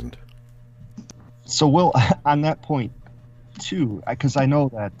 No, it isn't. So, Will, on that point too, because I know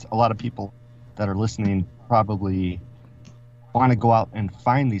that a lot of people that are listening probably want to go out and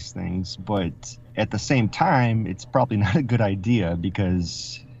find these things, but at the same time, it's probably not a good idea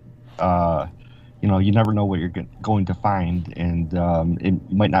because, you never know what you're going to find, and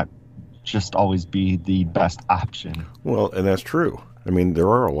it might not just always be the best option. Well, and that's true. I mean, there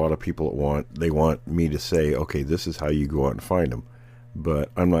are a lot of people that want me to say, okay, this is how you go out and find them.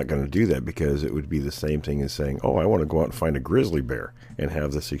 But I'm not going to do that because it would be the same thing as saying, oh, I want to go out and find a grizzly bear and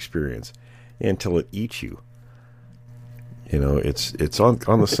have this experience until it eats you. You know, it's on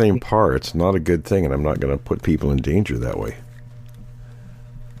the same par. It's not a good thing, and I'm not going to put people in danger that way.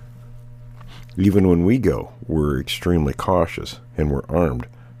 Even when we go, we're extremely cautious and we're armed.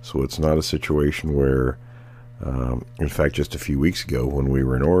 So it's not a situation where, in fact, just a few weeks ago when we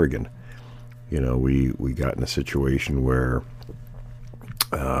were in Oregon, we got in a situation where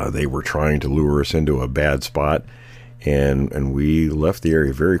they were trying to lure us into a bad spot, and we left the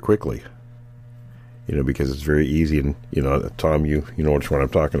area very quickly. Because it's very easy, and Tom, you know which one I'm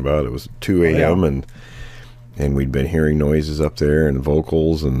talking about. It was 2 a.m. and we'd been hearing noises up there and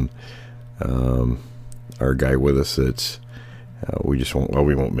vocals, and our guy with us that's we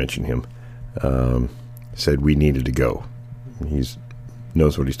won't mention him, said we needed to go. He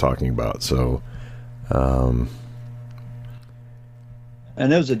knows what he's talking about. So,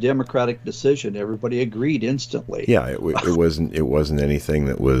 and it was a democratic decision. Everybody agreed instantly. Yeah, it wasn't anything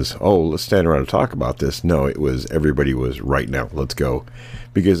that was, oh, let's stand around and talk about this. No, it was everybody was right now. Let's go,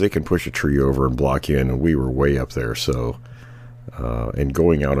 because they can push a tree over and block you in, and we were way up there. So, and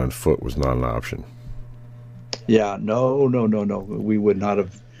going out on foot was not an option. Yeah, no. We would not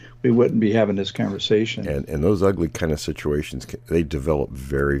have. We wouldn't be having this conversation. And those ugly kind of situations, they develop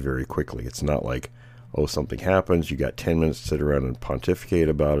very, very quickly. It's not like, oh, something happens, you got 10 minutes to sit around and pontificate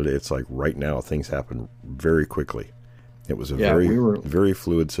about it. It's like right now things happen very quickly. It was a very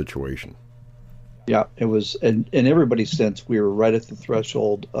fluid situation. Yeah, it was, and in everybody's sense, we were right at the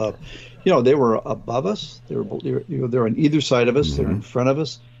threshold of, they were above us. They were on either side of us. Mm-hmm. They were in front of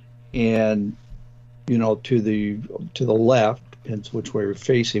us, and to the left, depends which way we're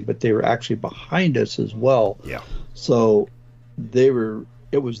facing, but they were actually behind us as well. Yeah. So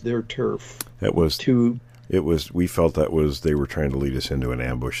it was their turf. We felt they were trying to lead us into an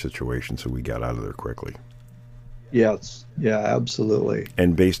ambush situation, so we got out of there quickly. Yes. Yeah, absolutely.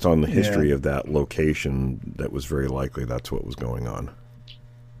 And based on the history of that location, that was very likely that's what was going on.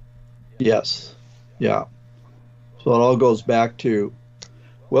 Yes. Yeah. So it all goes back to,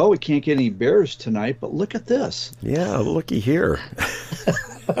 well, we can't get any bears tonight, but look at this. Yeah, looky here.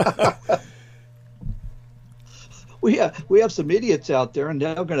 We have some idiots out there, and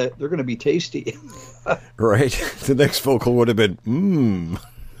they're gonna be tasty. Right. The next vocal would have been,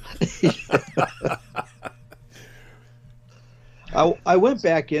 I went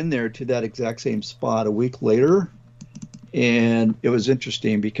back in there to that exact same spot a week later, and it was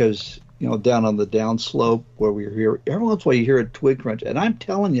interesting because down on the downslope where we were here, every once in a while you hear a twig crunch, and I'm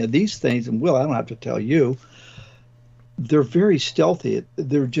telling you these things, and Will, I don't have to tell you, they're very stealthy.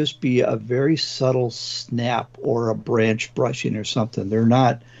 There'd just be a very subtle snap or a branch brushing or something. They're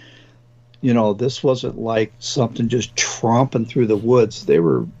not, this wasn't like something just tromping through the woods. They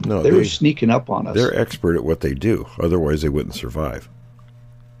were sneaking up on us. They're expert at what they do. Otherwise, they wouldn't survive.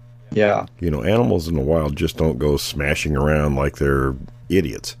 Yeah. Animals in the wild just don't go smashing around like they're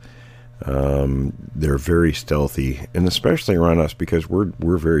idiots. They're very stealthy, and especially around us because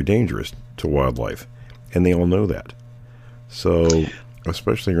we're very dangerous to wildlife, and they all know that. So,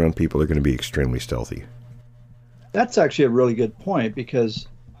 especially around people, they're going to be extremely stealthy. That's actually a really good point, because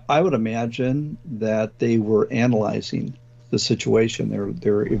I would imagine that they were analyzing the situation.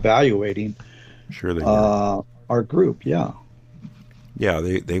 They're evaluating. Sure, they were. Our group. Yeah. Yeah,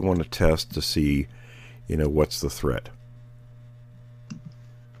 they want to test to see, what's the threat.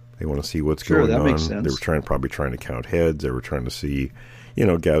 They want to see what's going on. Makes sense. They were probably trying to count heads. They were trying to see,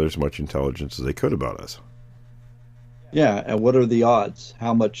 gather as much intelligence as they could about us. Yeah, and what are the odds?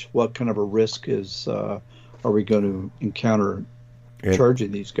 What kind of a risk are we going to encounter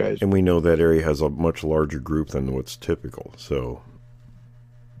charging these guys? And we know that area has a much larger group than what's typical. So,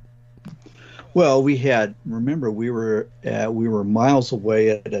 well, remember we were miles away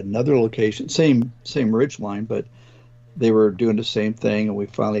at another location, same ridge line, but they were doing the same thing, and we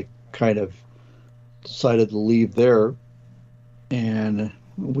finally kind of decided to leave there, and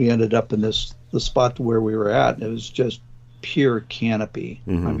we ended up in the spot where we were at, and it was just pure canopy.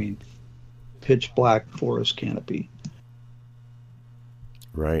 Mm-hmm. I mean, pitch black forest canopy.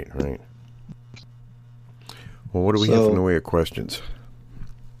 Right. Well, what do we have in the way of questions?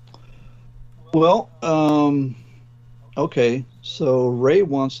 Well, okay. So Ray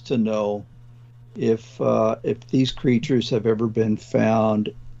wants to know if these creatures have ever been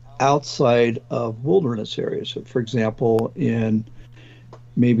found outside of wilderness areas. So, for example, in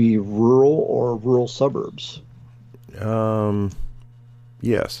maybe rural suburbs.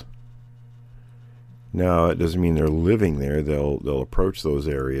 Yes. Now, it doesn't mean they're living there. They'll approach those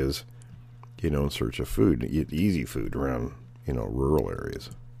areas, in search of food, eat easy food around, rural areas.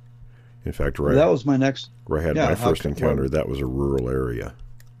 In fact, that was my next. Where I had my first encounter, that was a rural area.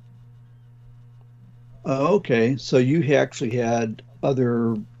 Okay, so you actually had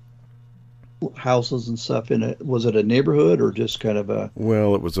other houses and stuff in it. Was it a neighborhood or just kind of a?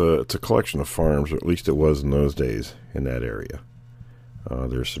 Well, it's a collection of farms, or at least it was in those days in that area.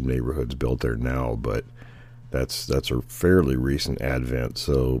 There's some neighborhoods built there now, but that's a fairly recent advent.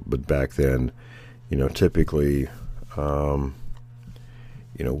 So, but back then, typically,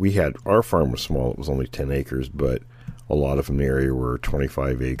 we had, our farm was small. It was only 10 acres, but a lot of them in the area were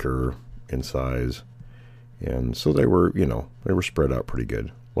 25 acre in size. And so they were spread out pretty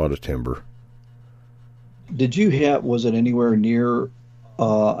good. A lot of timber. Was it anywhere near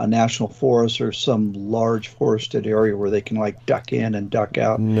a national forest or some large forested area where they can like duck in and duck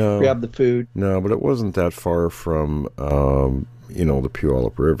out, grab the food? No, but it wasn't that far from, the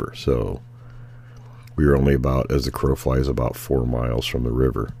Puyallup River. So we were only about, as the crow flies, about 4 miles from the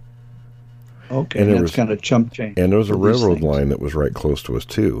river. Okay, and that's kind of chump change. And there was a railroad line that was right close to us,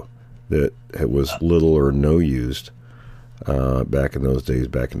 too, that it was little or no used back in those days,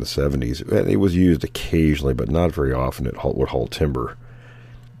 back in the 70s. It was used occasionally, but not very often. It would haul timber.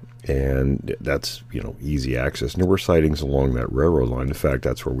 And that's, easy access. And there were sightings along that railroad line. In fact,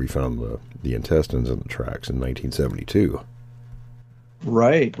 that's where we found the intestines in the tracks in 1972.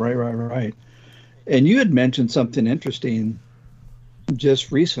 Right. And you had mentioned something interesting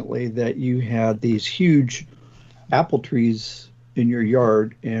just recently, that you had these huge apple trees in your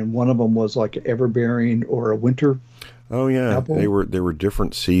yard, and one of them was like an everbearing or a winter. Oh yeah, apple. They were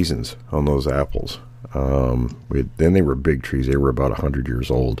different seasons on those apples. Then they were big trees. They were about 100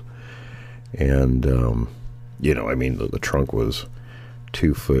 years old, and the trunk was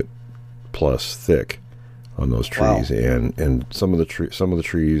 2 foot plus thick on those trees. Wow. And some of the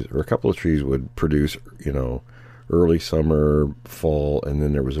trees, or a couple of trees, would produce early summer, fall, and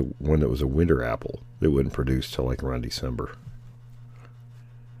then there was one that was a winter apple that wouldn't produce till like around December.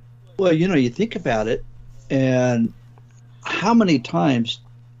 Well, you think about it, and how many times,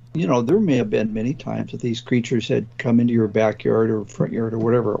 there may have been many times that these creatures had come into your backyard or front yard or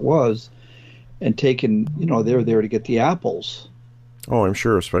whatever it was and taken, they were there to get the apples. Oh, I'm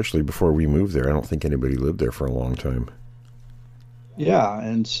sure, especially before we moved there. I don't think anybody lived there for a long time. Yeah,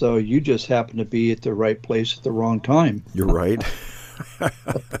 and so you just happened to be at the right place at the wrong time. You're right.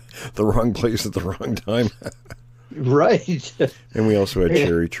 The wrong place at the wrong time. Right. And we also had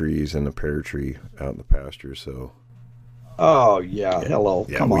cherry trees and a pear tree out in the pasture, so... Oh, yeah. Hello.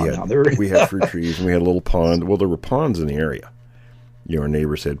 Yeah, come on now. We had fruit trees, and we had a little pond. Well, there were ponds in the area. Our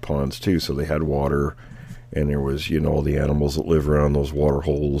neighbors had ponds, too, so they had water, and there was, all the animals that live around those water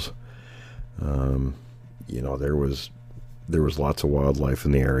holes. There was lots of wildlife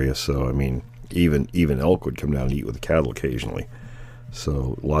in the area, so, I mean, even elk would come down and eat with the cattle occasionally.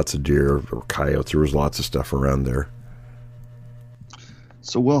 So lots of deer or coyotes. There was lots of stuff around there.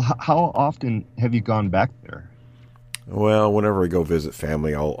 So, Will, how often have you gone back there? Well, whenever I go visit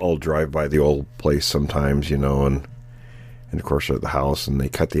family, I'll drive by the old place sometimes, and of course at the house, and they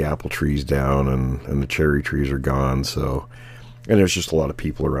cut the apple trees down, and the cherry trees are gone. So, and there's just a lot of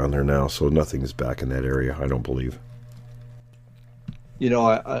people around there now, so nothing's back in that area, I don't believe.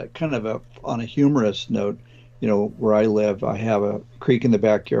 I kind of on a humorous note, where I live, I have a creek in the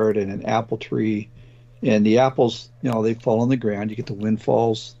backyard and an apple tree, and the apples, they fall on the ground. You get the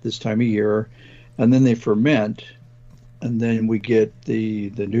windfalls this time of year, and then they ferment, and then we get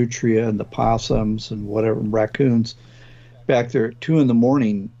the nutria and the possums and whatever, raccoons back there at 2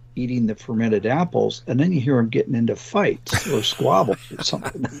 a.m. eating the fermented apples, and then you hear them getting into fights or squabbles or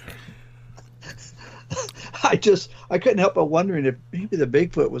something. I couldn't help but wondering if maybe the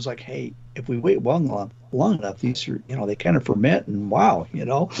Bigfoot was like, hey, if we wait long enough, these are, they kind of ferment, and wow. I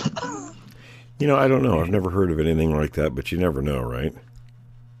don't know. I've never heard of anything like that, but you never know, right?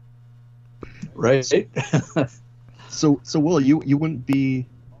 Right. So Will, you wouldn't be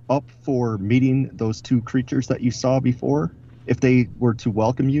up for meeting those two creatures that you saw before if they were to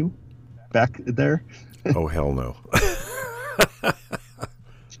welcome you back there? Oh, hell no.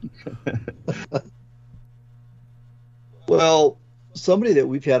 Well, somebody that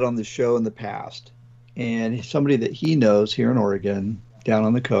we've had on the show in the past, and somebody that he knows here in Oregon, down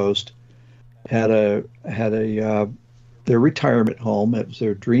on the coast, had their retirement home. It was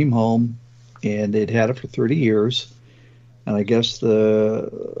their dream home, and they'd had it for 30 years. And I guess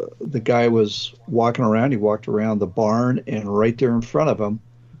the guy was walking around. He walked around the barn, and right there in front of him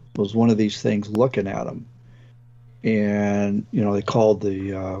was one of these things looking at him. And they called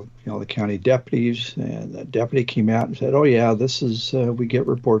the county deputies, and the deputy came out and said, "Oh yeah, this is we get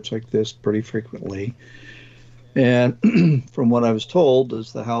reports like this pretty frequently." And from what I was told,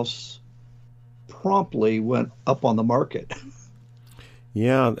 is the house promptly went up on the market.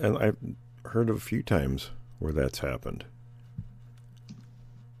 Yeah, and I've heard of a few times where that's happened.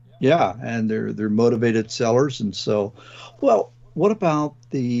 Yeah, and they're motivated sellers, and so, well, what about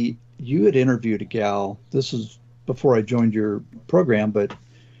you had interviewed a gal. This is before I joined your program, but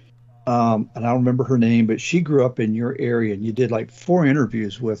and I don't remember her name, but she grew up in your area, and you did like 4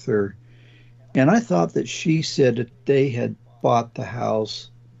 interviews with her. And I thought that she said that they had bought the house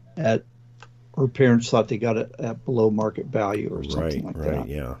her parents thought they got it at below market value or something like that. Right,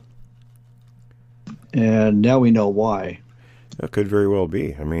 yeah. And now we know why. That could very well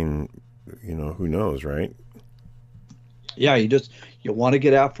be. I mean, who knows, right? Yeah, you want to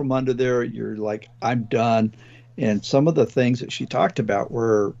get out from under there. You're like, I'm done. And some of the things that she talked about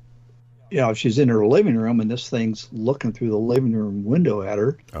were, she's in her living room and this thing's looking through the living room window at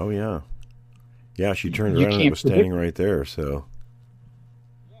her. Oh, yeah. Yeah, she turned around and it was standing right there, so.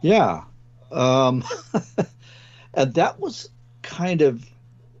 Yeah. And that was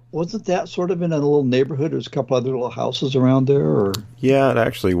wasn't that sort of in a little neighborhood? There's a couple other little houses around there, or? Yeah, it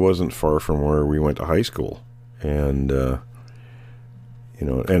actually wasn't far from where we went to high school. And,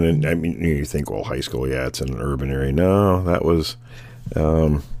 you think, well, high school, yeah, it's in an urban area. No, that was,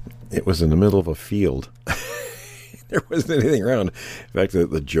 it was in the middle of a field. There wasn't anything around. In fact,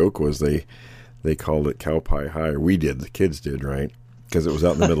 the joke was they called it Cow Pie High. We did, the kids did, right? Because it was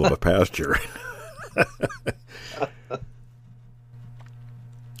out in the middle of a pasture.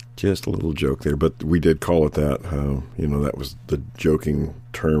 Just a little joke there, but we did call it that. That was the joking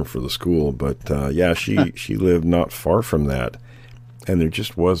term for the school. But yeah, she lived not far from that, and there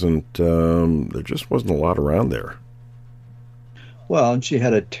just wasn't a lot around there. Well, and she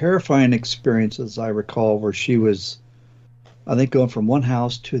had a terrifying experience, as I recall, where she was, I think, going from one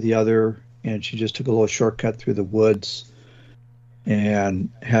house to the other, and she just took a little shortcut through the woods and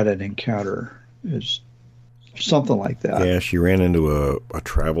had an encounter. It's something like that. Yeah, she ran into a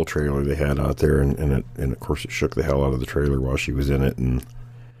travel trailer they had out there, and of course it shook the hell out of the trailer while she was in it. And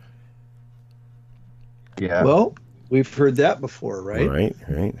yeah, well, we've heard that before, right? Right.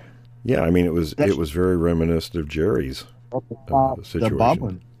 Yeah, I mean it was very reminiscent of Jerry's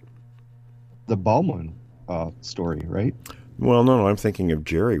situation. The Baldwin story, right? Well, no, I'm thinking of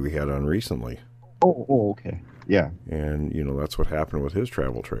Jerry we had on recently. Oh, okay. Yeah. And, that's what happened with his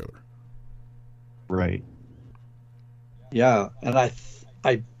travel trailer. Right. Yeah, and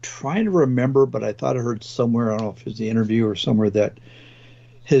I'm trying to remember, but I thought I heard somewhere, I don't know if it was the interview or somewhere, that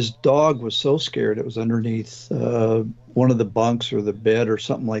his dog was so scared it was underneath one of the bunks or the bed or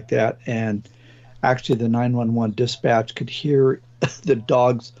something like that, and actually the 911 dispatch could hear the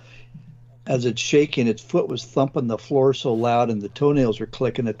dog's, as it's shaking, its foot was thumping the floor so loud and the toenails were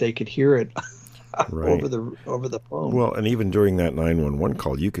clicking that they could hear it. Right. over the phone. Well, and even during that 911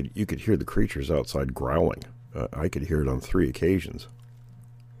 call, you could hear the creatures outside growling. I could hear it on 3 occasions.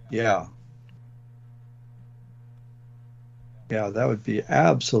 Yeah. Yeah, that would be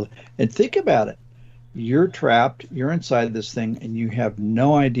absolute. And think about it. You're trapped, you're inside this thing, and you have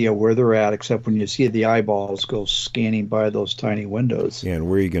no idea where they're at except when you see the eyeballs go scanning by those tiny windows. Yeah, and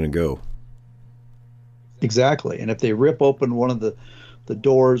where are you going to go? Exactly. And if they rip open one of the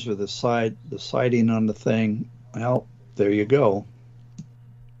doors or the siding on the thing, well, there you go.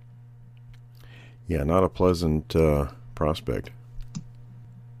 Yeah, not a pleasant prospect.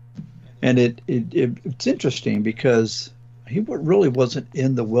 And it's interesting because he really wasn't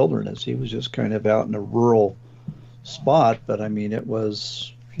in the wilderness. He was just kind of out in a rural spot. But I mean, it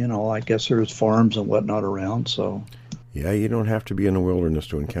was I guess there's farms and whatnot around. So, yeah, you don't have to be in the wilderness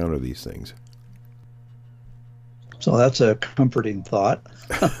to encounter these things. So that's a comforting thought.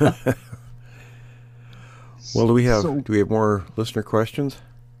 Well, do we have more listener questions?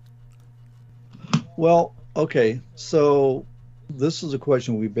 Well, okay. So this is a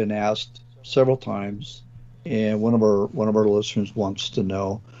question we've been asked several times, and one of our listeners wants to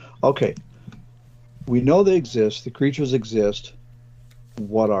know. Okay, we know they exist. The creatures exist.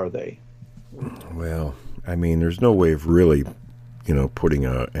 What are they? Well, I mean, there's no way of really, putting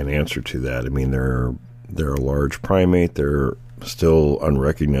an answer to that. I mean, they're a large primate. They're still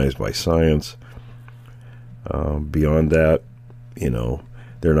unrecognized by science. Beyond that,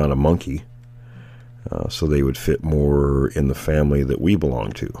 they're not a monkey. So they would fit more in the family that we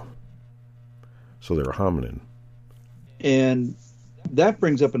belong to. So they're a hominid. And that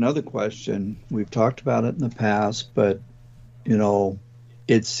brings up another question. We've talked about it in the past, but,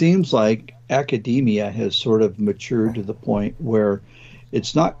 it seems like academia has sort of matured to the point where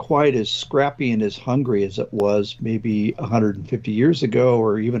it's not quite as scrappy and as hungry as it was maybe 150 years ago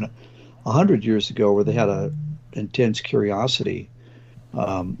or even 100 years ago, where they had a intense curiosity.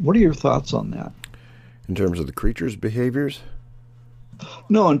 What are your thoughts on that? In terms of the creatures' behaviors?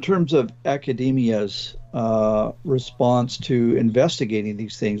 No, in terms of academia's response to investigating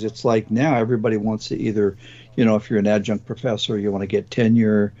these things. It's like now everybody wants to either, if you're an adjunct professor, you want to get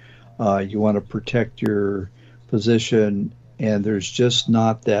tenure, you want to protect your position, and there's just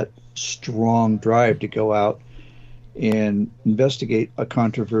not that strong drive to go out and investigate a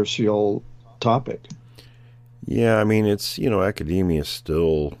controversial topic. Yeah, I mean, it's, academia is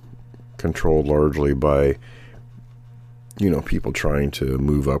still controlled largely by, people trying to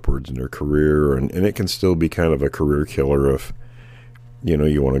move upwards in their career, and it can still be kind of a career killer if,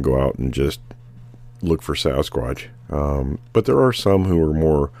 you want to go out and just look for Sasquatch. But there are some who are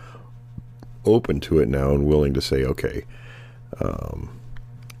more open to it now and willing to say, okay,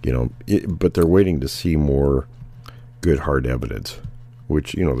 but they're waiting to see more good hard evidence,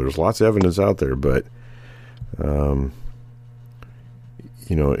 which, there's lots of evidence out there, but,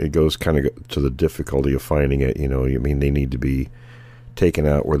 it goes kind of to the difficulty of finding it. They need to be taken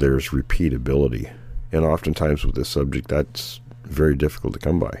out where there's repeatability. And oftentimes with this subject, that's very difficult to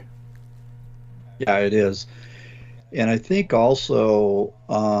come by. Yeah, it is. And I think also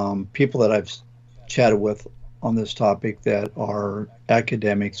people that I've chatted with on this topic that are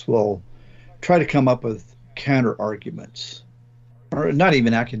academics will try to come up with counter arguments, or not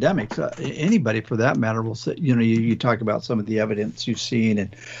even academics, anybody for that matter will say, you talk about some of the evidence you've seen,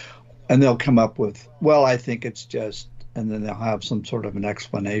 and they'll come up with, well, I think it's just, and then they'll have some sort of an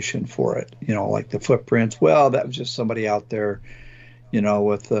explanation for it, like the footprints. Well, that was just somebody out there,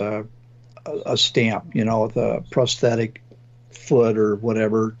 with a stamp, with a prosthetic foot or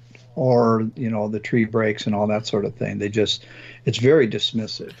whatever, or, the tree breaks and all that sort of thing. It's very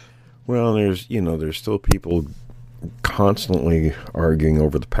dismissive. Well, there's still people constantly arguing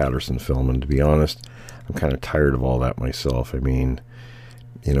over the Patterson film, and to be honest, I'm kind of tired of all that myself. I mean,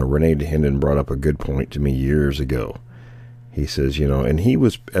 Renee DeHinden brought up a good point to me years ago. He says, and he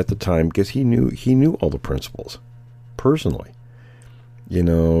was at the time, because he knew all the principals personally. It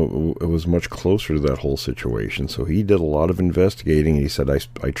was much closer to that whole situation, so he did a lot of investigating. He said, I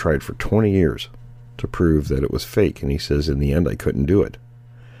tried for 20 years to prove that it was fake, and he says, in the end, I couldn't do it.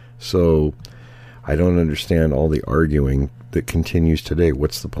 So I don't understand all the arguing that continues today.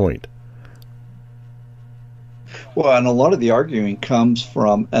 What's the point? Well, and a lot of the arguing comes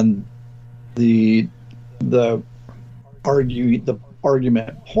from, and the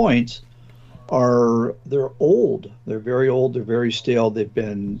argument points are, they're old. They're very old. They're very stale. They've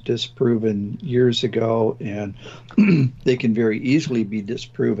been disproven years ago, and they can very easily be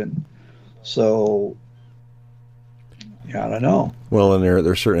disproven. So, yeah, I don't know. Well, and there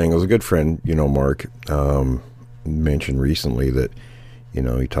are certain angles. A good friend, Mark, mentioned recently that,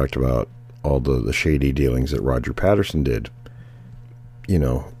 he talked about all the shady dealings that Roger Patterson did.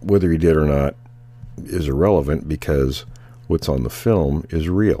 Whether he did or not is irrelevant, because what's on the film is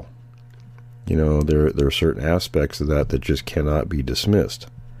real. There are certain aspects of that just cannot be dismissed.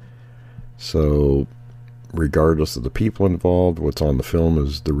 So, regardless of the people involved, what's on the film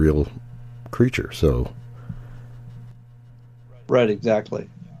is the real creature. So. Right, exactly.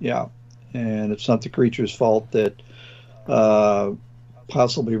 Yeah. And it's not the creature's fault that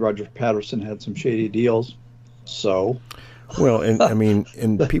possibly Roger Patterson had some shady deals. So. Well, and I mean,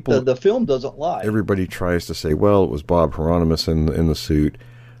 and people. The film doesn't lie. Everybody tries to say, well, it was Bob Hieronymus in the suit.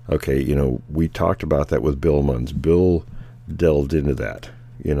 Okay, we talked about that with Bill Munns. Bill delved into that.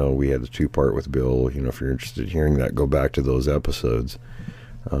 We had the two-part with Bill. If you're interested in hearing that, go back to those episodes.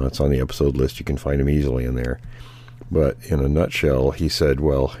 It's on the episode list. You can find him easily in there. But in a nutshell, he said,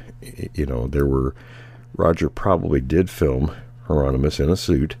 well, Roger probably did film Hieronymus in a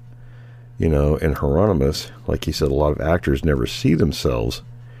suit, and Hieronymus, like he said, a lot of actors never see themselves,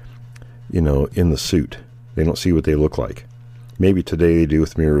 in the suit. They don't see what they look like. Maybe today they do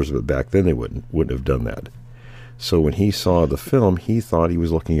with mirrors, but back then they wouldn't have done that. So when he saw the film, he thought he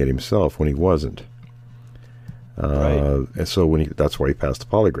was looking at himself when he wasn't. Right. And so that's why he passed the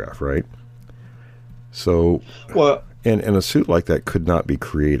polygraph, right? So, well, and a suit like that could not be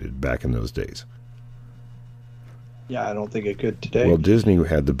created back in those days. Yeah, I don't think it could today. Well, Disney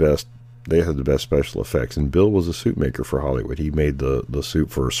had the best. They had the best special effects, and Bill was a suit maker for Hollywood. He made the suit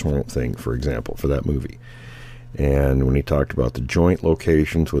for Swamp Thing, for example, for that movie. And when he talked about the joint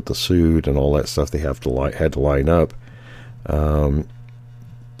locations with the suit and all that stuff, they had to line up. And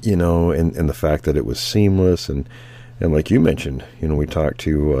the fact that it was seamless, and like you mentioned, we talked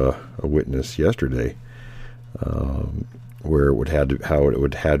to a witness yesterday, where how it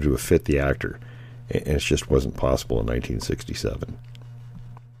would have to fit the actor, and it just wasn't possible in 1967.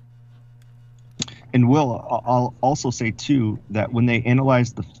 And Will, I'll also say too that when they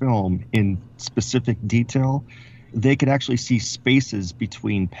analyzed the film in specific detail, they could actually see spaces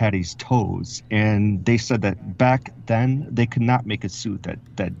between Patty's toes, and they said that back then they could not make a suit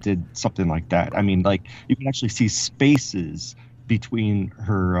that did something like that. I mean, like, you can actually see spaces between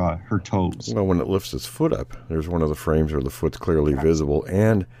her toes. Well, when it lifts its foot up, there's one of the frames where the foot's clearly visible,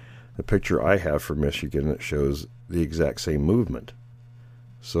 and the picture I have for Michigan, it shows the exact same movement.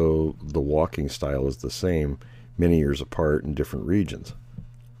 So the walking style is the same, many years apart in different regions.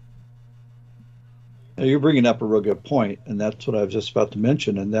 Now, you're bringing up a real good point, and that's what I was just about to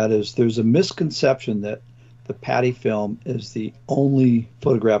mention, and that is there's a misconception that the Patty film is the only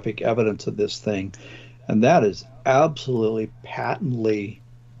photographic evidence of this thing, and that is absolutely patently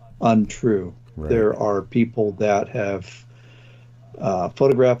untrue. Right. There are people that have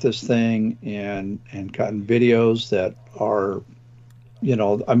photographed this thing and gotten videos that are,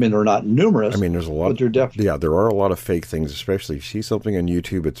 they're not numerous. I mean, there's a lot. But they're definitely. Yeah, there are a lot of fake things, especially if you see something on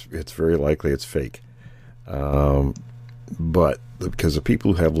YouTube, it's very likely it's fake. But because the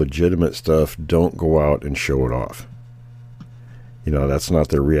people who have legitimate stuff don't go out and show it off. That's not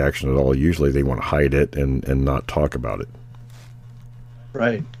their reaction at all. Usually they want to hide it and not talk about it.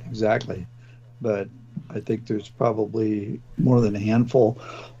 Right, exactly. But I think there's probably more than a handful.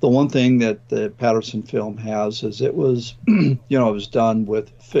 The one thing that the Patterson film has is it was, it was done with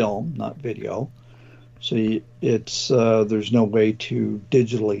film, not video. So it's there's no way to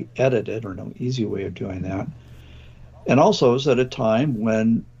digitally edit it, or no easy way of doing that. And also, it's at a time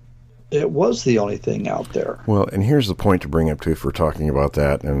when it was the only thing out there. Well, and here's the point to bring up too, if we're talking about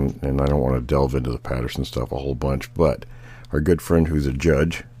that, and I don't want to delve into the Patterson stuff a whole bunch, but our good friend who's a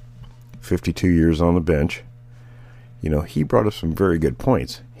judge, 52 years on the bench, he brought up some very good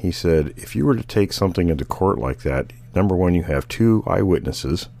points. He said, if you were to take something into court like that, number one, you have two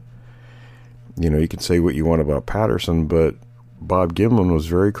eyewitnesses. You can say what you want about Patterson, but Bob Gimlin was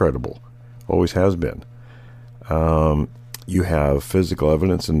very credible. Always has been. You have physical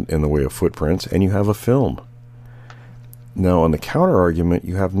evidence in the way of footprints, and you have a film. Now, on the counter-argument,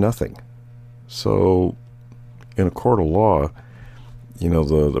 you have nothing. So, in a court of law,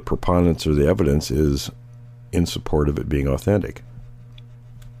 the preponderance or the evidence is in support of it being authentic.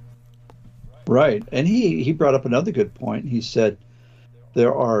 Right. And he brought up another good point. He said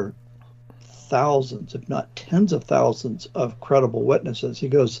there are thousands, if not tens of thousands, of credible witnesses. He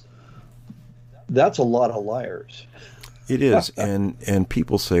goes, that's a lot of liars. It is. and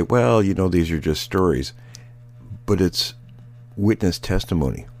people say, well, these are just stories. But it's witness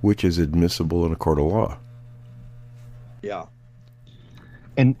testimony, which is admissible in a court of law. Yeah.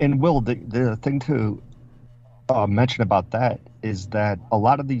 And Will, the thing to mention about that is that a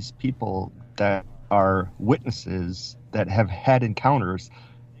lot of these people that are witnesses that have had encounters,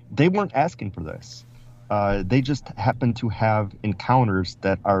 they weren't asking for this. They just happen to have encounters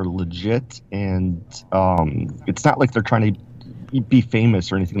that are legit, and it's not like they're trying to be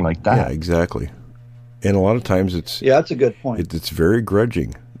famous or anything like that. Yeah, exactly. And a lot of times that's a good point. It's very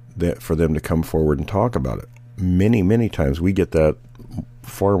grudging for them to come forward and talk about it. Many, many times we get that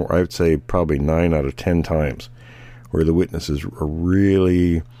far more, I would say probably 9 out of 10 times, where the witnesses are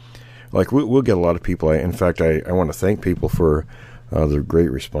really, like, we'll get a lot of people. In fact, I want to thank people for the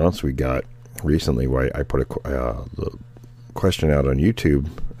great response we got recently. Why I put the question out on YouTube.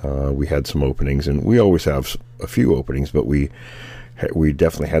 We had some openings, and we always have a few openings, but we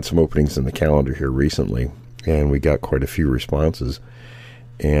definitely had some openings in the calendar here recently, and we got quite a few responses.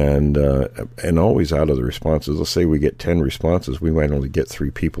 and always out of the responses. Let's say we get 10 responses, we might only get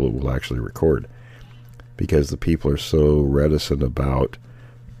 3 people who will actually record, because the people are so reticent about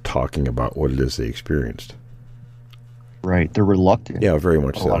talking about what it is they experienced. Right, they're reluctant. Yeah, very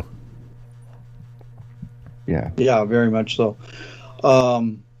much so. Yeah, very much so.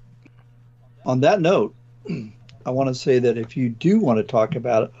 On that note, I want to say that if you do want to talk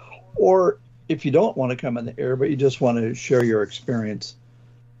about it, or if you don't want to come in the air, but you just want to share your experience,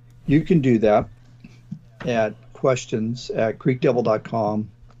 you can do that at questions@creekdevil.com.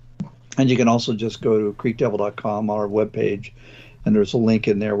 And you can also just go to creekdevil.com, our webpage, and there's a link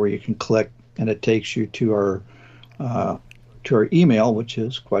in there where you can click, and it takes you to our email, which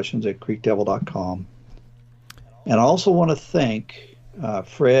is questions@creekdevil.com. And I also want to thank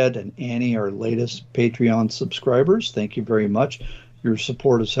Fred and Annie, our latest Patreon subscribers. Thank you very much. Your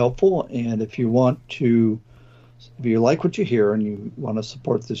support is helpful. And if you like what you hear and you want to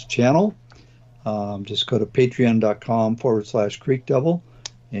support this channel, just go to patreon.com/creekdevil,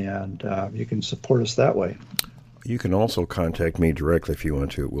 and you can support us that way. You can also contact me directly if you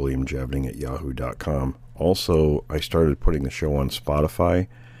want to at williamjevning@yahoo.com. Also, I started putting the show on Spotify.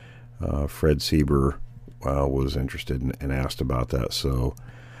 Fred Sieber was interested and asked about that, so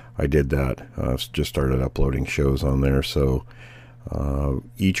I did that. Just started uploading shows on there, so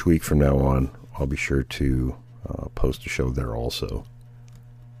each week from now on, I'll be sure to post a show there also.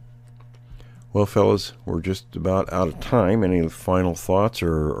 Well, fellas, we're just about out of time. Any final thoughts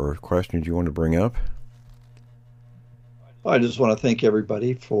or questions you want to bring up? I just want to thank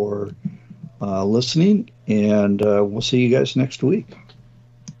everybody for listening, and we'll see you guys next week.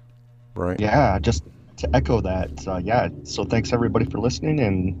 Right. Yeah, just to echo that. So thanks everybody for listening,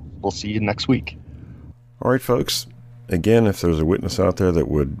 and we'll see you next week. All right, folks. Again, if there's a witness out there that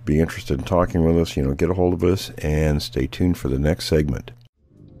would be interested in talking with us, get a hold of us and stay tuned for the next segment.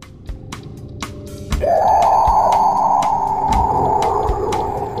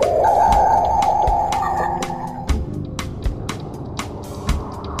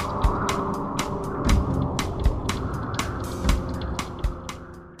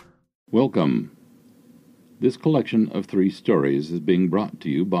 Welcome. This collection of 3 stories is being brought to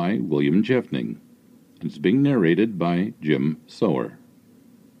you by William Jevning. It's being narrated by Jim Sower.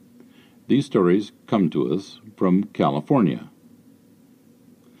 These stories come to us from California.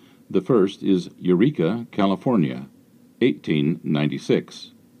 The first is Eureka, California,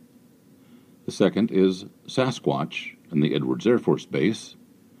 1896. The second is Sasquatch and the Edwards Air Force Base.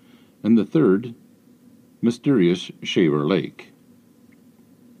 And the third, Mysterious Shaver Lake.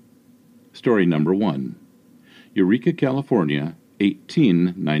 Story number 1, Eureka, California,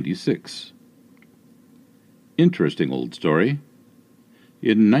 1896. Interesting old story.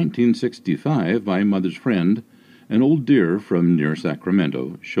 In 1965, my mother's friend, an old dear from near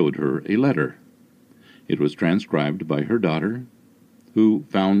Sacramento, showed her a letter. It was transcribed by her daughter, who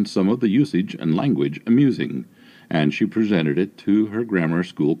found some of the usage and language amusing, and she presented it to her grammar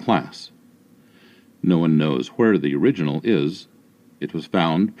school class. No one knows where the original is. It was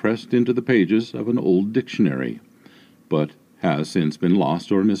found pressed into the pages of an old dictionary, but has since been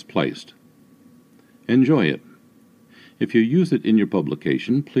lost or misplaced. Enjoy it. If you use it in your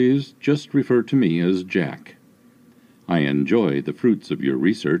publication, please just refer to me as Jack. I enjoy the fruits of your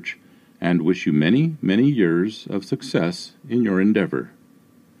research and wish you many, many years of success in your endeavor.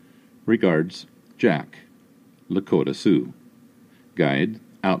 Regards, Jack, Lakota Sioux, Guide,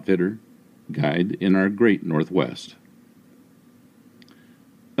 Outfitter, Guide in our Great Northwest.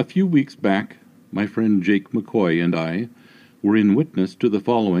 A few weeks back, my friend Jake McCoy and I were in witness to the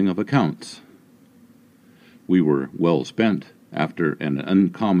following of accounts. We were well spent after an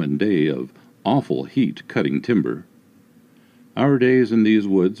uncommon day of awful heat cutting timber. Our days in these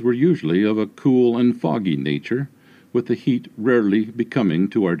woods were usually of a cool and foggy nature, with the heat rarely becoming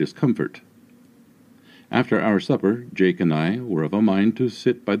to our discomfort. After our supper, Jake and I were of a mind to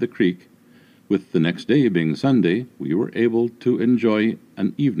sit by the creek. With the next day being Sunday, we were able to enjoy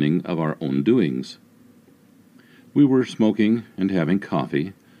an evening of our own doings. We were smoking and having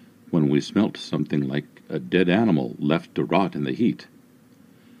coffee when we smelt something like a dead animal left to rot in the heat.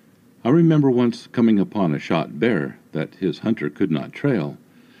 I remember once coming upon a shot bear that his hunter could not trail,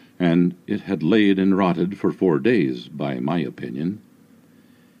 and it had laid and rotted for 4 days, by my opinion.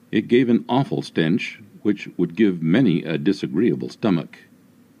 It gave an awful stench, which would give many a disagreeable stomach.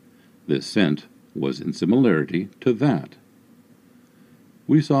 This scent was in similarity to that.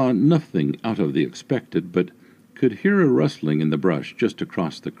 We saw nothing out of the expected, but could hear a rustling in the brush just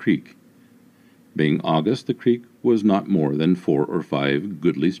across the creek. Being August, the creek was not more than 4 or 5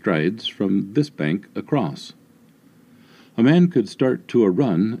 goodly strides from this bank across. A man could start to a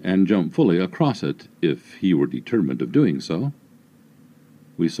run and jump fully across it if he were determined of doing so.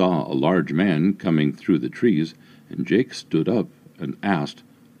 We saw a large man coming through the trees, and Jake stood up and asked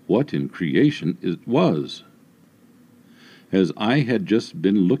what in creation it was. As I had just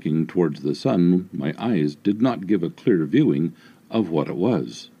been looking towards the sun, my eyes did not give a clear viewing of what it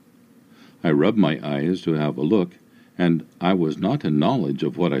was. I rubbed my eyes to have a look, and I was not in knowledge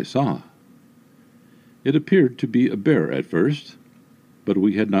of what I saw. It appeared to be a bear at first, but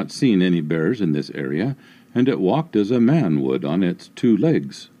we had not seen any bears in this area, and it walked as a man would on its 2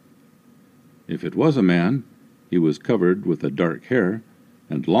 legs. If it was a man, he was covered with a dark hair,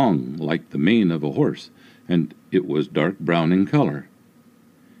 and long like the mane of a horse, and it was dark brown in color.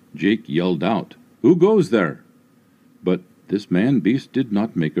 Jake yelled out, "Who goes there?" But this man-beast did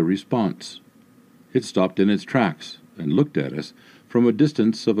not make a response. It stopped in its tracks and looked at us from a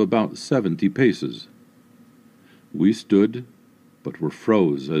distance of about 70 paces. We stood, but were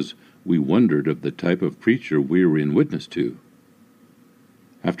froze as we wondered of the type of creature we were in witness to.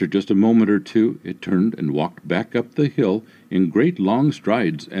 After just a moment or two, it turned and walked back up the hill in great long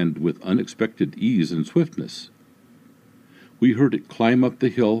strides and with unexpected ease and swiftness. We heard it climb up the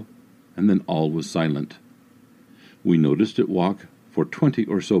hill, and then all was silent. We noticed it walk for 20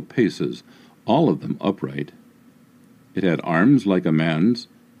 or so paces, all of them upright. It had arms like a man's,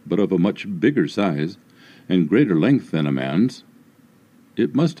 but of a much bigger size, and greater length than a man's.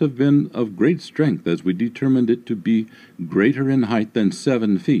 It must have been of great strength, as we determined it to be greater in height than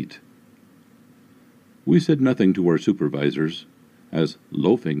 7 feet. We said nothing to our supervisors, as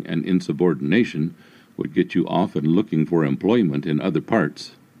loafing and insubordination would get you off and looking for employment in other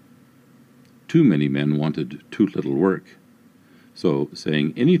parts. Too many men wanted too little work, so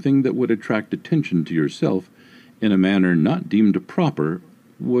saying anything that would attract attention to yourself in a manner not deemed proper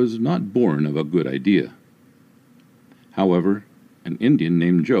was not born of a good idea. However, an Indian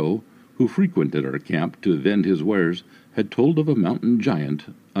named Joe, who frequented our camp to vend his wares, had told of a mountain giant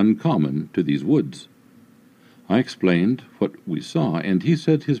uncommon to these woods. I explained what we saw, and he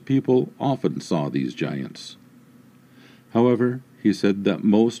said his people often saw these giants. However, he said that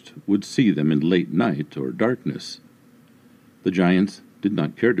most would see them in late night or darkness. The giants did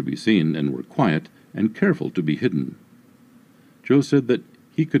not care to be seen and were quiet and careful to be hidden. Joe said that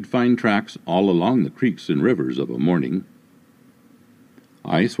he could find tracks all along the creeks and rivers of a morning.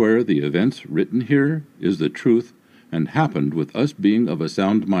 I swear the events written here is the truth and happened with us being of a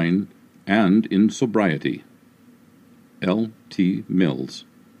sound mind and in sobriety. L. T. Mills,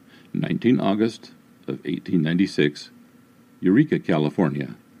 19 August of 1896, Eureka,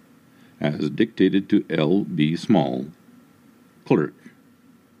 California, as dictated to L. B. Small, clerk.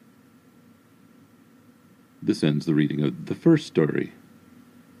 This ends the reading of the first story.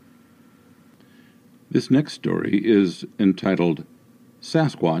 This next story is entitled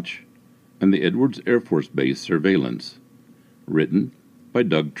Sasquatch and the Edwards Air Force Base Surveillance, written by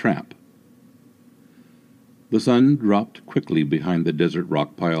Doug Trapp. The sun dropped quickly behind the desert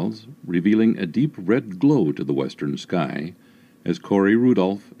rock piles, revealing a deep red glow to the western sky, as Corey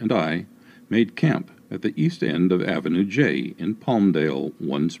Rudolph and I made camp at the east end of Avenue J in Palmdale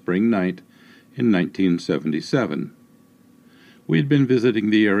one spring night in 1977. We had been visiting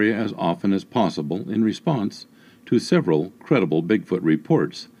the area as often as possible in response to several credible Bigfoot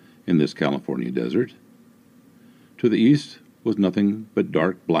reports in this California desert. To the east was nothing but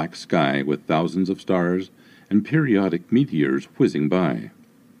dark black sky with thousands of stars and periodic meteors whizzing by.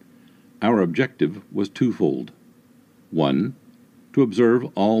 Our objective was twofold. 1, to observe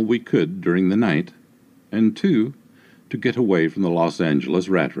all we could during the night, and 2, to get away from the Los Angeles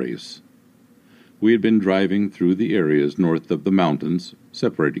rat race. We had been driving through the areas north of the mountains,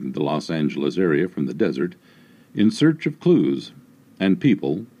 separating the Los Angeles area from the desert, in search of clues and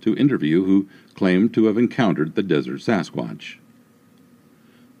people to interview who claimed to have encountered the desert Sasquatch.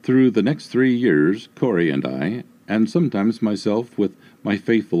 Through the next 3 years, Corey and I, and sometimes myself with my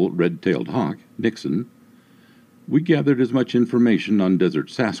faithful red-tailed hawk, Nixon, we gathered as much information on desert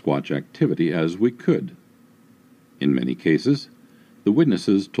Sasquatch activity as we could. In many cases, the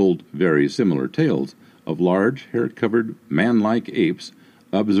witnesses told very similar tales of large, hair-covered, man-like apes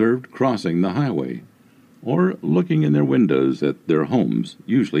observed crossing the highway, or looking in their windows at their homes,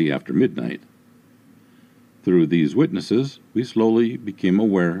 usually after midnight. Through these witnesses, we slowly became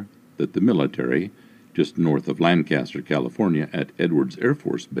aware that the military, just north of Lancaster, California, at Edwards Air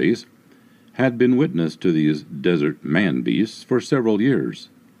Force Base, had been witness to these desert man-beasts for several years.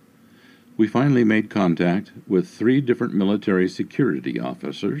 We finally made contact with 3 different military security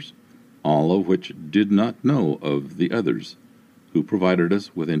officers, all of which did not know of the others, who provided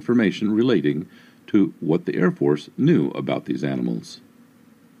us with information relating to what the Air Force knew about these animals.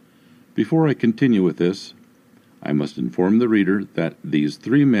 Before I continue with this, I must inform the reader that these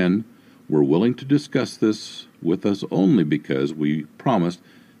three men were willing to discuss this with us only because we promised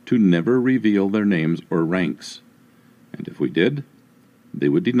to never reveal their names or ranks, and if we did, they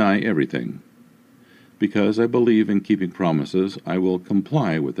would deny everything. Because I believe in keeping promises, I will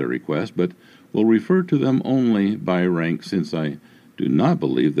comply with their request, but will refer to them only by rank, since I do not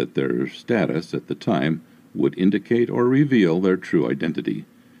believe that their status at the time would indicate or reveal their true identity,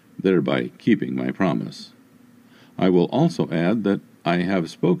 thereby keeping my promise. I will also add that I have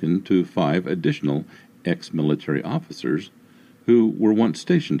spoken to 5 additional ex-military officers who were once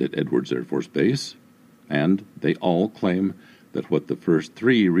stationed at Edwards Air Force Base, and they all claim that what the first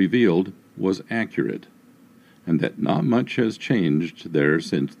 3 revealed was accurate, and that not much has changed there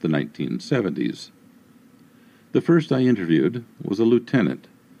since the 1970s. The first I interviewed was a lieutenant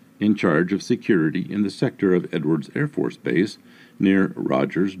in charge of security in the sector of Edwards Air Force Base near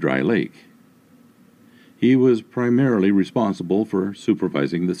Rogers Dry Lake. He was primarily responsible for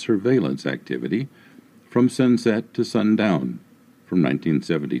supervising the surveillance activity from sunset to sundown from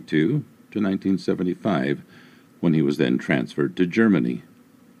 1972 to 1975, when he was then transferred to Germany,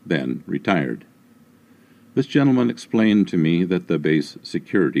 then retired. This gentleman explained to me that the base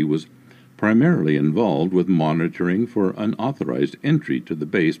security was primarily involved with monitoring for unauthorized entry to the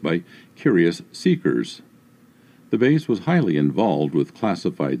base by curious seekers. The base was highly involved with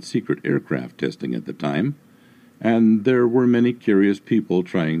classified secret aircraft testing at the time, and there were many curious people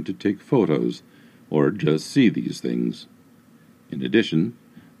trying to take photos or just see these things. In addition,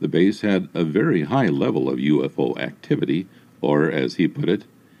 the base had a very high level of UFO activity, or, as he put it,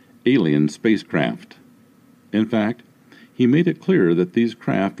 alien spacecraft. In fact, he made it clear that these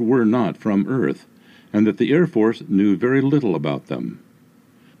craft were not from Earth, and that the Air Force knew very little about them.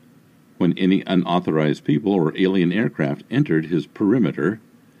 When any unauthorized people or alien aircraft entered his perimeter,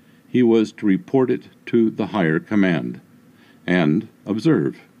 he was to report it to the higher command and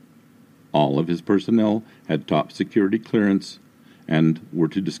observe. All of his personnel had top security clearance and were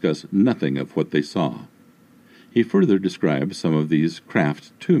to discuss nothing of what they saw. He further described some of these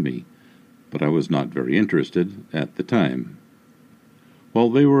craft to me, but I was not very interested at the time. While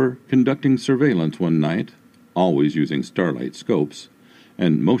they were conducting surveillance one night, always using starlight scopes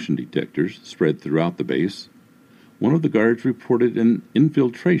and motion detectors spread throughout the base, one of the guards reported an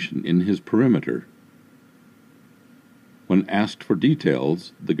infiltration in his perimeter. When asked for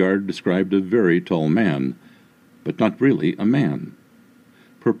details, the guard described a very tall man, but not really a man.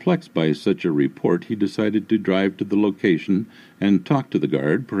 Perplexed by such a report, he decided to drive to the location and talk to the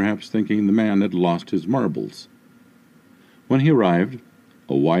guard, perhaps thinking the man had lost his marbles. When he arrived,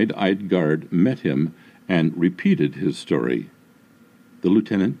 a wide-eyed guard met him and repeated his story. The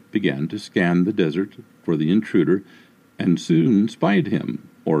lieutenant began to scan the desert for the intruder and soon spied him,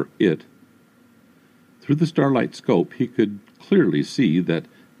 or it. Through the starlight scope, he could clearly see that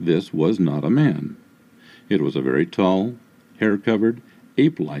this was not a man. It was a very tall, hair-covered,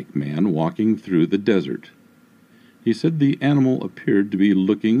 ape-like man walking through the desert. He said the animal appeared to be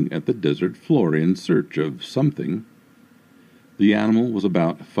looking at the desert floor in search of something. The animal was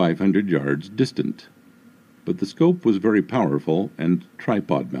about 500 yards distant, but the scope was very powerful and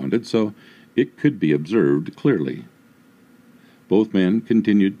tripod-mounted, so it could be observed clearly. Both men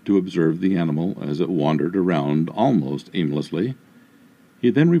continued to observe the animal as it wandered around almost aimlessly. He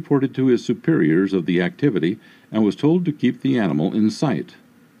then reported to his superiors of the activity and was told to keep the animal in sight.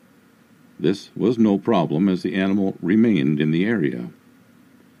 This was no problem, as the animal remained in the area.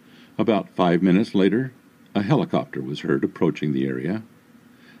 About 5 minutes later, a helicopter was heard approaching the area.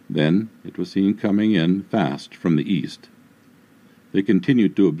 Then it was seen coming in fast from the east. They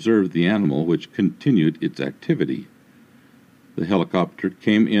continued to observe the animal, which continued its activity. The helicopter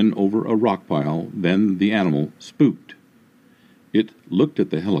came in over a rock pile, then the animal spooked. It looked at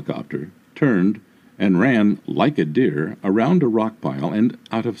the helicopter, turned, and ran like a deer around a rock pile and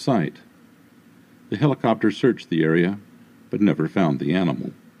out of sight. The helicopter searched the area, but never found the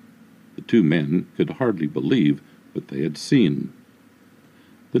animal. The 2 men could hardly believe what they had seen.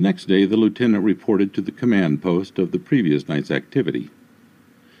 The next day, the lieutenant reported to the command post of the previous night's activity.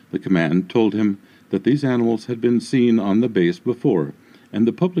 The command told him that these animals had been seen on the base before, and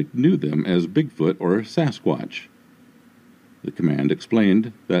the public knew them as Bigfoot or Sasquatch. The command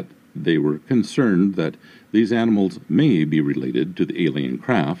explained that they were concerned that these animals may be related to the alien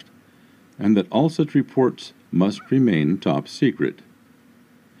craft, and that all such reports must remain top secret.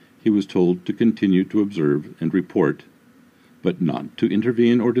 He was told to continue to observe and report, but not to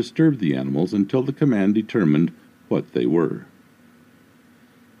intervene or disturb the animals until the command determined what they were.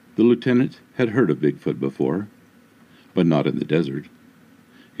 The lieutenant had heard of Bigfoot before, but not in the desert.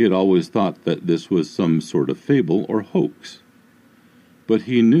 He had always thought that this was some sort of fable or hoax. But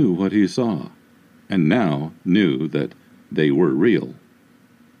he knew what he saw, and now knew that they were real.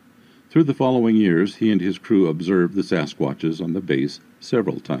 Through the following years, he and his crew observed the Sasquatches on the base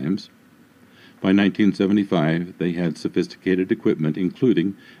several times. By 1975, they had sophisticated equipment,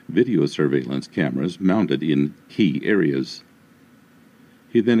 including video surveillance cameras mounted in key areas.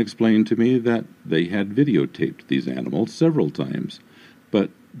 He then explained to me that they had videotaped these animals several times,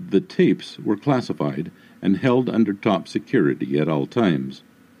 but the tapes were classified and held under top security at all times.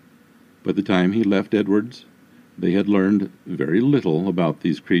 By the time he left Edwards, they had learned very little about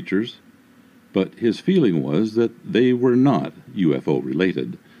these creatures, but his feeling was that they were not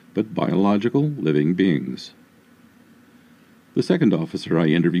UFO-related, but biological living beings. The second officer I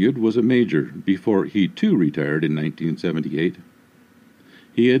interviewed was a major before he too retired in 1978.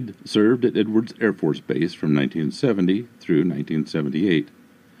 He had served at Edwards Air Force Base from 1970 through 1978,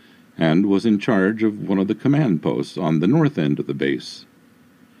 and was in charge of one of the command posts on the north end of the base.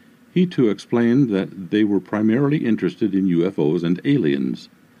 He too explained that they were primarily interested in UFOs and aliens.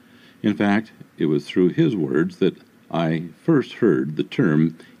 In fact, it was through his words that I first heard the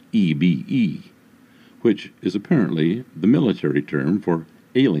term EBE, which is apparently the military term for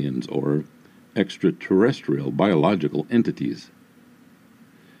aliens or extraterrestrial biological entities.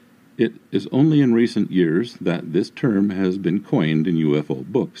 It is only in recent years that this term has been coined in UFO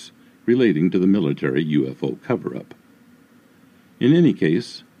books relating to the military UFO cover-up. In any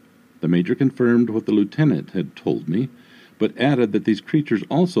case, the major confirmed what the lieutenant had told me, but added that these creatures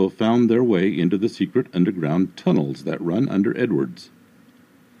also found their way into the secret underground tunnels that run under Edwards.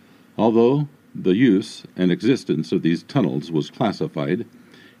 Although the use and existence of these tunnels was classified,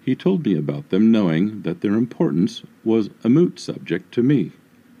 he told me about them knowing that their importance was a moot subject to me.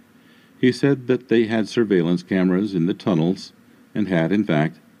 He said that they had surveillance cameras in the tunnels and had, in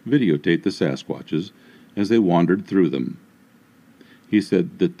fact, videotaped the Sasquatches as they wandered through them. He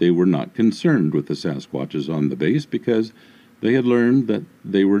said that they were not concerned with the Sasquatches on the base because they had learned that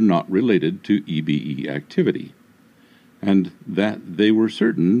they were not related to EBE activity, and that they were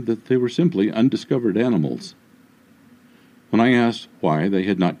certain that they were simply undiscovered animals. When I asked why they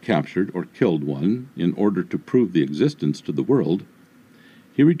had not captured or killed one in order to prove the existence to the world,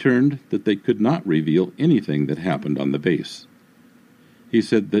 he returned that they could not reveal anything that happened on the base. He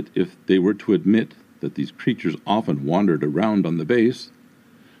said that if they were to admit that these creatures often wandered around on the base,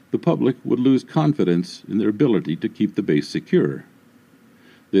 the public would lose confidence in their ability to keep the base secure.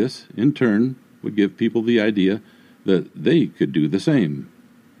 This, in turn, would give people the idea that they could do the same.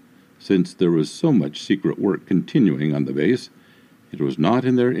 Since there was so much secret work continuing on the base, it was not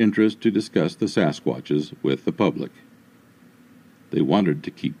in their interest to discuss the Sasquatches with the public. They wanted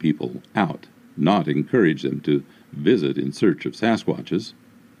to keep people out, not encourage them to visit in search of Sasquatches.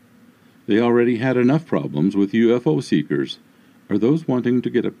 They already had enough problems with UFO seekers, or those wanting to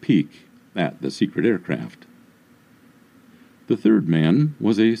get a peek at the secret aircraft. The third man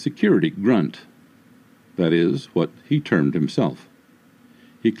was a security grunt. That is what he termed himself.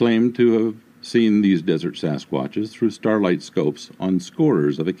 He claimed to have seen these desert Sasquatches through starlight scopes on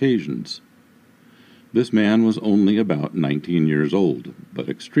scores of occasions. This man was only about 19 years old, but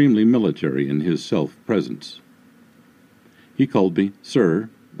extremely military in his self-presence. He called me Sir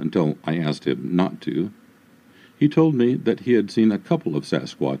until I asked him not to. He told me that he had seen a couple of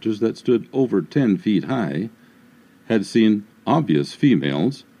Sasquatches that stood over 10 feet high, had seen obvious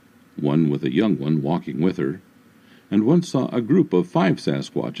females, one with a young one walking with her, and once saw a group of 5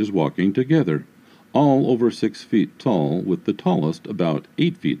 Sasquatches walking together, all over 6 feet tall, with the tallest about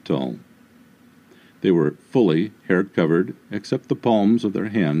 8 feet tall. They were fully hair-covered, except the palms of their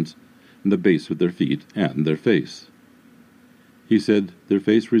hands and the base of their feet and their face. He said their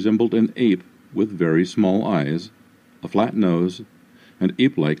face resembled an ape with very small eyes, a flat nose, and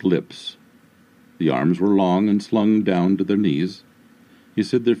ape-like lips. The arms were long and slung down to their knees. He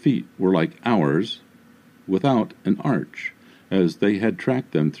said their feet were like ours, without an arch, as they had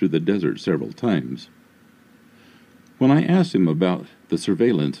tracked them through the desert several times. When I asked him about the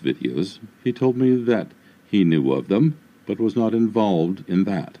surveillance videos, he told me that he knew of them, but was not involved in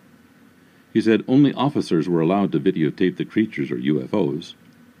that. He said only officers were allowed to videotape the creatures or UFOs.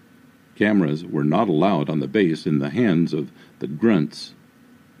 Cameras were not allowed on the base in the hands of the grunts.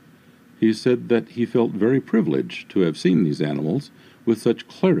 He said that he felt very privileged to have seen these animals with such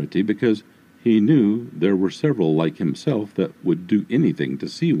clarity because he knew there were several like himself that would do anything to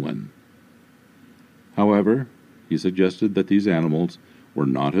see one. However, he suggested that these animals were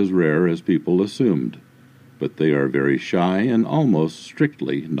not as rare as people assumed, but they are very shy and almost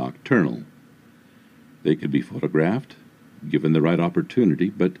strictly nocturnal. They could be photographed, given the right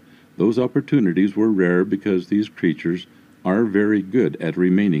opportunity, but those opportunities were rare because these creatures are very good at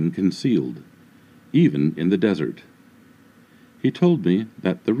remaining concealed, even in the desert. He told me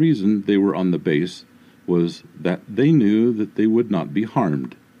that the reason they were on the base was that they knew that they would not be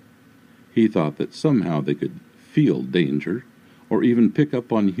harmed. He thought that somehow they could feel danger, or even pick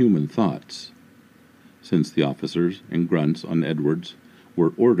up on human thoughts. Since the officers and grunts on Edwards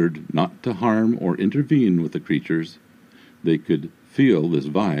were ordered not to harm or intervene with the creatures, they could feel this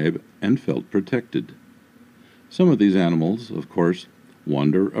vibe and felt protected. Some of these animals, of course,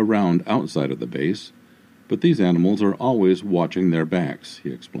 wander around outside of the base, but these animals are always watching their backs,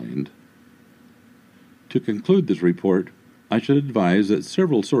 he explained. To conclude this report, I should advise that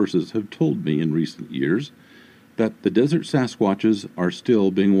several sources have told me in recent years that the desert Sasquatches are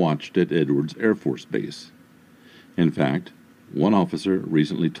still being watched at Edwards Air Force Base. In fact, one officer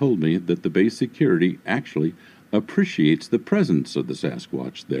recently told me that the base security actually appreciates the presence of the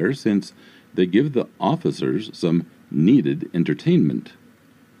Sasquatch there, since they give the officers some needed entertainment.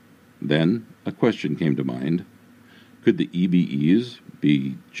 Then a question came to mind. Could the EBEs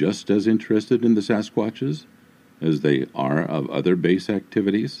be just as interested in the Sasquatches as they are of other base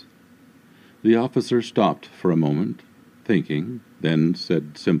activities? The officer stopped for a moment, thinking, then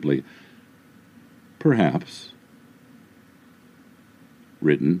said simply, "Perhaps."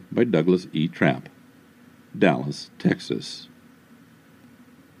 Written by Douglas E. Trapp, Dallas, Texas.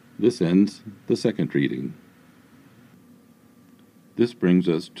 This ends the second reading. This brings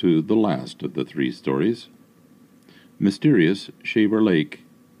us to the last of the three stories. Mysterious Shaver Lake,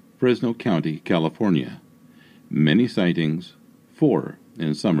 Fresno County, California. Many sightings, 4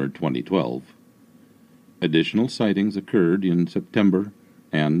 in summer 2012. Additional sightings occurred in September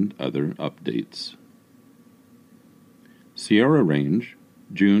and other updates. Sierra Range,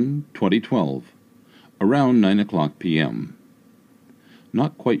 June 2012, around 9 o'clock p.m.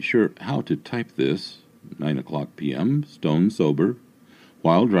 Not quite sure how to type this. 9 o'clock p.m., stone sober.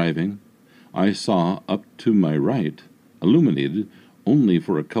 While driving, I saw up to my right, illuminated only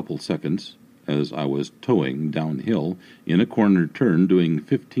for a couple seconds, as I was towing downhill in a corner turn doing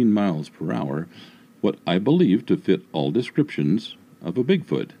 15 miles per hour, what I believed to fit all descriptions of a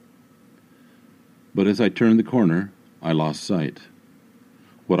Bigfoot. But as I turned the corner, I lost sight.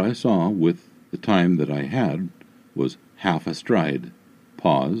 What I saw with the time that I had was half a stride,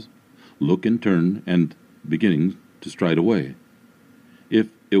 pause, look and turn, and beginning to stride away. If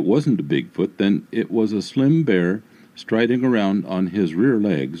it wasn't a Bigfoot, then it was a slim bear striding around on his rear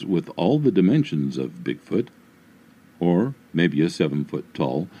legs with all the dimensions of Bigfoot, or maybe a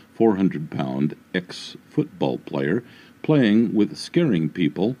 7-foot-tall, 400-pound ex-football player playing with scaring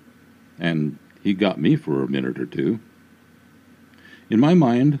people, and he got me for a minute or two. In my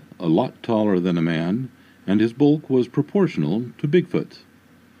mind, a lot taller than a man, and his bulk was proportional to Bigfoot.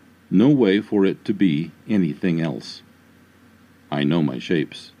 No way for it to be anything else. I know my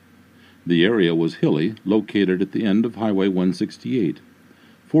shapes. The area was hilly, located at the end of Highway 168,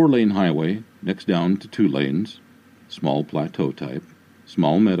 4-lane highway, next down to 2 lanes, small plateau type,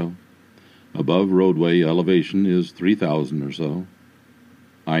 small meadow. Above roadway elevation is 3,000 or so.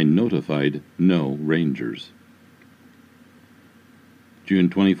 I notified no rangers. June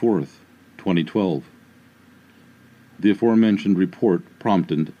 24th, 2012. The aforementioned report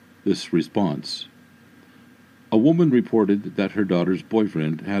prompted this response. A woman reported that her daughter's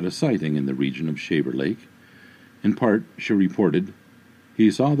boyfriend had a sighting in the region of Shaver Lake. In part, she reported,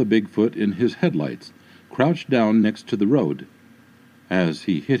 he saw the Bigfoot in his headlights, crouched down next to the road. As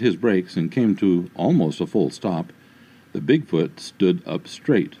he hit his brakes and came to almost a full stop, the Bigfoot stood up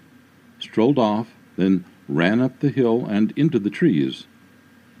straight, strolled off, then ran up the hill and into the trees.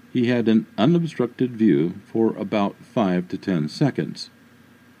 He had an unobstructed view for about 5 to 10 seconds.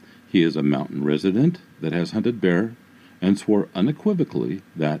 He is a mountain resident that has hunted bear and swore unequivocally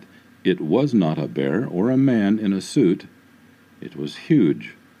that it was not a bear or a man in a suit. It was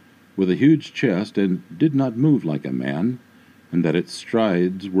huge, with a huge chest and did not move like a man, and that its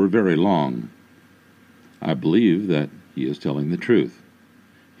strides were very long. I believe that he is telling the truth.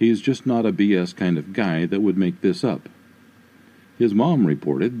 He is just not a BS kind of guy that would make this up. His mom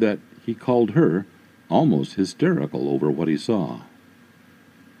reported that he called her almost hysterical over what he saw.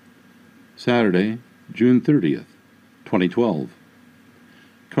 Saturday, June 30th, 2012.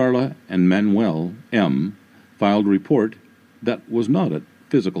 Carla and Manuel M. filed a report that was not a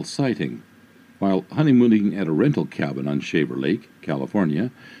physical sighting. While honeymooning at a rental cabin on Shaver Lake,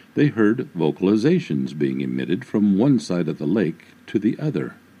 California, they heard vocalizations being emitted from one side of the lake to the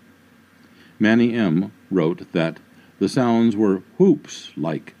other. Manny M. wrote that the sounds were whoops,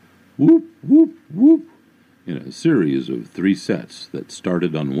 like whoop, whoop, whoop, in a series of 3 sets that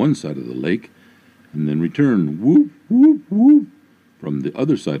started on one side of the lake and then returned whoop, whoop, whoop from the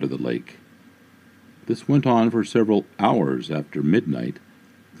other side of the lake. This went on for several hours after midnight,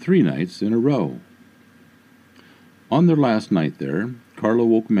 3 nights in a row. On their last night there, Carla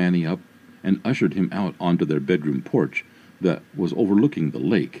woke Manny up and ushered him out onto their bedroom porch that was overlooking the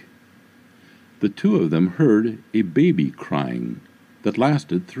lake. The 2 of them heard a baby crying that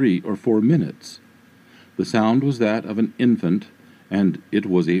lasted 3 or 4 minutes. The sound was that of an infant, and it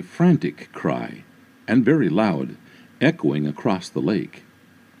was a frantic cry, and very loud, echoing across the lake.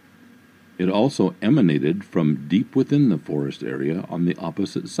 It also emanated from deep within the forest area on the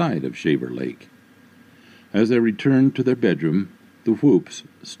opposite side of Shaver Lake. As they returned to their bedroom, the whoops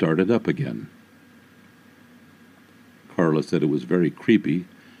started up again. Carla said it was very creepy,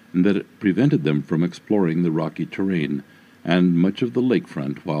 and that it prevented them from exploring the rocky terrain and much of the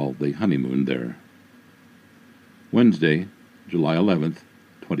lakefront while they honeymooned there. Wednesday, July 11th,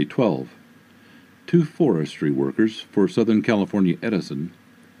 2012. 2 forestry workers for Southern California Edison,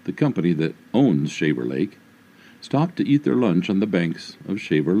 the company that owns Shaver Lake, stopped to eat their lunch on the banks of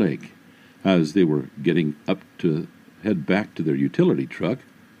Shaver Lake. As they were getting up to head back to their utility truck,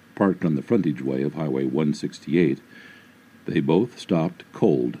 parked on the frontage way of Highway 168, they both stopped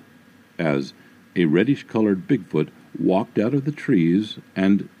cold as a reddish-colored Bigfoot walked out of the trees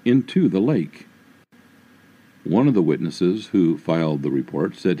and into the lake. One of the witnesses who filed the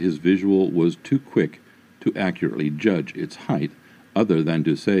report said his visual was too quick to accurately judge its height, other than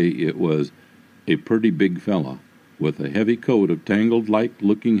to say it was a pretty big fella with a heavy coat of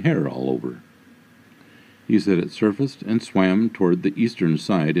tangled-like-looking hair all over. He said it surfaced and swam toward the eastern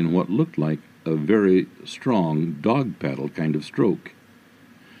side in what looked like a very strong dog paddle kind of stroke.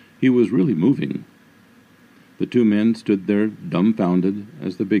 He was really moving. The 2 men stood there dumbfounded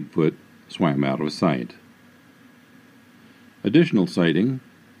as the Bigfoot swam out of sight. Additional sighting,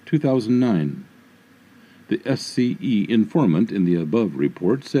 2009. The SCE informant in the above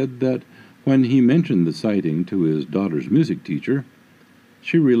report said that when he mentioned the sighting to his daughter's music teacher,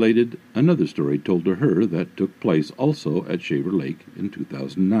 she related another story told to her that took place also at Shaver Lake in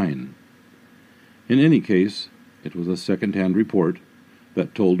 2009. In any case, it was a second-hand report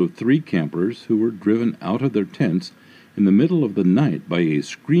that told of 3 campers who were driven out of their tents in the middle of the night by a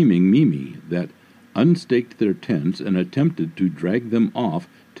screaming Mimi that unstaked their tents and attempted to drag them off,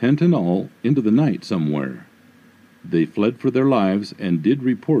 tent and all, into the night somewhere. They fled for their lives and did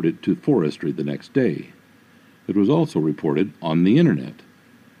report it to forestry the next day. It was also reported on the internet.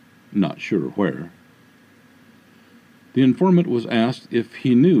 Not sure where. The informant was asked if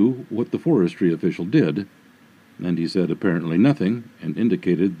he knew what the forestry official did, and he said apparently nothing, and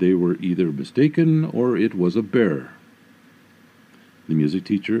indicated they were either mistaken or it was a bear. The music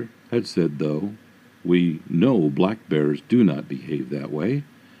teacher had said, though, "We know black bears do not behave that way,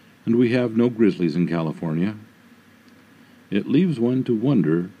 and we have no grizzlies in California." It leaves one to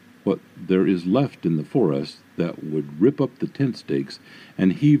wonder what there is left in the forest that would rip up the tent stakes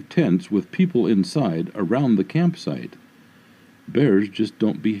and heave tents with people inside around the campsite. Bears just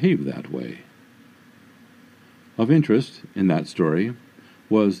don't behave that way. Of interest in that story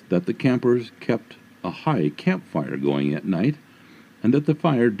was that the campers kept a high campfire going at night, and that the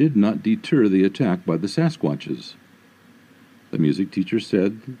fire did not deter the attack by the Sasquatches. The music teacher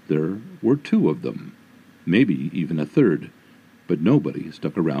said there were 2 of them, maybe even a third, but nobody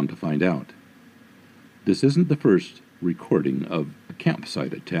stuck around to find out. This isn't the first recording of a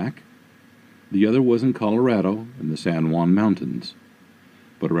campsite attack. The other was in Colorado in the San Juan Mountains.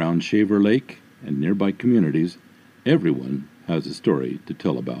 But around Shaver Lake and nearby communities, everyone has a story to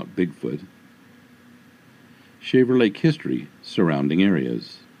tell about Bigfoot. Shaver Lake history surrounding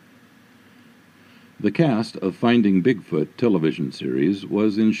areas. The cast of Finding Bigfoot television series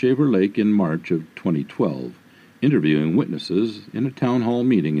was in Shaver Lake in March of 2012, interviewing witnesses in a town hall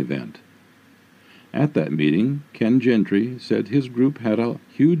meeting event. At that meeting, Ken Gentry said his group had a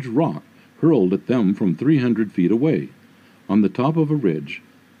huge rock hurled at them from 300 feet away, on the top of a ridge,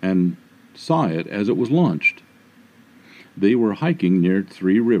 and saw it as it was launched. They were hiking near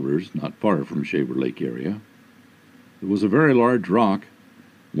 3 rivers, not far from Shaver Lake area. It was a very large rock.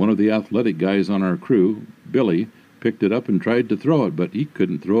 One of the athletic guys on our crew, Billy, picked it up and tried to throw it, but he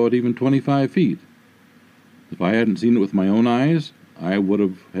couldn't throw it even 25 feet. If I hadn't seen it with my own eyes, I would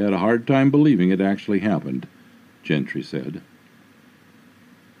have had a hard time believing it actually happened, Gentry said.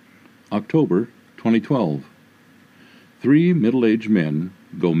 October 2012. 3 middle-aged men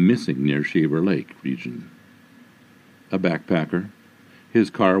go missing near Shaver Lake region. A backpacker, His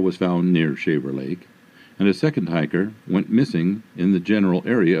car was found near Shaver Lake, and a second hiker went missing in the general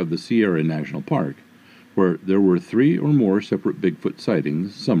area of the Sierra National Park, where there were 3 or more separate Bigfoot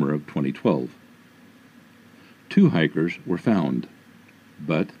sightings summer of 2012. 2 hikers were found,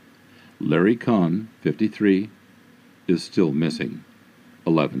 but Larry Kahn, 53, is still missing,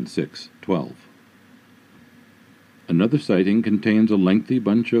 11/6/12. Another sighting contains a lengthy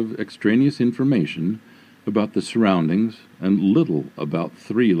bunch of extraneous information about the surroundings and little about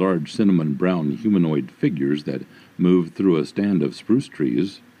 3 large cinnamon brown humanoid figures that moved through a stand of spruce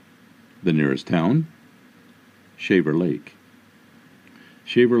trees. The nearest town? Shaver Lake.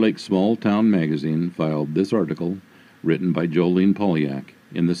 Shaver Lake Small Town Magazine filed this article, written by Jolene Polyak,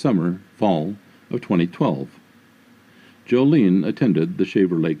 in the fall of 2012. Jolene attended the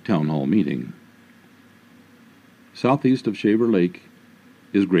Shaver Lake Town Hall meeting. Southeast of Shaver Lake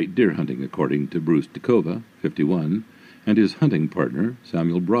is great deer hunting, according to Bruce DeCova, 51, and his hunting partner,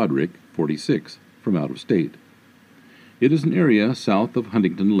 Samuel Broderick, 46, from out of state. It is an area south of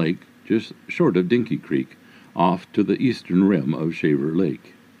Huntington Lake, just short of Dinky Creek, off to the eastern rim of Shaver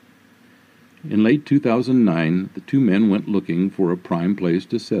Lake. In late 2009, the 2 men went looking for a prime place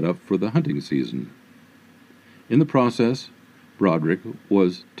to set up for the hunting season. In the process, Broderick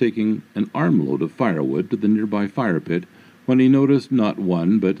was taking an armload of firewood to the nearby fire pit when he noticed not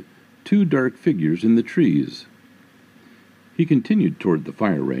 1 but 2 dark figures in the trees. He continued toward the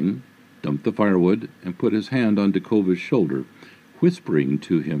fire ring, dumped the firewood, and put his hand on DeCova's shoulder, whispering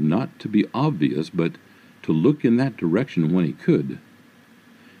to him not to be obvious but to look in that direction when he could.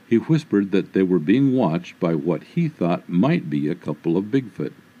 He whispered that they were being watched by what he thought might be a couple of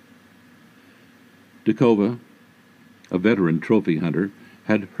Bigfoot. DeCova, a veteran trophy hunter,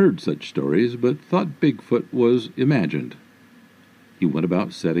 had heard such stories but thought Bigfoot was imagined. He went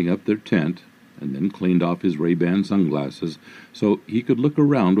about setting up their tent and then cleaned off his Ray-Ban sunglasses so he could look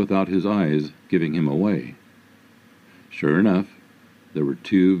around without his eyes giving him away. Sure enough, there were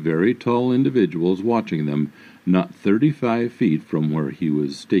 2 very tall individuals watching them, not 35 feet from where he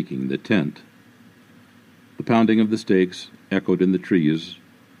was staking the tent. The pounding of the stakes echoed in the trees,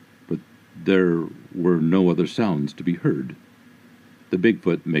 but there were no other sounds to be heard. The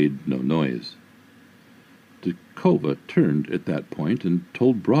Bigfoot made no noise. DeCova turned at that point and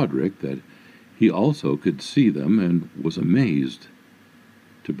told Broderick that he also could see them and was amazed.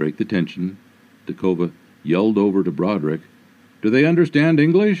 To break the tension, DeCova yelled over to Broderick, "Do they understand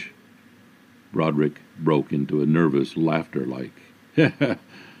English?" Broderick broke into a nervous laughter like,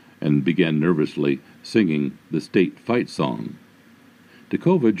 and began nervously singing the state fight song.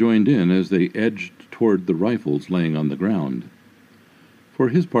 DeCova joined in as they edged toward the rifles laying on the ground. For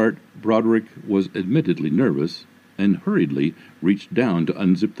his part, Broderick was admittedly nervous, and hurriedly reached down to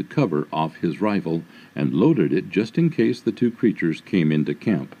unzip the cover off his rifle and loaded it just in case the 2 creatures came into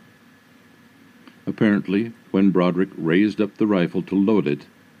camp. Apparently, when Broderick raised up the rifle to load it,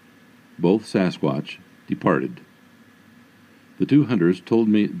 both Sasquatch departed. The 2 hunters told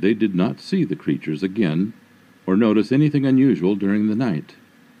me they did not see the creatures again or notice anything unusual during the night.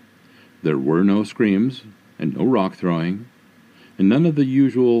 There were no screams and no rock throwing, and none of the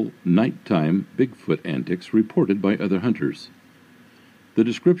usual nighttime Bigfoot antics reported by other hunters. The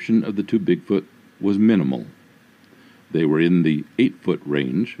description of the 2 Bigfoot was minimal. They were in the 8-foot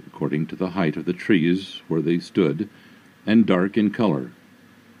range, according to the height of the trees where they stood, and dark in color.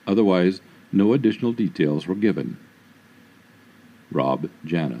 Otherwise, no additional details were given. Rob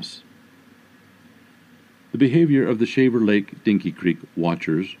Janis. The behavior of the Shaver Lake Dinky Creek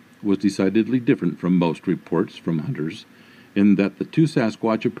watchers was decidedly different from most reports from hunters, in that the 2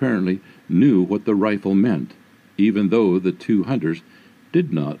 Sasquatch apparently knew what the rifle meant, even though the 2 hunters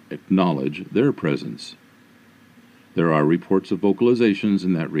did not acknowledge their presence. There are reports of vocalizations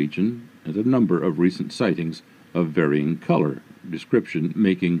in that region, and a number of recent sightings of varying color description,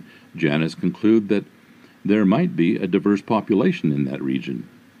 making Janis conclude that there might be a diverse population in that region.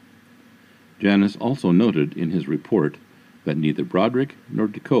 Janis also noted in his report that neither Broderick nor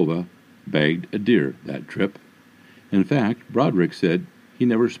DeCova bagged a deer that trip. In fact, Broderick said he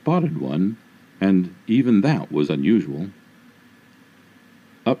never spotted one, and even that was unusual.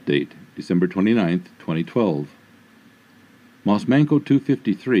 Update, December 29, 2012. Mosmanko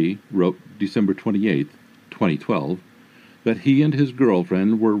 253 wrote December 28, 2012, that he and his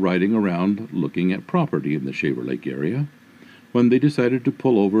girlfriend were riding around looking at property in the Shaver Lake area when they decided to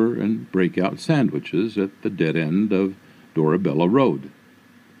pull over and break out sandwiches at the dead end of Dorabella Road.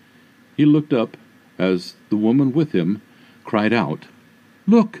 He looked up as the woman with him cried out,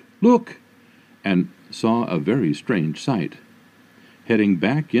 "Look, look!" and saw a very strange sight. Heading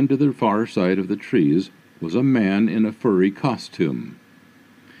back into the far side of the trees was a man in a furry costume.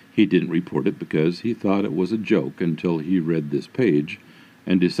 He didn't report it because he thought it was a joke until he read this page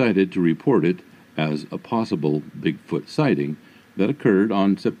and decided to report it as a possible Bigfoot sighting that occurred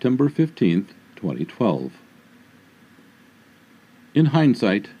on September 15th, 2012. In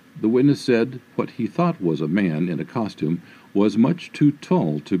hindsight, the witness said what he thought was a man in a costume was much too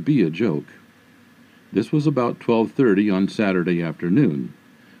tall to be a joke. This was about 12:30 on Saturday afternoon.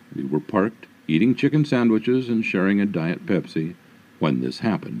 We were parked, eating chicken sandwiches and sharing a Diet Pepsi when this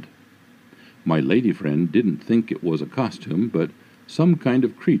happened. My lady friend didn't think it was a costume, but some kind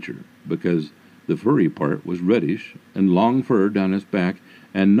of creature, because the furry part was reddish and long fur down his back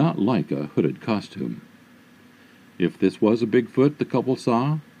and not like a hooded costume. If this was a Bigfoot the couple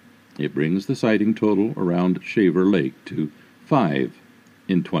saw, it brings the sighting total around Shaver Lake to 5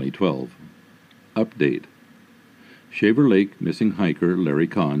 in 2012. Update. Shaver Lake missing hiker Larry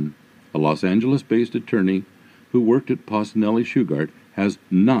Kahn, a Los Angeles-based attorney who worked at Posinelli Shugart, has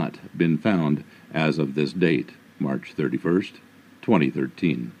not been found as of this date, March 31st,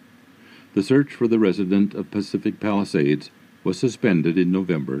 2013. The search for the resident of Pacific Palisades was suspended in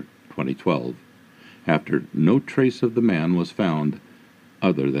November 2012, after no trace of the man was found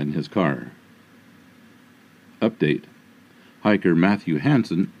other than his car. Update. Hiker Matthew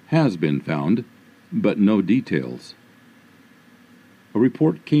Hansen has been found, but no details. A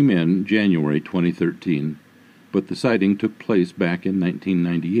report came in January 2013, but the sighting took place back in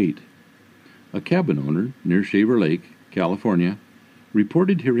 1998. A cabin owner near Shaver Lake, California,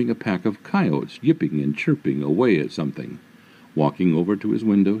 reported hearing a pack of coyotes yipping and chirping away at something. Walking over to his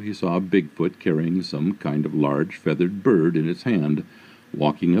window, he saw a Bigfoot carrying some kind of large feathered bird in its hand,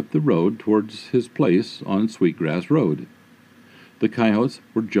 walking up the road towards his place on Sweetgrass Road. The coyotes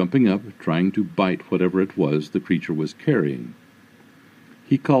were jumping up, trying to bite whatever it was the creature was carrying.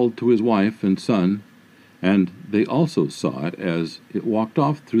 He called to his wife and son, and they also saw it as it walked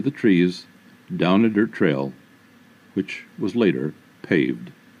off through the trees down a dirt trail, which was later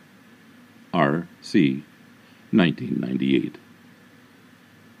paved. R.C. 1998.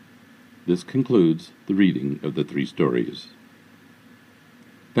 This concludes the reading of the 3 stories.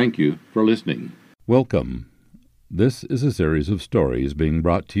 Thank you for listening. Welcome. This is a series of stories being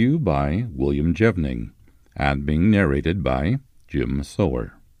brought to you by William Jevning and being narrated by Jim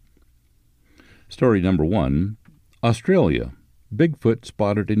Sower. Story number 1, Australia. Bigfoot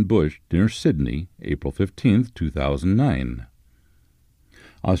spotted in bush near Sydney, April 15, 2009.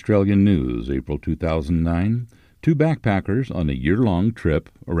 Australian News, April 2009. 2 backpackers on a year-long trip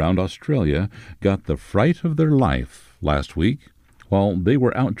around Australia got the fright of their life last week while they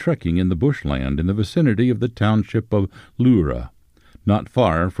were out trekking in the bushland in the vicinity of the township of Leura, not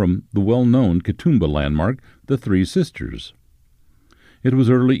far from the well-known Katoomba landmark, the Three Sisters. It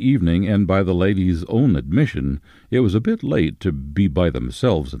was early evening, and by the ladies' own admission, it was a bit late to be by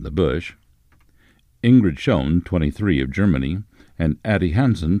themselves in the bush. Ingrid Schoen, 23, of Germany, and Addie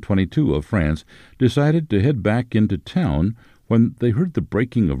Hansen, 22, of France, decided to head back into town when they heard the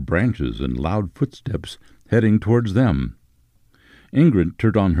breaking of branches and loud footsteps heading towards them. Ingrid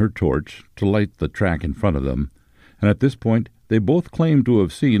turned on her torch to light the track in front of them, and at this point they both claimed to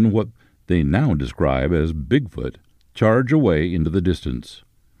have seen what they now describe as Bigfoot charge away into the distance.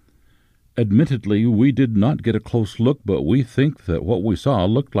 Admittedly, we did not get a close look, but we think that what we saw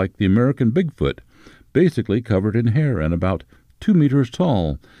looked like the American Bigfoot, basically covered in hair and about 2 meters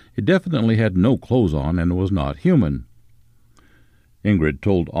tall. It definitely had no clothes on and was not human. Ingrid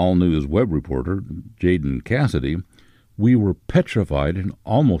told All News web reporter Jaden Cassidy, "We were petrified and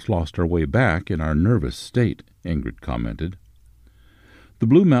almost lost our way back in our nervous state," Ingrid commented. The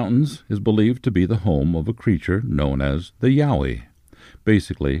Blue Mountains is believed to be the home of a creature known as the Yowie,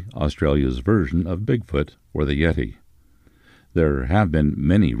 basically Australia's version of Bigfoot or the Yeti. There have been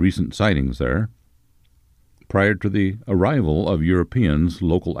many recent sightings there. Prior to the arrival of Europeans,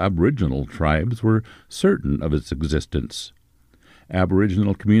 local Aboriginal tribes were certain of its existence.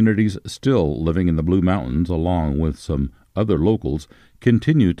 Aboriginal communities still living in the Blue Mountains, along with some other locals,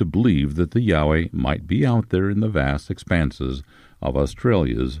 continue to believe that the Yowie might be out there in the vast expanses of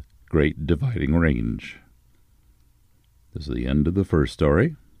Australia's Great Dividing Range. This is the end of the first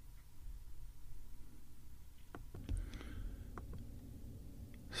story.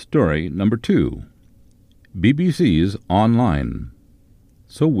 Story number 2. BBC's Online.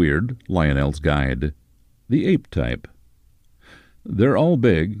 So Weird, Lionel's Guide. The Ape Type. They're all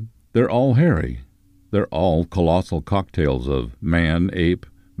big, they're all hairy, they're all colossal cocktails of man, ape,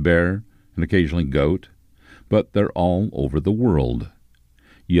 bear, and occasionally goat, but they're all over the world.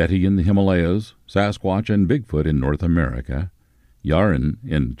 Yeti in the Himalayas, Sasquatch and Bigfoot in North America, Yaren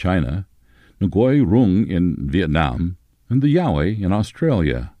in China, Nguoi Rung in Vietnam, and the Yowie in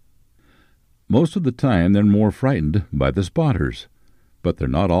Australia. Most of the time they're more frightened by the spotters, but they're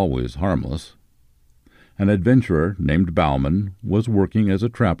not always harmless. An adventurer named Bauman was working as a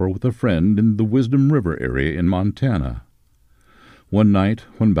trapper with a friend in the Wisdom River area in Montana. One night,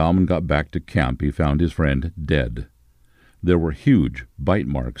 when Bauman got back to camp, he found his friend dead. There were huge bite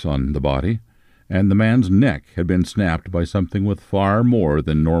marks on the body, and the man's neck had been snapped by something with far more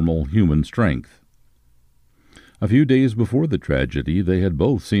than normal human strength. A few days before the tragedy, they had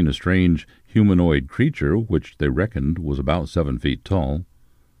both seen a strange humanoid creature which they reckoned was about 7 feet tall.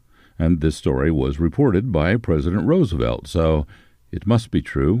 And this story was reported by President Roosevelt, so it must be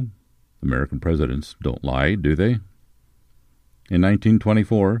true. American presidents don't lie, do they? In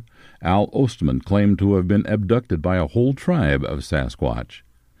 1924, Al Ostman claimed to have been abducted by a whole tribe of Sasquatch.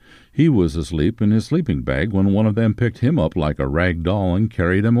 He was asleep in his sleeping bag when one of them picked him up like a rag doll and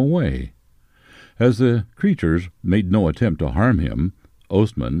carried him away. As the creatures made no attempt to harm him,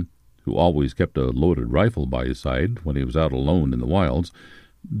 Ostman, who always kept a loaded rifle by his side when he was out alone in the wilds,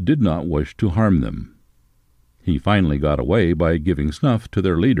 did not wish to harm them. He finally got away by giving snuff to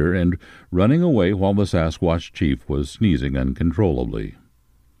their leader and running away while the Sasquatch chief was sneezing uncontrollably.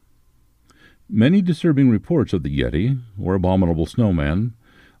 Many disturbing reports of the Yeti, or abominable snowman,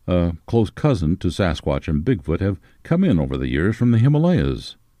 a close cousin to Sasquatch and Bigfoot, have come in over the years from the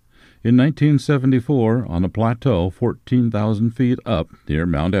Himalayas. In 1974, on a plateau 14,000 feet up near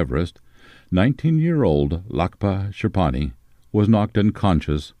Mount Everest, 19-year-old Lakpa Sherpani was knocked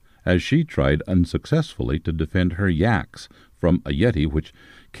unconscious as she tried unsuccessfully to defend her yaks from a Yeti which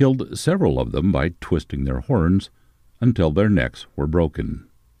killed several of them by twisting their horns until their necks were broken.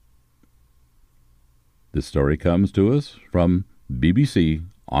 This story comes to us from BBC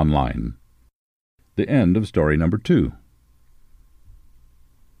Online. The end of story number 2.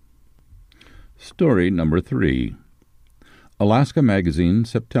 Story number 3. Alaska Magazine,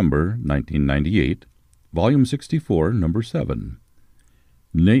 September 1998, Volume 64, Number 7.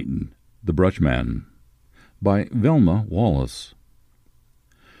 Nathan, the Brushman, by Velma Wallace.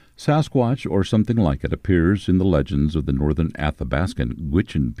 Sasquatch, or something like it, appears in the legends of the northern Athabascan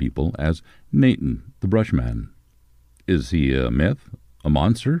Gwich'in people as Nathan, the Brushman. Is he a myth, a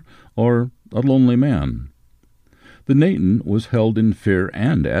monster, or a lonely man? The Nathan was held in fear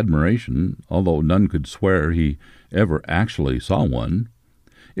and admiration, although none could swear he ever actually saw one.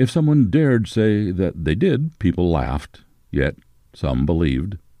 If someone dared say that they did, people laughed, yet some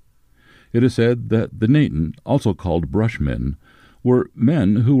believed. It is said that the Nathan, also called Brushmen, were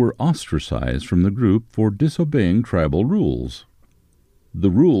men who were ostracized from the group for disobeying tribal rules.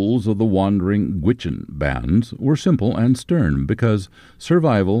 The rules of the wandering Gwich'in bands were simple and stern because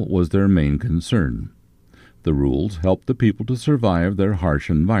survival was their main concern. The rules helped the people to survive their harsh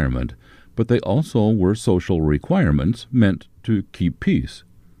environment, but they also were social requirements meant to keep peace.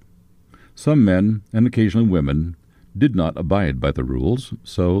 Some men, and occasionally women, did not abide by the rules,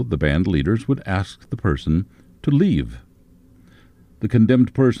 so the band leaders would ask the person to leave. The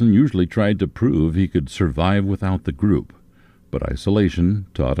condemned person usually tried to prove he could survive without the group, but isolation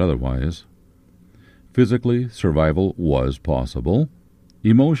taught otherwise. Physically, survival was possible.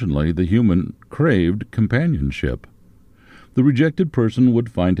 Emotionally, the human craved companionship. The rejected person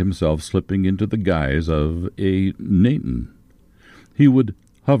would find himself slipping into the guise of a Nathan. He would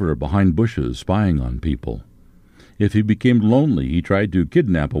hover behind bushes, spying on people. If he became lonely, he tried to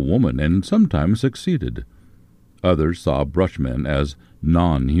kidnap a woman and sometimes succeeded. Others saw Brushmen as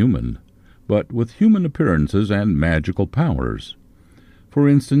non-human, but with human appearances and magical powers. For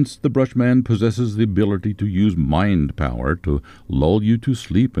instance, the Brushman possesses the ability to use mind power to lull you to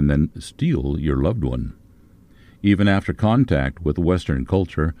sleep and then steal your loved one. Even after contact with Western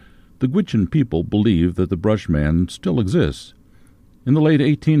culture, the Gwich'in people believe that the Brushman still exists. In the late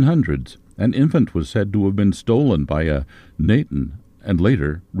 1800s, an infant was said to have been stolen by a Nathan and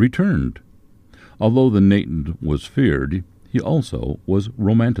later returned. Although the Nathan was feared, he also was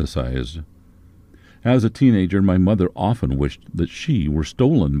romanticized. As a teenager, my mother often wished that she were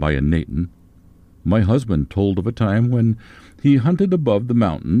stolen by a Nathan. My husband told of a time when he hunted above the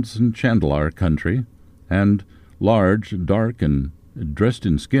mountains in Chandler country, and large, dark, and dressed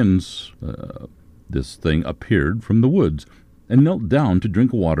in skins, this thing appeared from the woods and knelt down to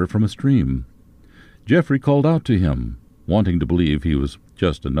drink water from a stream. Jeffrey called out to him, wanting to believe he was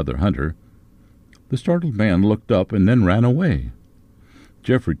just another hunter. The startled man looked up and then ran away.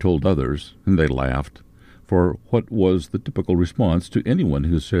 Jeffrey told others, and they laughed, for what was the typical response to anyone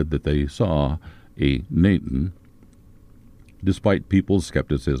who said that they saw a Nathan? Despite people's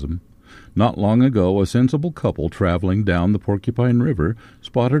skepticism, not long ago a sensible couple traveling down the Porcupine River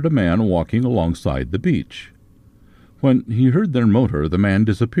spotted a man walking alongside the beach. When he heard their motor, the man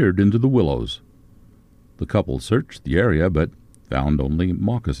disappeared into the willows. The couple searched the area, but found only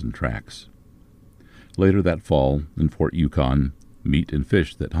moccasin tracks. Later that fall, in Fort Yukon, meat and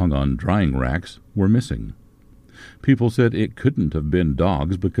fish that hung on drying racks were missing. People said it couldn't have been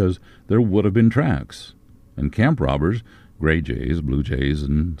dogs because there would have been tracks, and camp robbers, gray jays, blue jays,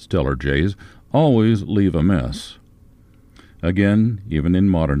 and stellar jays, always leave a mess. Again, even in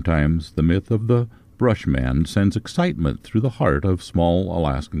modern times, the myth of the brush man sends excitement through the heart of small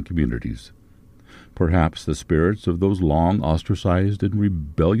Alaskan communities. Perhaps the spirits of those long ostracized and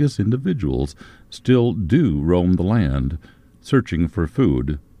rebellious individuals still do roam the land, searching for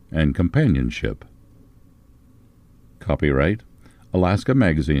food and companionship. Copyright Alaska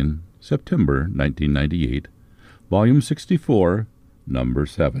Magazine, September 1998, Volume 64, Number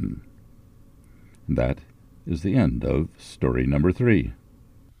 7. That is the end of story number 3.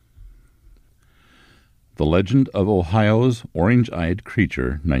 The Legend of Ohio's Orange-Eyed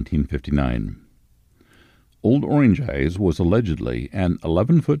Creature, 1959. Old Orange Eyes was allegedly an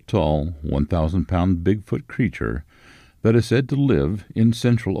 11-foot-tall, 1,000-pound Bigfoot creature that is said to live in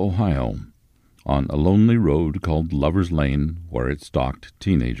central Ohio, on a lonely road called Lover's Lane, where it stalked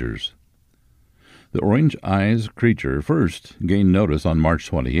teenagers. The Orange Eyes creature first gained notice on March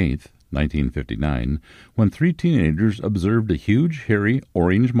 28, 1959, when 3 teenagers observed a huge, hairy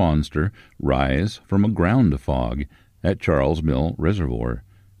orange monster rise from a ground fog at Charles Mill Reservoir,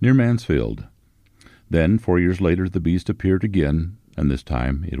 near Mansfield. Then, 4 years later, the beast appeared again, and this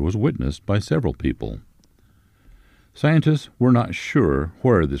time it was witnessed by several people. Scientists were not sure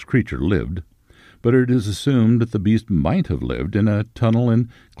where this creature lived, but it is assumed that the beast might have lived in a tunnel in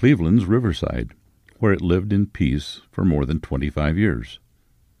Cleveland's Riverside, where it lived in peace for more than 25 years.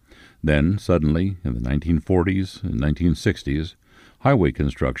 Then, suddenly, in the 1940s and 1960s, highway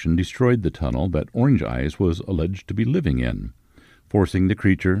construction destroyed the tunnel that Orange Eyes was alleged to be living in, forcing the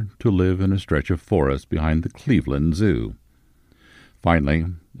creature to live in a stretch of forest behind the Cleveland Zoo. Finally,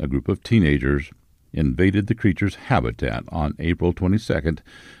 a group of teenagers invaded the creature's habitat on April 22,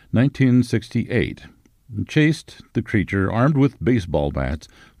 1968, and chased the creature armed with baseball bats,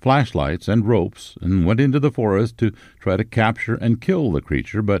 flashlights, and ropes, and went into the forest to try to capture and kill the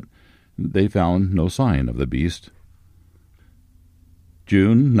creature, but they found no sign of the beast.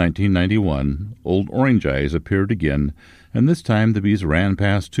 June 1991, Old Orange Eyes appeared again, and this time the beast ran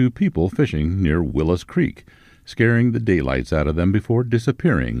past 2 people fishing near Willis Creek, scaring the daylights out of them before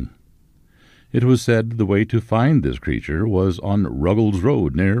disappearing. It was said the way to find this creature was on Ruggles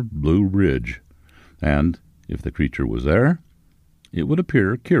Road near Blue Ridge, and if the creature was there, it would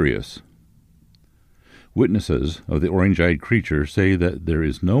appear curious. Witnesses of the orange-eyed creature say that there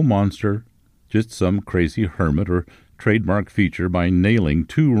is no monster, just some crazy hermit or trademark feature by nailing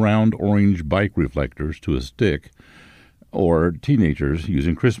 2 round orange bike reflectors to a stick, or teenagers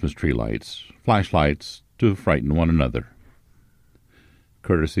using Christmas tree lights, flashlights, to frighten one another.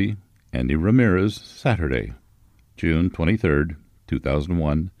 Courtesy Andy Ramirez, Saturday, June 23,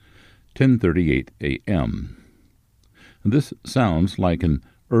 2001, 10:38 a.m. This sounds like an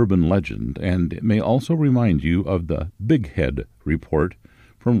urban legend, and it may also remind you of the Big Head report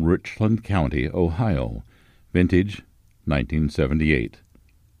from Richland County, Ohio, vintage 1978.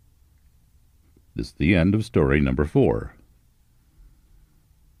 This is the end of story number 4.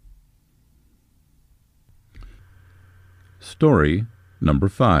 Story number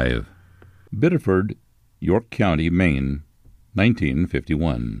 5. Biddeford, York County, Maine,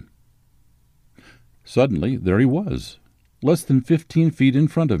 1951. Suddenly, there he was, less than 15 feet in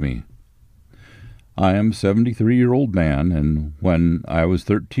front of me. I am a 73-year-old man, and when I was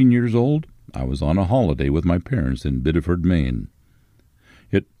 13 years old, I was on a holiday with my parents in Biddeford, Maine.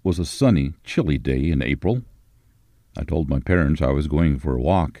 It was a sunny, chilly day in April. I told my parents I was going for a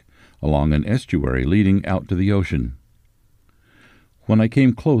walk along an estuary leading out to the ocean. When I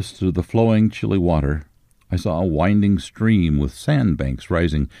came close to the flowing, chilly water, I saw a winding stream with sandbanks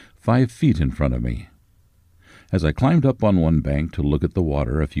rising 5 feet in front of me. As I climbed up on one bank to look at the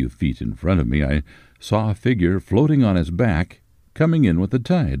water a few feet in front of me, I saw a figure floating on his back, coming in with the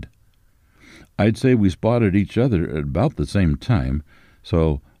tide. I'd say we spotted each other at about the same time,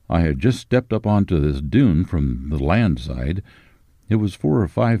 so I had just stepped up onto this dune from the land side. It was 4 or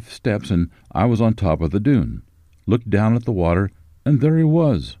 5 steps, and I was on top of the dune, looked down at the water, and there he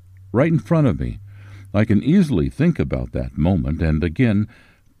was, right in front of me. I can easily think about that moment, and again,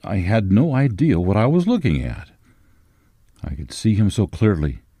 I had no idea what I was looking at. I could see him so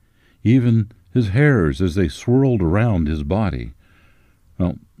clearly, even his hairs as they swirled around his body.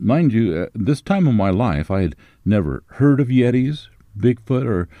 Well, mind you, at this time of my life, I had never heard of Yetis, Bigfoot,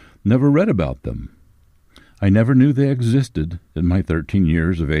 or never read about them. I never knew they existed in my 13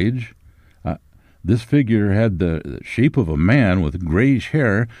 years of age. This figure had the shape of a man with grayish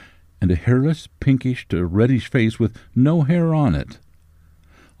hair and a hairless, pinkish to reddish face with no hair on it.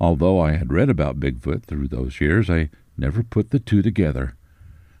 Although I had read about Bigfoot through those years, I never put the two together.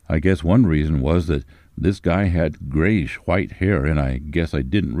 I guess one reason was that this guy had grayish-white hair, and I guess I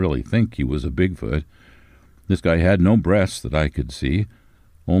didn't really think he was a Bigfoot. This guy had no breasts that I could see.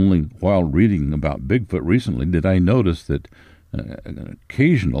 Only while reading about Bigfoot recently did I notice that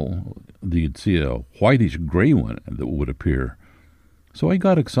occasional you'd see a whitish-gray one that would appear. So I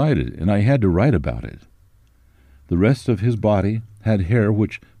got excited, and I had to write about it. The rest of his body had hair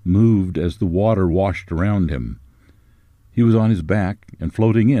which moved as the water washed around him. He was on his back and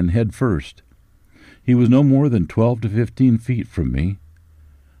floating in head first. He was no more than 12 to 15 feet from me.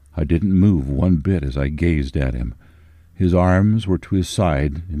 I didn't move one bit as I gazed at him. His arms were to his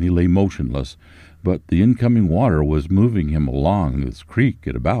side, and he lay motionless, but the incoming water was moving him along this creek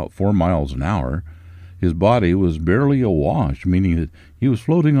at about 4 miles an hour. His body was barely awash, meaning that he was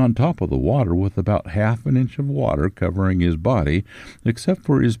floating on top of the water with about half an inch of water covering his body, except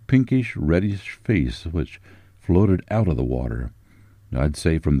for his pinkish, reddish face, which floated out of the water. I'd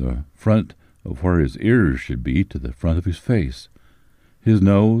say from the front of where his ears should be to the front of his face. His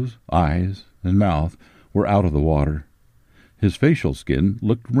nose, eyes, and mouth were out of the water. His facial skin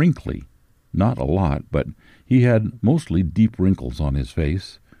looked wrinkly. Not a lot, but he had mostly deep wrinkles on his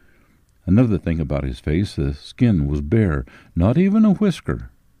face. Another thing about his face, the skin was bare, not even a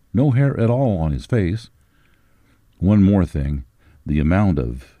whisker, no hair at all on his face. One more thing, the amount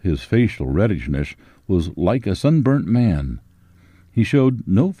of his facial reddishness was like a sunburnt man. He showed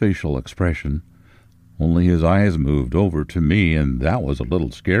no facial expression. Only his eyes moved over to me, and that was a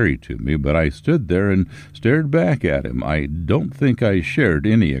little scary to me, but I stood there and stared back at him. I don't think I shared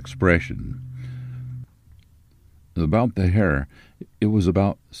any expression. About the hair, it was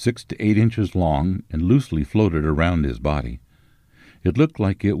about 6 to 8 inches long and loosely floated around his body. It looked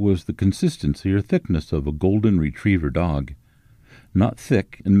like it was the consistency or thickness of a golden retriever dog. Not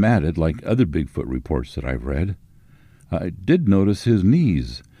thick and matted like other Bigfoot reports that I've read. I did notice his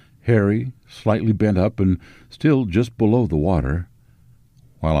knees, hairy, slightly bent up, and still just below the water.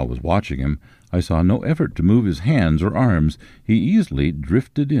 While I was watching him, I saw no effort to move his hands or arms. He easily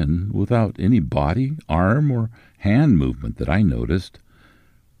drifted in without any body, arm, or hand movement that I noticed.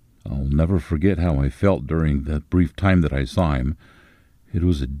 I'll never forget how I felt during the brief time that I saw him. It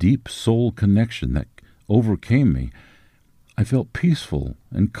was a deep soul connection that overcame me. I felt peaceful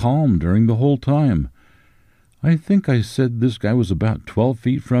and calm during the whole time. I think I said this guy was about 12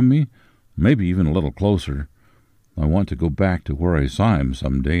 feet from me, maybe even a little closer. I want to go back to where I saw him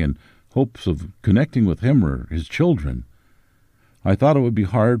someday in hopes of connecting with him or his children. I thought it would be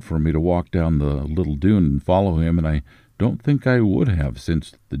hard for me to walk down the little dune and follow him, and I don't think I would have,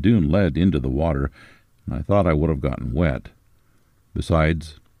 since the dune led into the water, and I thought I would have gotten wet.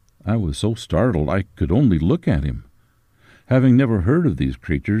 Besides, I was so startled I could only look at him. Having never heard of these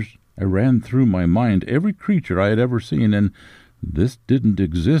creatures, I ran through my mind every creature I had ever seen, and this didn't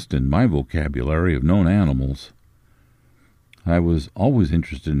exist in my vocabulary of known animals. I was always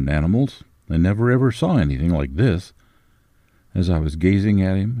interested in animals, and never ever saw anything like this. As I was gazing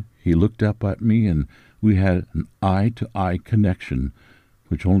at him, he looked up at me, and we had an eye-to-eye connection,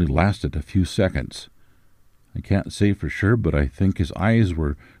 which only lasted a few seconds. I can't say for sure, but I think his eyes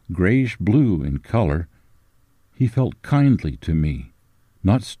were grayish-blue in color. He felt kindly to me,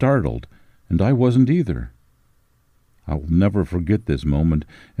 not startled, and I wasn't either. I will never forget this moment,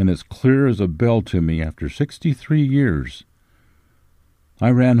 and it's clear as a bell to me after 63 years. I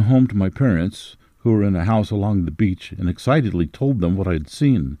ran home to my parents, who were in a house along the beach, and excitedly told them what I'd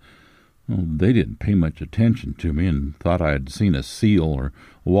seen. Well, they didn't pay much attention to me and thought I had seen a seal or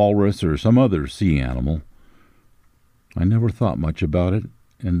a walrus or some other sea animal. I never thought much about it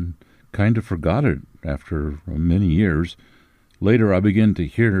and kind of forgot it after many years. Later I began to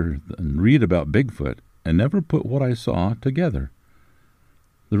hear and read about Bigfoot and never put what I saw together.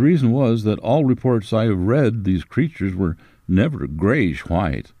 The reason was that all reports I have read, these creatures were never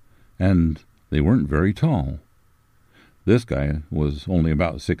grayish-white, and they weren't very tall. This guy was only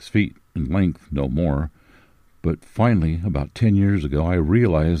about 6 feet in length, no more. But finally, about 10 years ago, I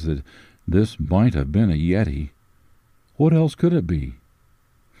realized that this might have been a Yeti. What else could it be?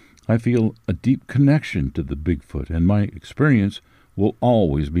 I feel a deep connection to the Bigfoot, and my experience will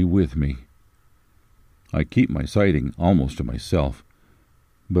always be with me. I keep my sighting almost to myself,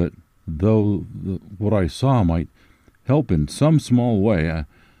 but though what I saw might help in some small way,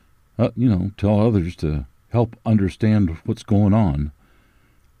 tell others to help understand what's going on.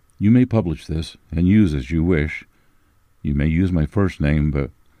 You may publish this and use as you wish. You may use my first name, but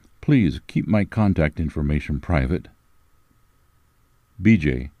please keep my contact information private.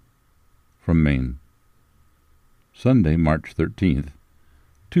 BJ, from Maine. Sunday, March 13th,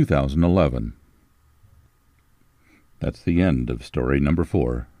 2011. That's the end of story number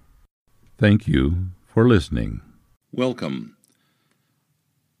 4. Thank you for listening. Welcome.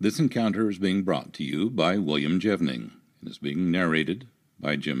 This encounter is being brought to you by William Jevning and is being narrated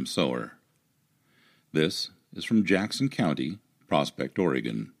by Jim Sower. This is from Jackson County, Prospect,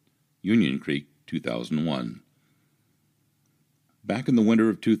 Oregon, Union Creek, 2001. Back in the winter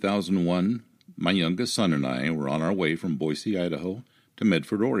of 2001, my youngest son and I were on our way from Boise, Idaho, to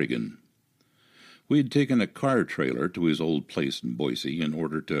Medford, Oregon. We had taken a car trailer to his old place in Boise in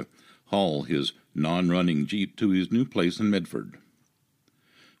order to haul his non-running Jeep to his new place in Medford.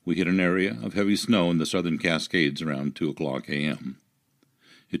 We hit an area of heavy snow in the southern Cascades around 2 o'clock a.m.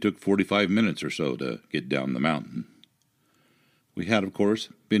 It took 45 minutes or so to get down the mountain. We had, of course,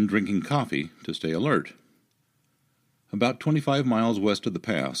 been drinking coffee to stay alert. About 25 miles west of the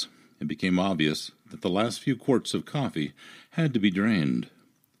pass, it became obvious that the last few quarts of coffee had to be drained.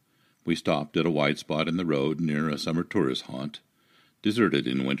 We stopped at a wide spot in the road near a summer tourist haunt, deserted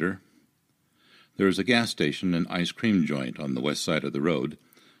in winter. There is a gas station and ice cream joint on the west side of the road,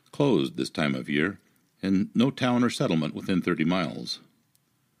 closed this time of year, and no town or settlement within 30 miles.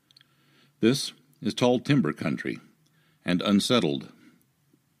 This is tall timber country and unsettled.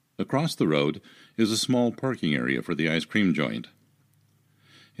 Across the road is a small parking area for the ice cream joint.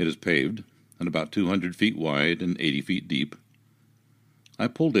 It is paved and about 200 feet wide and 80 feet deep. I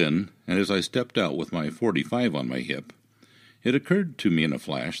pulled in, and as I stepped out with my .45 on my hip, it occurred to me in a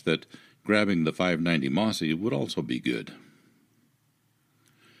flash that grabbing the .590 Mossy would also be good.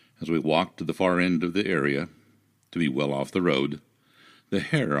 As we walked to the far end of the area, to be well off the road, the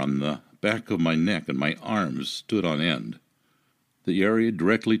hair on the back of my neck and my arms stood on end. The area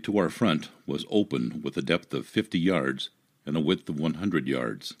directly to our front was open with a depth of 50 yards and a width of 100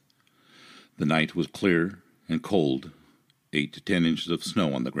 yards. The night was clear and cold, 8 to 10 inches of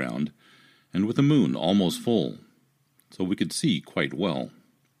snow on the ground, and with the moon almost full, so we could see quite well.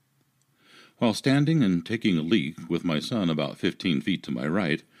 While standing and taking a leak with my son about 15 feet to my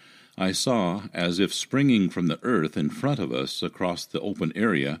right, I saw, as if springing from the earth in front of us across the open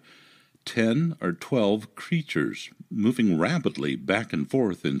area, 10 or 12 creatures moving rapidly back and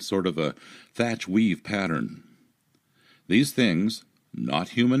forth in sort of a thatch weave pattern. These things, not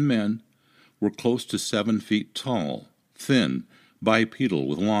human men, were close to 7 feet tall, thin, bipedal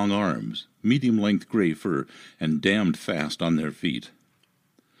with long arms, medium-length gray fur, and damned fast on their feet.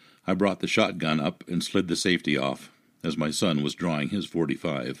 I brought the shotgun up and slid the safety off, as my son was drawing his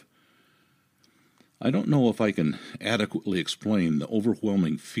 .45. I don't know if I can adequately explain the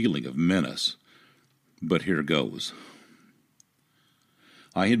overwhelming feeling of menace, but here goes.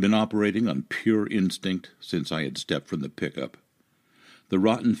 I had been operating on pure instinct since I had stepped from the pickup. The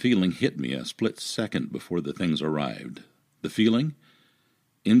rotten feeling hit me a split second before the things arrived. The feeling,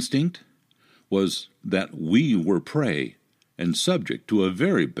 instinct, was that we were prey and subject to a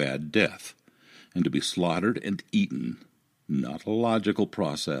very bad death, and to be slaughtered and eaten. Not a logical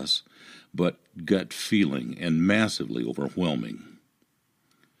process, but gut feeling and massively overwhelming.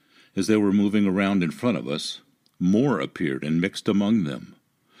 As they were moving around in front of us, more appeared and mixed among them,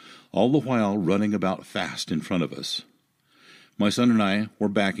 all the while running about fast in front of us. My son and I were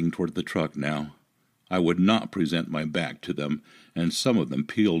backing toward the truck now. I would not present my back to them, and some of them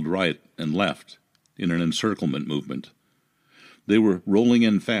peeled right and left in an encirclement movement. They were rolling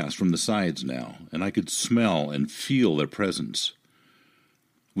in fast from the sides now, and I could smell and feel their presence.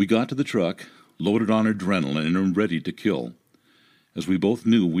 We got to the truck, loaded on adrenaline, and ready to kill. As we both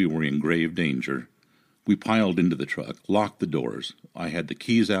knew we were in grave danger, we piled into the truck, locked the doors. I had the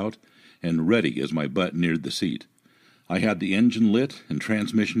keys out and ready as my butt neared the seat. I had the engine lit and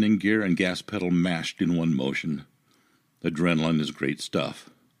transmission in gear and gas pedal mashed in one motion. Adrenaline is great stuff.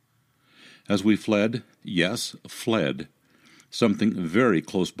 As we fled, yes, fled, something very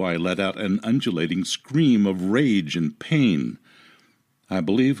close by let out an undulating scream of rage and pain. I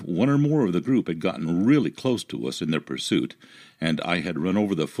believe one or more of the group had gotten really close to us in their pursuit, and I had run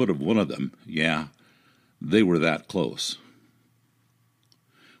over the foot of one of them. Yeah, they were that close.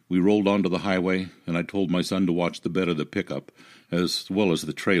 We rolled onto the highway, and I told my son to watch the bed of the pickup, as well as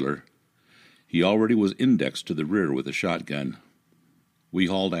the trailer. He already was indexed to the rear with a shotgun. We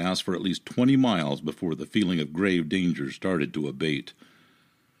hauled ass for at least 20 miles before the feeling of grave danger started to abate.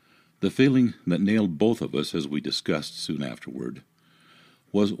 The feeling that nailed both of us, as we discussed soon afterward,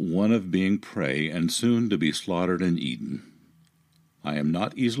 was one of being prey and soon to be slaughtered and eaten. I am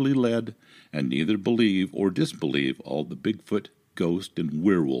not easily led, and neither believe or disbelieve all the Bigfoot, ghost, and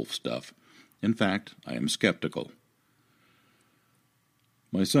werewolf stuff. In fact, I am skeptical.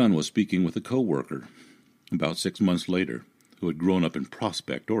 My son was speaking with a co-worker about 6 months later who had grown up in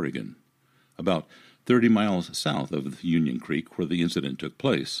Prospect, Oregon, about 30 miles south of Union Creek where the incident took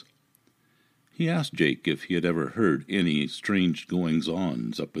place. He asked Jake if he had ever heard any strange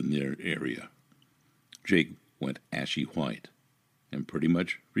goings-ons up in their area. Jake went ashy white and pretty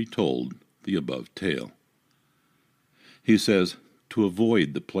much retold the above tale. He says to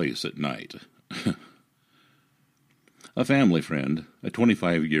avoid the place at night. A family friend, a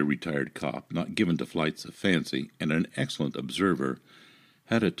 25-year retired cop, not given to flights of fancy, and an excellent observer,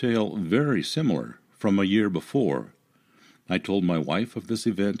 had a tale very similar from a year before. I told my wife of this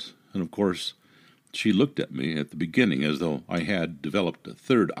event, and of course, she looked at me at the beginning as though I had developed a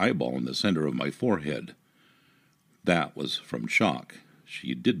third eyeball in the center of my forehead. That was from shock.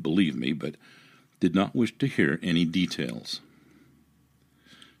 She did believe me, but did not wish to hear any details.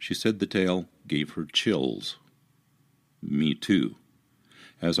 She said the tale gave her chills. Me too.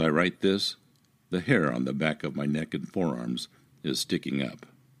 As I write this, the hair on the back of my neck and forearms is sticking up.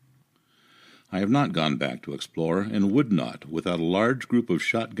 I have not gone back to explore, and would not, without a large group of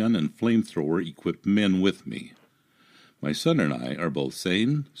shotgun and flamethrower-equipped men with me. My son and I are both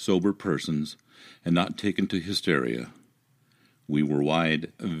sane, sober persons, and not taken to hysteria. We were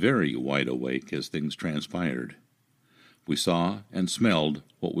wide, very wide awake as things transpired. We saw and smelled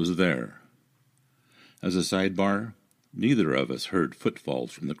what was there. As a sidebar, neither of us heard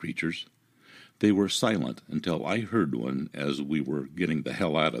footfalls from the creatures. They were silent until I heard one as we were getting the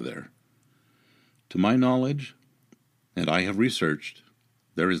hell out of there. To my knowledge, and I have researched,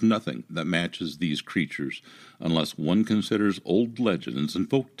 there is nothing that matches these creatures unless one considers old legends and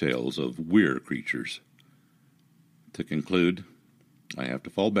folk tales of weir creatures. To conclude, I have to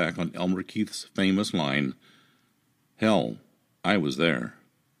fall back on Elmer Keith's famous line, "Hell, I was there."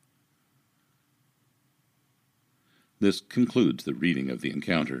 This concludes the reading of the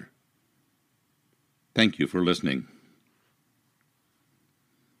encounter. Thank you for listening.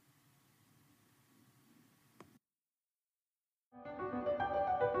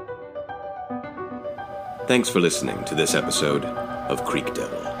 Thanks for listening to this episode of Creek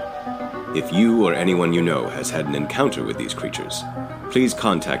Devil. If you or anyone you know has had an encounter with these creatures, please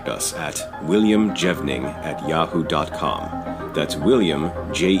contact us at williamjevning@yahoo.com. That's William,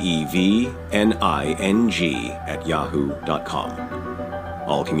 Jevning @yahoo.com.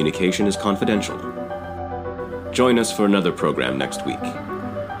 All communication is confidential. Join us for another program next week.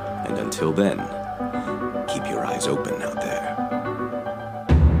 And until then, keep your eyes open out there.